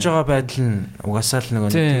ойлгож байгаа байдал нь угаасаа л нөгөө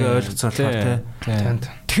тэгээ ойлгоцсон болохоор тийм.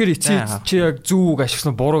 Тэгэхээр эцэг чи яг зөв үг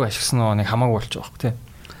ашигласан бурууг ашигласан нэг хамаагүй болчих واخ тийм.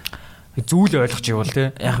 Зүйл ойлгож ивэл тийм.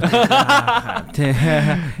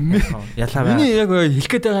 Ялаа. Миний яг хэлэх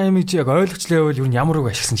гээд байгаа юм чи яг ойлгочлаа байвал юу ямар үг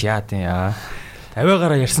ашигласан чи яа тийм яа.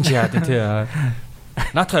 Авиагаараа ярьсан чи яа тийм.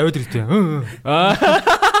 Наатах аваад ирдээ.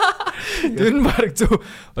 Тэр нь баг зөв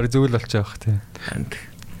л болчих واخ тийм.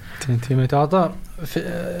 Тийм ээ. Одоо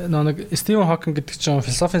нэг Стивен Хокинг гэдэг чинь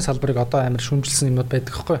философийн салбарыг одоо амар шүүмжилсэн юмуд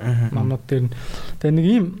байдаг хгүй. Номнууд дээр. Тэгээ нэг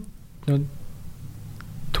ийм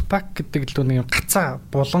Тупак гэдэг л нэг гацаа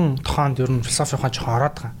булан тохоонд ер нь философи ухаан жоохон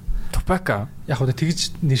ороод байгаа. Тупак яг одоо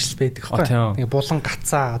тэгж нэршил байдаг хгүй. Нэг булан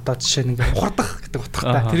гацаа одоо жишээ нэг ухардах гэдэг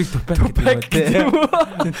утгатай. Тэрийг Тупак гэдэг юм уу?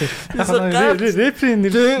 Яг рэприйн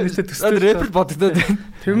нэртэй төстэй. Рэпер боддог.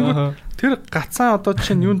 Тэнгүүд тэр гацаа одоо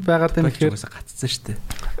чинь юунд байгаад байна гэхээр гацсан шүү дээ.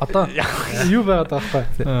 Одоо юу байгаад байгаа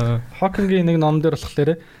байхгүй. Хокингийн нэг ном дээр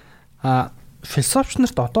болохоор философч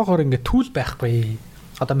нарт одоогоор ингээд түүл байхгүй.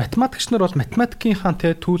 одоо математикч нар бол математикийнхаа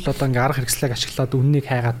те түүл одоо ингээ арга хэрэгслийг ашиглаад үннийг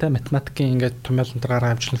хайгаа те математикийн ингээ томьёолон дээр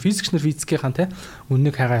гаргаа явуулна. Физикч нар физикийнхаа те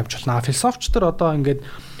үннийг хайгаа явуулна. Философч нар одоо ингээд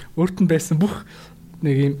өөрт нь байсан бүх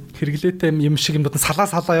нэг юм хэрэглээтэй юм шиг юм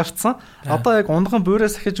салаа явцсан. Одоо яг унган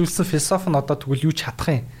буураас ахиж үлсэн философи нь одоо тэгвэл юу ч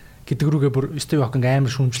чадах юм гэдэг рүүгээ бүр Стив Хокинг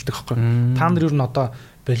амар шүүмжилдэг байхгүй. Та нар юу н одоо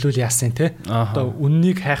болиул яасан те. Одоо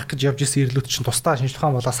үннийг хайх гэж явж исэн ирлүүд чинь тусдаа шинжлэх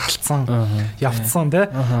ухаан болоо салцсан явцсан те.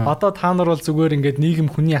 Одоо та нар бол зүгээр ингээд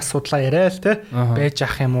нийгэм хүний асуудлаа яриа л те. Байж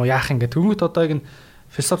ах юм уу яах юм гэ. Тэгмэд одоо яг н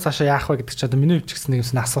философи цаашаа яах вэ гэдэг чинь одоо миний хувьд ч гэсэн нэг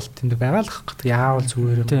юм асуулт тэмдэг байгаа л хэвчээ. Яавал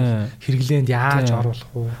зүгээр юм. Хэрэглээнд яаж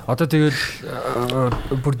оруулах вэ? Одоо тэгэл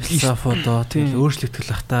бүр философи одоо тэгэл өөрчлөгдөх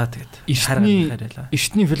л хата тэгээд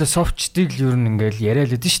эртний философчдыг л ер нь ингээл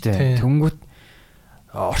яриад лээд нь штэ. Тэнгүүт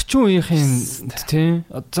орчин үеийнхэн тий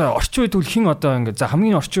одоо орчин үед үл хин одоо ингээ за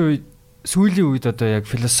хамгийн орчин үед сүүлийн үед одоо яг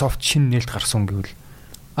философт шинэ нээлт гарсан гэвэл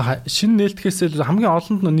шинэ нээлтгээсээ хамгийн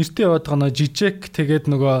олонд нь нэртэй яваад байгаа нөө жижиг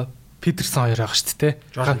тэгээд нөгөө Питерсон хоёр байгаа шүү дээ.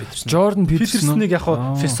 Jordan Petersonыг яг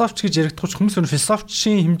философч гэж яригдах хүмүүс нь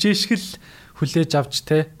философчийн хэмжээ шиг л хүлээж авч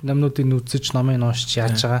те номнуудыг үзэж номыг уншиж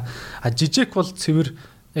яаж байгаа. Жижиг бол цэвэр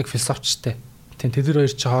яг философчтэй. Тэр хоёр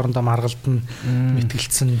чи хоорондоо маргалдан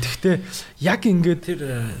мэтгэлцэн. Гэхдээ яг ингээд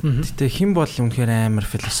тэр хэн бол үнэхээр амар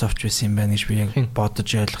философч байсан юм байна гэж би яг бодож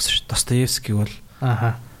ойлгосон шүү. Достоевский бол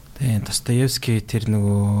тийм Достоевский тэр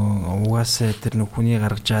нөгөө угаасаа тэр нөгөө хүний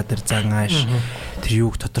гаргажаа тэр зан ааш тэр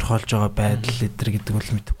юуг тодорхойлж байгаа байдал эдэр гэдэг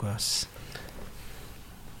бол мэдэхгүй бас.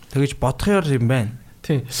 Тэгэж бодохоор юм байна.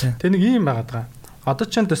 Тийм. Тэг нэг юм байгаад байгаа. Одоо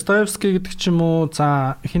ч Достоевский гэдэг ч юм уу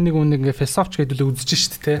за хин нэг үнийг ингээ философч гэдэг л үзэж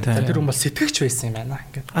шít те. Тэр хүн бол сэтгэгч байсан юм байна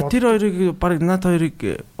ингээд. Тэр хоёрыг баг над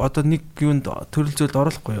хоёрыг одоо нэг юунд төрөл зүйлд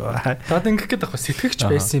оруулахгүй юу? Одоо ингэх гээд байгаа сэтгэгч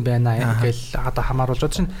байсан юм байна ингээл одоо хамааруулж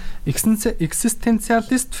одоо чинь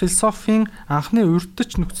existentialist философийн анхны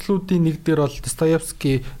урьдчилан нөхцлүүдийн нэг дээр бол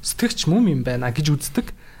Достоевский сэтгэгч юм байна гэж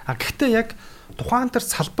үздэг. Гэхдээ яг тухайн тэр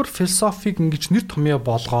салбар философиг ингэж нэр томьёо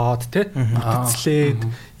болгоод те бүтцлээд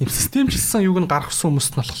юм системчилсэн юуг нь гаргасан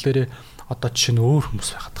хүмүүс нь болохоор одоо жишээ нь өөр хүмүүс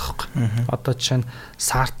байгаад байгаа байхгүй. Одоо жишээ нь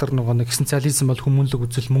Сартер нөгөө нэг экзистенциализм бол хүмүүнлэг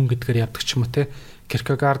үзэл мөн гэдгээр явдаг ч юм уу те.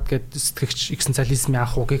 Кierkegaard гэдэг сэтгэгч экзистенциализмын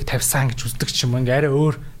анх угийг тавьсан гэж үздэг ч юм уу ингээ арай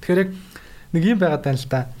өөр. Тэгэхээр яг нэг юм байгаад байна л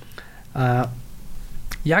да.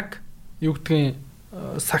 Яг юу гэдгийг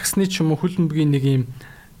саксны ч юм уу хөлбөмбөгийн нэг юм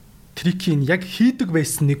трикийн яг хийдэг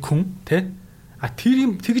байсан нэг хүн те. Тэр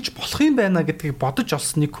юм тэгж болох юм байна гэдгийг бодож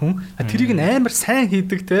олсон нэг хүн. Тэрийг нь амар сайн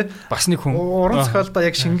хийдэг те. Бас нэг хүн. Уран зохиолдоо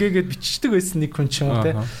яг шингээгээд бичдэг байсан нэг хүн ч юм уу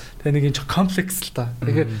те. Тэгээ нэг юм жоо комплекс л та.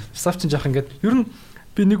 Тэгэхээр философч жоох ингээд ер нь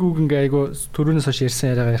би нэг үг ингээ айгу төрөөс хойш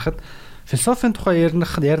ярьсан яриагаа ярихад философийн тухай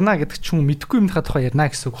ярина гэдэг ч юм мэдгүй юмныхаа тухай ярина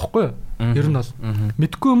гэсэн үг байхгүй юу? Ер нь бол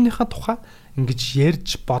мэдгүй юмныхаа тухай ингэж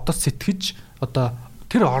ярьж бодож сэтгэж одоо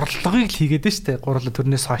тэр орлогыг л хийгээд нь штэ гурлаа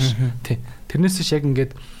төрнөөс хойш. Тий. Тэрнээс ч яг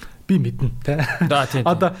ингээд би мэднэ те.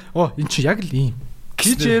 Одоо эн чи яг л ийм.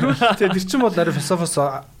 Гэж ярил тэр чин бол арай философос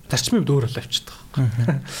зарчмын дөөр л авчдаг.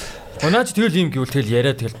 Унаач тэгэл ийм гэвэл тэгэл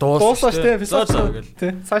яриа тэгэл дуусах те философи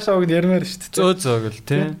те. Цаашаа уг нь ярмаар шүү дээ. Зөө гэл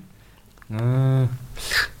те.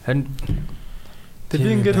 Харин тэг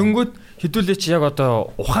би ингээд дөнгөд хэдүүлээ чи яг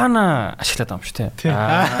одоо ухаанаа ашиглаад байгаа юм шүү те.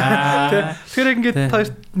 Тэгэхээр ингээд та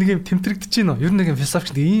нэг юм тэмтрэгдэж байна уу? Ер нь нэг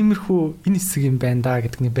философич иймэрхүү энэ хэсэг юм байна да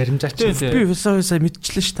гэдэг нэг баримжаач. Би философи сая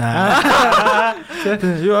мэдчихлээ шүү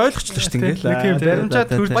дээ. Юу ойлгочлаа шүү дээ ингээд. Нэг юм баримжаад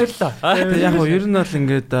хүрч байлаа. Яг нь ер нь бол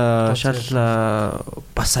ингээд шал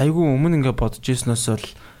бас айгүй өмнө ингээд бодож ирснээс бол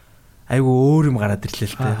айгүй өөр юм гараад ирлээ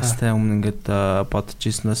л дээ. Бас та өмнө ингээд бодож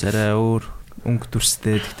ирснээс арай өөр өнгө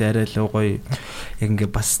дүрстэй гэхдээ арай л гоё яг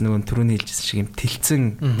ингээ бас нөгөө түрүүний хэлжсэн шиг юм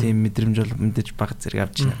тэлцэн тийм мэдрэмж бол мэдээж баг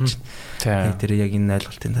зэрэг авч байна. Тэр яг энэ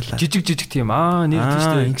ойлголтын талаар жижиг тийм нэр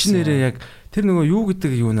тийштэй энэ ч нэрээ яг тэр нөгөө юу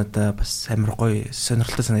гэдэг юу надаа бас амар гоё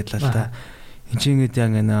сонирхолтой санагдлаа л та. Энд чинь ингээд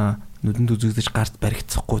яг нүдэнд үзэгдэж гарт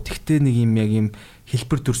баригдахгүй тэгтээ нэг юм яг юм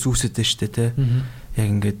хэлбэр дүрс үүсэтэй штэ те.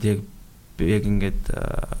 Яг ингээд ингээд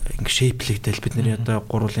шейплэгдэл бидний одоо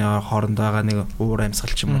гурвын хооронд байгаа нэг уур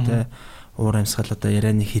амьсгал ч юм уу те. Уур амьсгал одоо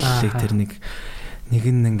ярианы хиллэг тэр нэг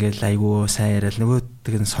нь ингээл айгүй сайн яриад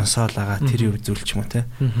нөгөөдөг нь сонсоол байгаа тэр юу зүйл ч юм уу те.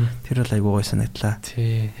 Тэр бол айгүй гоё санагдлаа.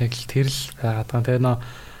 Тий, яг л тэр л байгаад байгаа. Тэгээ нөө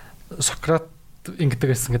Сократ ингэдэг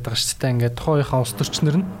байсан гэдэг байгаа шүү дээ. Ингээд тухайхаа улс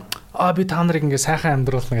төрчнөр нь би та нарыг ингээ сайхан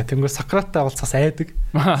амьдруулна гэх. Тэнгэр Сократтай уулзахаас айдаг.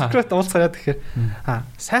 Сократ уулзахаа гэхээр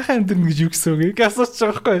сайхан амьдрна гэж юу гэсэн үг асууж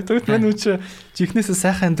байгаа байхгүй. Тэгвэл мань үуч жихнээсээ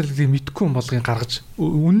сайхан амьдрал гэдгийг мэдгүй юм болгын гаргаж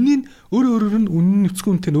үннийг Өөр нь үнэн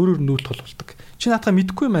нүцгэн үнтэй өөр нүүл тулуулдаг. Чи наадаа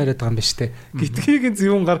мэдгүй юм яриад байгаа юм ба штэ. Гитгийг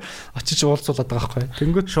зүүнгаар очиж уулзуулаад байгаа байхгүй.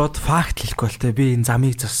 Тэнгүүд шууд факт хэлэхгүй бол те би энэ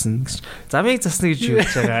замыг засна гэж. Замыг засна гэж юу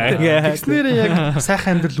гэж байгаа. Тэгснээрээ яг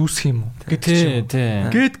сайхан амьдрал үүсэх юм уу?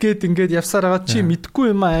 Гэт ингээд явсаар байгаа чи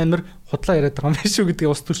мэдгүй юм амар худлаа яриад байгаа юм биш үү гэдгийг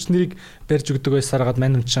ус төрчнэрийг барьж өгдөг байсаар хагаад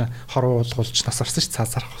мань ч хоруу уулгуулж насарсан ш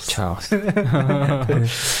цаазаар авах.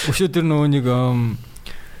 Өшөө тэр нөгөө нэг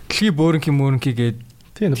дэлхий бөөрөнхий гээд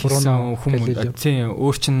тийм Бруно хүмүүс тийм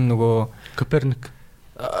өөр чин нөгөө Коперник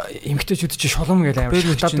эмгтээчүүд чи шолом гэж амар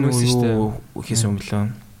шатаад байсан шүү дээ. Хийсэн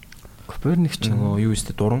өмлөө. Коперник ч нөгөө юу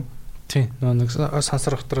өстэй дуран. Тийм нэг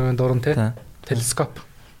сансар хотрогийн дуран те телескоп.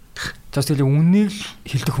 Тэгээс тэгэл үннийг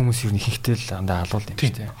хэлдэг хүмүүс юу ихтэй л андаа алуул юм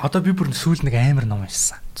шүү дээ. Одоо би бүр сүүл нэг амар ном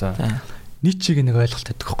уншсан. За. Нийчийг нэг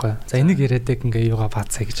ойлголт өгдөг байхгүй. За энийг яриадаг ингээ юугаа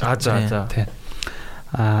баацаа гэж. За. Тийм.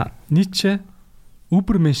 Нийче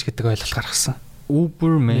Übermensch гэдэг ойлголт гаргасан.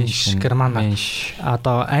 Übermensch герман.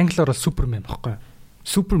 Одоо англиар бол Superman баггүй.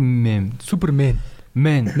 Superman.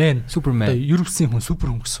 Одоо Европсын хүн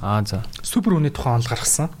супер хүн гэсэн. За. Супер хүний тухайн онол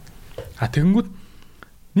гаргасан. Тэгэнгүүт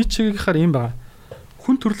Нийчегийнхаар юм байна.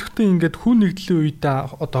 Хүн төрлөختөө ингээд хүн нэгдлийн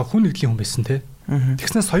үедээ одоо хүн нэгдлийн хүн байсан те.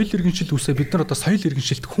 Тэгснээр соёл иргэншил үүсээ бид нар одоо соёл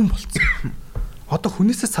иргэншилт хүн болцсон. Одоо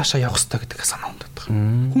хүнээсээ цаашаа явах хэрэгтэй гэдэг санаа ундаг.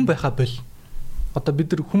 Хүн байхаа бол. Одоо бид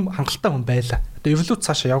нар хүн хангалттай хүн байлаа. Одоо эволюц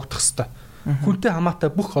цаашаа явагдах хэрэгтэй. Хүнтэй хамаатай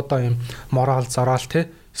бүх одоо юм морал, зораал те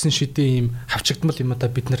эсэн шидийн юм хавчигдмал юм одоо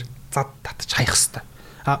бид нар зад татж хаях хэрэгтэй.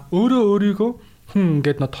 Өөрийгөө хүн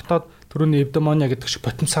ингээд нөө дотоод төрөний эвдемония гэдэг шиг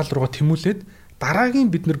потенциал руугаа тэмүүлээд дараагийн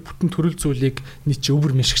бид нар бүтэн төрөл зүйлийг нийч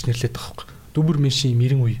Übermensch гэж нэрлэдэг байгаа юм. Übermensch-ийн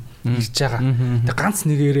мэрэн үе ирж байгаа. Тэгээ ганц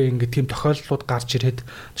нэгээрээ ингээд тийм тохиолдлууд гарч ирээд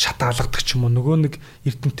шатаалгадаг ч юм уу нөгөө нэг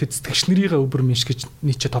эрдэмтэд сэтгэгч нарыгаа Übermensch гэж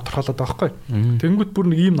нийч тодорхойлоод байгаа байхгүй. Тэнгүүд бүр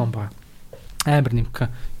нэг ийм ном байна. Амар нэмхэн.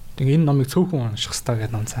 Тэгээ энэ номыг цөөхөн унших хэрэгтэй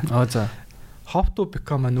гэдэг ном цаа. За. How to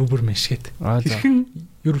become an Übermensch гэдэг. Хэрхэн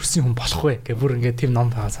Европсын хүн болох вэ гэх бүр ингээд тийм ном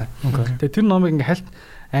байгаа цаа. Тэгээ тэр номыг ингээд хальт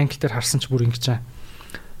англи дээр харсан ч бүр ингэж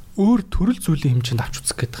өөр төрөл зүйлийн хэмжээнд авч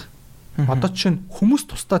үзэх гэдэг. Одоо жишээ нь хүмүүс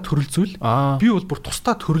тусдаа төрөл зүйл, би бол бүр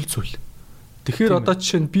тусдаа төрөл зүйл. Тэгэхээр одоо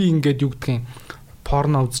жишээ нь би ингээд юу гэдгийг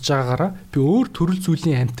порно үзэж байгаагаараа би өөр төрөл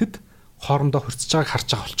зүйлийн амьтад хоорондоо хурцж байгааг харж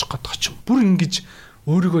байгаа болчих гээд байгаа ч юм. Бүр ингэж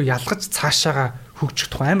өөрийгөө ялгаж цаашаага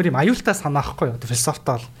хөгжих тухай амар юм аюултай санаа ахгүй юу?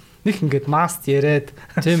 Философтаа бол нэг ингээд маст яриад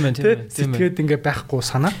тийм ээ. Тэгээд ингээд байхгүй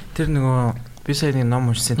санаа. Тэр нөгөө би сая нэг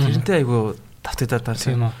ном уншсан. Тэрнтэй айгу татагдаад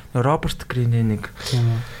таарсан. Роберт Гринийн нэг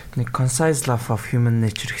Concise Life of Human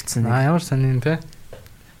Nature гэсэн. Ямар санийн те.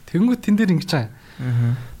 Тэгэнгүүт тэн дээр ингэж байгаа.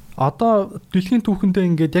 Одоо дэлхийн түүхэндээ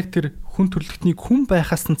ингээд яг тэр хүн төрлөختнийг хүн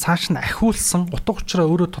байхаас нь цааш нь ахиулсан утга учраа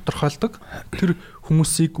өөрөө тодорхойлдог. Тэр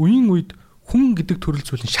хүмүүсийг үеийн үед хүн гэдэг төрөл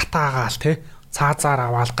зүйлийн шатаагаал те,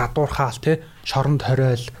 цаазаар аваал, гадуурхаал те, шоронд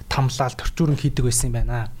хориол, тамлаал, төрчүүрэн хийдэг байсан юм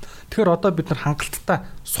байна. Тэгэхээр одоо бид нар хангалттай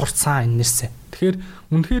сурцсан энэсээ. Тэгэхээр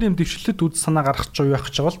үнэхээр юм дэвшлэлд үд санаа гаргах ч юу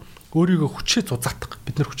явах ч бол өөрийгөө хүчээ зузаатах.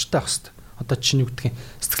 Бид нар хүчтэй авах хэрэгтэй. Одоо чинь юу гэдгийг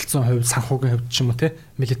сэтгэл зүйн хувьд, санхүүгийн хувьд ч юм уу те,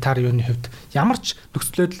 милитари юуны хувьд ямар ч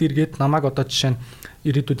нөхцөл байдал эргээд намайг одоо жишээ нь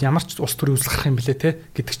ирээдүйд ямар ч улс төрийн үйлс гарах юм бэлээ те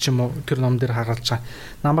гэдэг ч юм уу тэр ном дээр харуулж байгаа.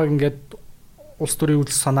 Намайг ингээд улс төрийн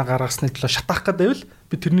үйлс санаа гаргасны төлөө шатаах гэдэг байвал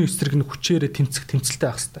би тэрний эсрэг нэг хүчээрээ тэмцэлтэй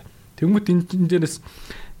авах хэрэгтэй. Тэгмэд энэ дээрээс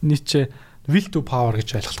нийчээ will to power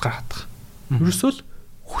гэж ойлголт гаргадаг. Ерөөсөө л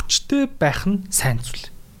хүчтэй байх нь сайн зүйл.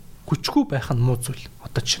 Хүчгүй байх нь муу зүйл.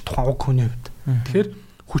 Одоо чинь тухайн уг хүний хувьд. Тэгэхээр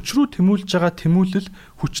хүч рүү тэмүүлж байгаа тэмүүлэл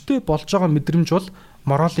хүчтэй болж байгаа мэдрэмж бол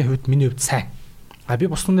моралын хувьд миний хувьд сайн. Би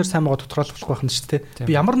бус хүнээр сайн байгаа тодорхойлох байх нь шүү дээ.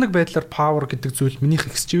 Би ямар нэг байдлаар power гэдэг зүйл минийх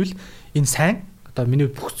ихсчихвэл энэ сайн. Одоо миний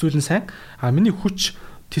бүх зүйл нь сайн. Миний хүч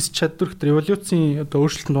тис чадварт революцийн одоо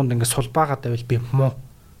өөрчлөлтөнд донд ингээд сул баагаад байвал би муу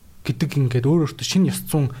гэдэг ингээд өөрөөртөө шинэ ёс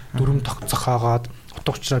зүйн дүрм зохиогоод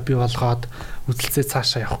утга учраа бий болгоод үзэлцээ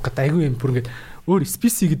цаашаа явах гэдэг айгүй юм бүр ингээд өөр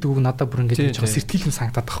спеси гэдэг үг надад бүр ингээд жоохон сэтгэлэн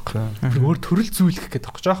санагдаад байгаа байхгүй. Өөр төрөл зүйл гэх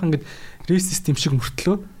гэдэг байхгүй. Жоохон ингээд рейсист юм шиг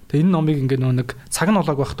мөртлөө. Тэгээ энэ номыг ингээд нэг цаг нь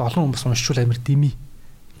болоог байхад олон хүмүүс уншвал амар дими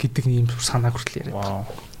гэдэг юм санаа хүртэл яриад.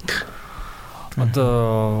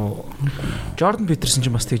 Одоо Jordan Peterson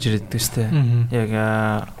ч бас тэгж яриад байдаг шүү дээ.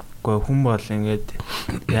 Яг хүн бол ингээд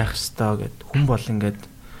яах ёстой гэд хүн бол ингээд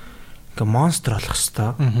монстр болох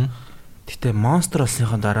ёстой. Гэтэ монстр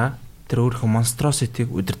болсныхаа дараа тэр өөрийнхөө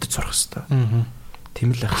монстроситийг удирдах сурах ёстой.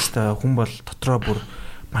 Тийм л ах ёстой. Хүн бол дотроо бүр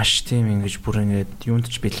маш тийм ингэж бүр ингээд юунд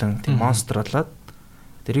ч бэлэн тийм монстр болоод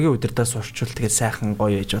тэрийгэ удирдах сурчвал тэгээд сайхан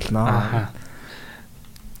гоё яж болно.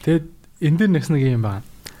 Тэгэд энэ дэр нэгс нэг юм байна.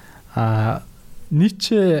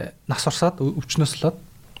 Нийче нас орсаад өвчнөөс болоод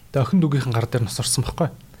тэгээ охин дүүгийнхэн гар дээр нас орсон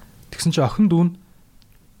байхгүй. Тэгсэн чинь охин дүү нь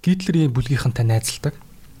Гитлерийн бүлгийнхэнтэй найзалдаг.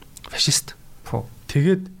 Фашист.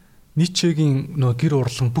 Тэгээд Ницшегийн нөгөө гэр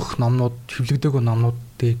урлан бүх номнууд хэвлэгдээгүй номнууд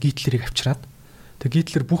дээр Гитлерийг авчираад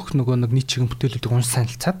Гитлер бүх нөгөө нэг Ницшегийн бүтээлүүдийг унш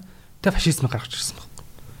саналцаад фашизмыг гаргаж ирсэн баг.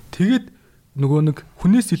 Тэгээд нөгөө нэг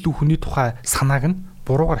хүнээс илүү хүний тухай санааг нь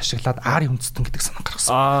буруугаар ашиглаад аарийн хүндэстэн гэдэг санаа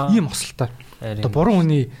гаргасан. Ийм осолтой. Одоо буруу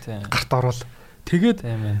хүний гарт орвол тэгээд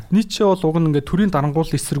Ницше бол уг нь ингээд төрийн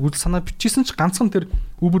дарангуул эсрэг үл санаа бичсэн ч ганцхан тэр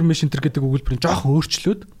Übermenschen гэдэг өгүүлбэрийг жоохон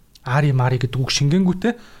өөрчлөөд Ари Мари гэдэг үг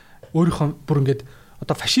шингээнгүүтээ өөрийнхөө бүр ингээд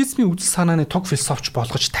одоо фашизмын үзэл санааны тог философч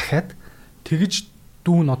болгож дахиад тэгж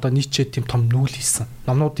дүүн одоо Ницше тийм том нүүл хийсэн.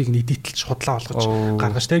 Номнуудыг нийтэлж худлаа болгож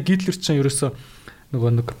гаргаж тэгээ Гитлер ч ерөөсөө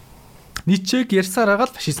нөгөө нэг Ницшег ярьсаар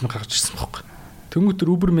агаал фашизм гаргаж ирсэн байхгүй. Тэнгүүт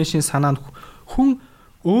Übermenschen санаа нь хүн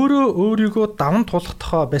өөрийгөө даван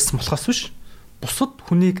туулахдахаа байсан болохоос биш бусад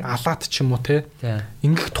хүнийг алаад ч юм уу те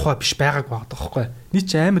ингэх тухай биш байгааг багдаг байхгүй.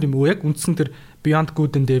 Ницше амар юм уу яг үндсэн тэр Beyond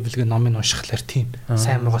Good and Evil гэх номыг уншихлаар тийм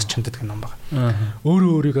сайн муугаас чамддаг ном байна.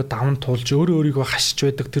 Өөрийгөө даван туулж өөрийгөө хашиж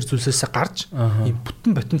байдаг тэр зүйлсээс гарч ийм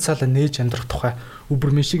бүтэн потенциалаа нээж амьдрах тухай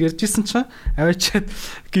Übermenschen ярьж исэн чинь аваачаад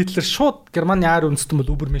Гитлер шууд Германы аар үндэстэн бол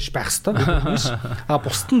Übermenschen байх хэвээр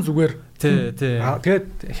бусд нь зүгээр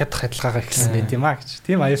тэгээд хядах хадлагаагаа ихсэн байт юм гэж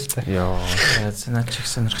тийм аюултай. Наад чих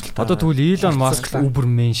сонирхолтой. Одоо тэгвэл Elon Musk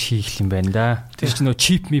Übermenschen хийх юм байна да. Тэр чинь нөө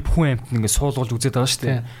чип мип хүн амьтан ингэ суулгуулж үзээд байгаа шүү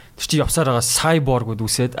дээ. Тэр чинь явсаар байгаа сайборгууд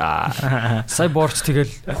үсээд сайборч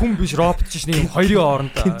тэгэл хүн биш робот ч нэг хоёрын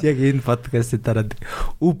хооронд яг энэ подкастыг дараад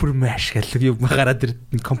Übermenschen гэх юм гараад ир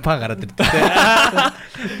компани гараад ир.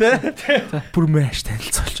 Übermenschen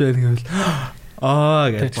танилцуулж байна гэвэл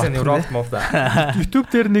гэж робот мовда. YouTube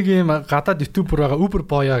дээр нэг юм гадаад ютубер байгаа Uber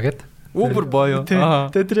Boy гэдэг. Uber Boy.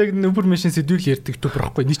 Тэгээд тэр яг Übermenschen сэдвийг ярьдаг ютубер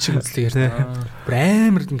байхгүй Ницше үзлээ ярьдаг. Бүр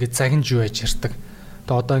амар ингээд загинж юу яаж ярьдаг.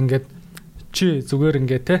 Тэгээд одоо ингээд чи зүгээр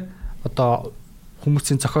ингээд те одоо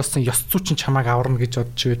хүмүүсийн зохиосон ёс зүйчин чамааг аварна гэж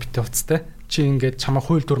бодож ивэл битээ уцтай. Чи ингээд чамаа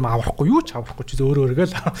хууль дүрмээ аврахгүй юу ч аврахгүй чи өөрөө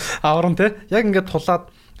л аварна те. Яг ингээд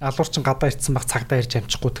тулаад алуурчин гадаа ирсэн баг цагдаа ирж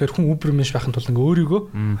амжихгүй. Тэгэхээр хүн Übermenschen байхын тулд ингээ өөрийгөө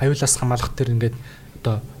аюулаас хамгаалах тэр ингээд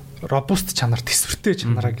одоо робуст чанар төсвөртэй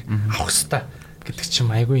чанарыг авах хэрэгтэй гэдэг чим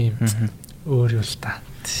айгүй юм өөр юу л та.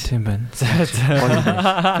 Тийм байна.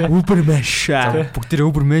 Übermenschen бүгдээ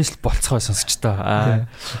Übermenschen болцгоо сонсч та.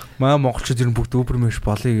 Маа монголчууд ер нь бүгд Übermenschen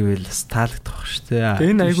болъё гэвэл бас таалагдах баг шүү дээ.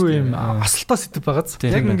 Энэ айгүй юм асуултаа сэтгэв байгааз.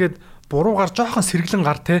 Яг ингээд буруугаар жоохон сэргэлэн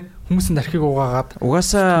гар те хүмүүсийн дархийг угаагаад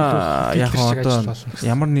угаасаа яг одоо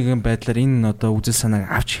ямар нэгэн байдлаар энэ одоо үзэл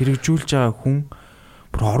санааг авч хэрэгжүүлж байгаа хүн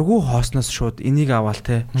бүр оргуу хоосноос шууд энийг аваал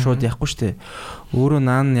те шууд яахгүй штэ өөрөө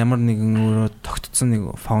наан ямар нэгэн өөрөө тогтцсон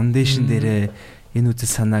нэг фаундейшн дээрээ энэ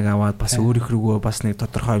үзэл санааг аваад бас өөрийнхрүүгөө бас нэг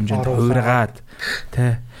тодорхой хэмжээнд хуургаад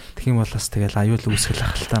те тэгэх юм бол бас тэгэл аюул үүсгэл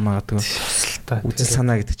ахaltaа магадгүй үзэл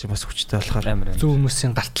санаа гэдэг чинь бас хүчтэй болохоор зөв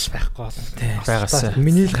хүмүүсийн гартал байхгүй бол байгаасаа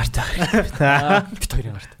миний л гарт байх бит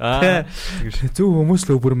хоёрын гарт зөв хүмүүс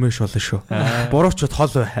л Übermenschen болно шүү буруучуд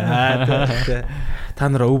хол бай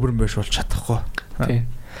та нараа Übermenschen болж чадахгүй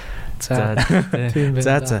тийм за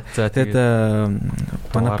тэгээд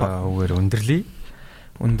манай үгээр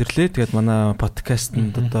өндөрлөө. Тэгээд манай подкастт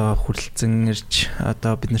одоо хүрэлцэн ирж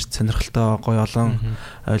одоо биднэрт сонирхолтой гоё олон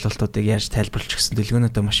ойлголтуудыг ярьж тайлбарлаж өгсөн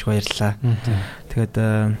дэлгөөнөдөө маш их баярлалаа. Тэгээд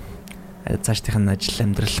цаашдын ажил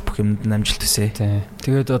амьдрал бүх юмд амжилт хүсье.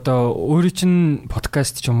 Тэгээд одоо өөрийн чинь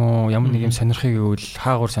подкаст ч юм уу ямар нэг юм сонирхыг гэвэл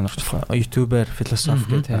хаагуур сонирхож байгаа. YouTube-аар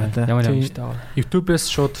Философик гэдэг ямар таа. YouTube-ээс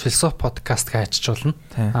шууд Философи подкаст гэж хайчиж болно.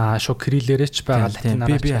 Шууд кириллээрээ ч байгаа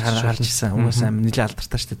латинаар би харж ирсэн. Угаасаа нэлээд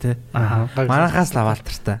алдартай шүү дээ, тий. Манайхаас л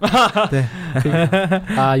авалдартай. Тий.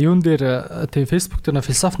 Юун дээр тий Facebook дээр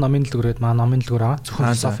Философи номын дэлгүүрээд маа номын дэлгүүр аа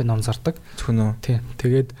зөвхөн философи ном зардаг. Зөвхөн үү. Тий.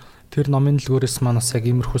 Тэгээд тэр номын дэлгүүрээс маань бас яг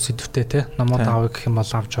иймэрхүү сэдвтэй те номууд авъя гэх юм бол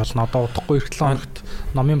авч болно. Одоо удахгүй эх 7 хоногт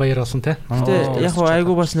номын баяр болно те. Гэтэ яг хоо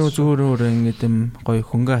айгу бас нэг зүгээр ингээд юм гоё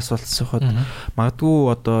хөнгө асуулт асуухад магадгүй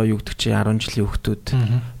одоо юу гэдэг чи 10 жилийн хүүхдүүд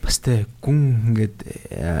бас те гүн ингээд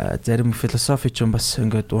зарим философи ч юм бас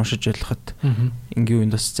ингээд уншиж ойлгоход ингийн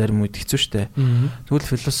үнд бас зарим үед хэцүү шттэ. Тэгвэл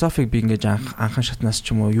философиг би ингээд анхан шатнаас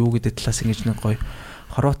ч юм уу юу гэдэг талаас ингээд нэг гоё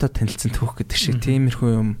хороотой танилцсан түүх гэдэг шиг тиймэрхүү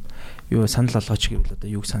юм юу санал болгооч гэвэл одоо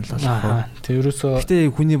юуг санал болгох вэ? Тэг ерөөсөө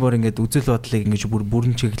гэтээ хүний бор ингээд үзэл бодлыг ингээд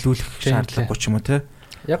бүрэн чиглүүлэх шаардлагагүй ч юм уу те.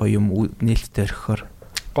 Гоё юм нээлттэй орхихоор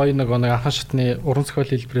гоё нэг анхан шатны уран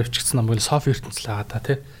зохиолын хэлбэрээр өчгдсөн ном бол Софи ертөнцөл байгаа та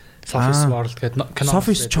те. Sophie's World гэдэг кино.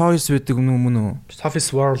 Sophie's Choice гэдэг юм уу?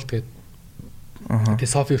 Sophie's World гэдэг. Тэг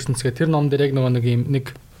Софи ертөнцөл гэдэг тэр ном дээр яг нэг юм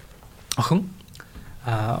нэг охин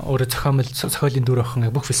өөрөө зохиолын дүр охин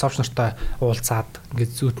бүх философч нартай уулзаад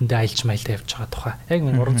ингээд зүйтэндээ аялж маялдаа явж байгаа тухай. Яг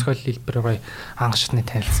нэг уран зохиолын хэлбэрээр анх шатны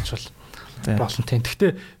танилцж болно тийм.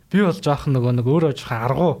 Гэхдээ Би бол жоохон нэг өөрөө жоохон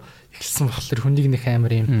аргу эхэлсэн болохоор хүнийг нэг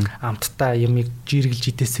амар юм амттай юмыг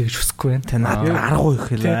жиргэлж идээсэй гэж хүсэхгүй байна. Тэ надад аргу их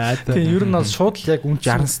хэлээ. Тийм ер нь бол шууд л яг үн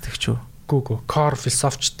 60 сэтгэж үү. Гүү. Кор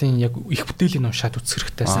философичдын яг их бүтээлийн ном шат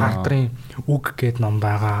үзэх хэрэгтэй. Сартрын үг гэдэг ном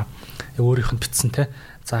байгаа. Өөрийнх нь бичсэн те.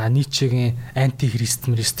 За Ницшегийн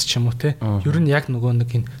антихристмэрист ч юм уу те. Ер нь яг нэг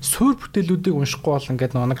энэ суур бүтээлүүдийг уншихгүй бол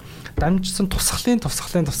ингээд нэг дамжсан тусгалын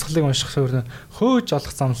унших суурь хөөж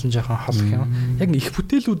олох замлан жоохон хол гэх юм. Яг их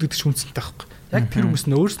бүтээлүүд гэдэг чинь үнцэнтэй байхгүй. Яг тэр хүмүүс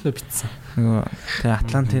нь өөрснөө бичсэн. Нөгөө тэгээ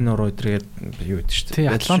Атлантын нуруу өдргээд юу гэдэг шүү дээ.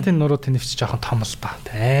 Тэгээ Атлантын нуруу тэнэвч жоохон том л та.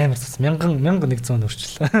 Амар 1100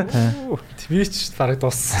 өрчлөө. Би ч бараг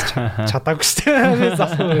дууссан чадаагүй шүү дээ.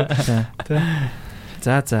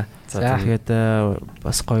 За. Тэгээд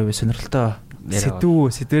бас гоё сонирхолтой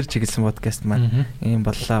сэдвэр чиглэсэн подкаст маань ийм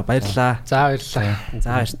боллоо. Баярлалаа. За баярлалаа.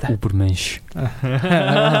 За баяртай. Уберменш.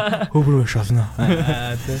 Уберменш олно.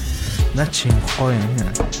 Наач юм гоё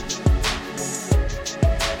юм.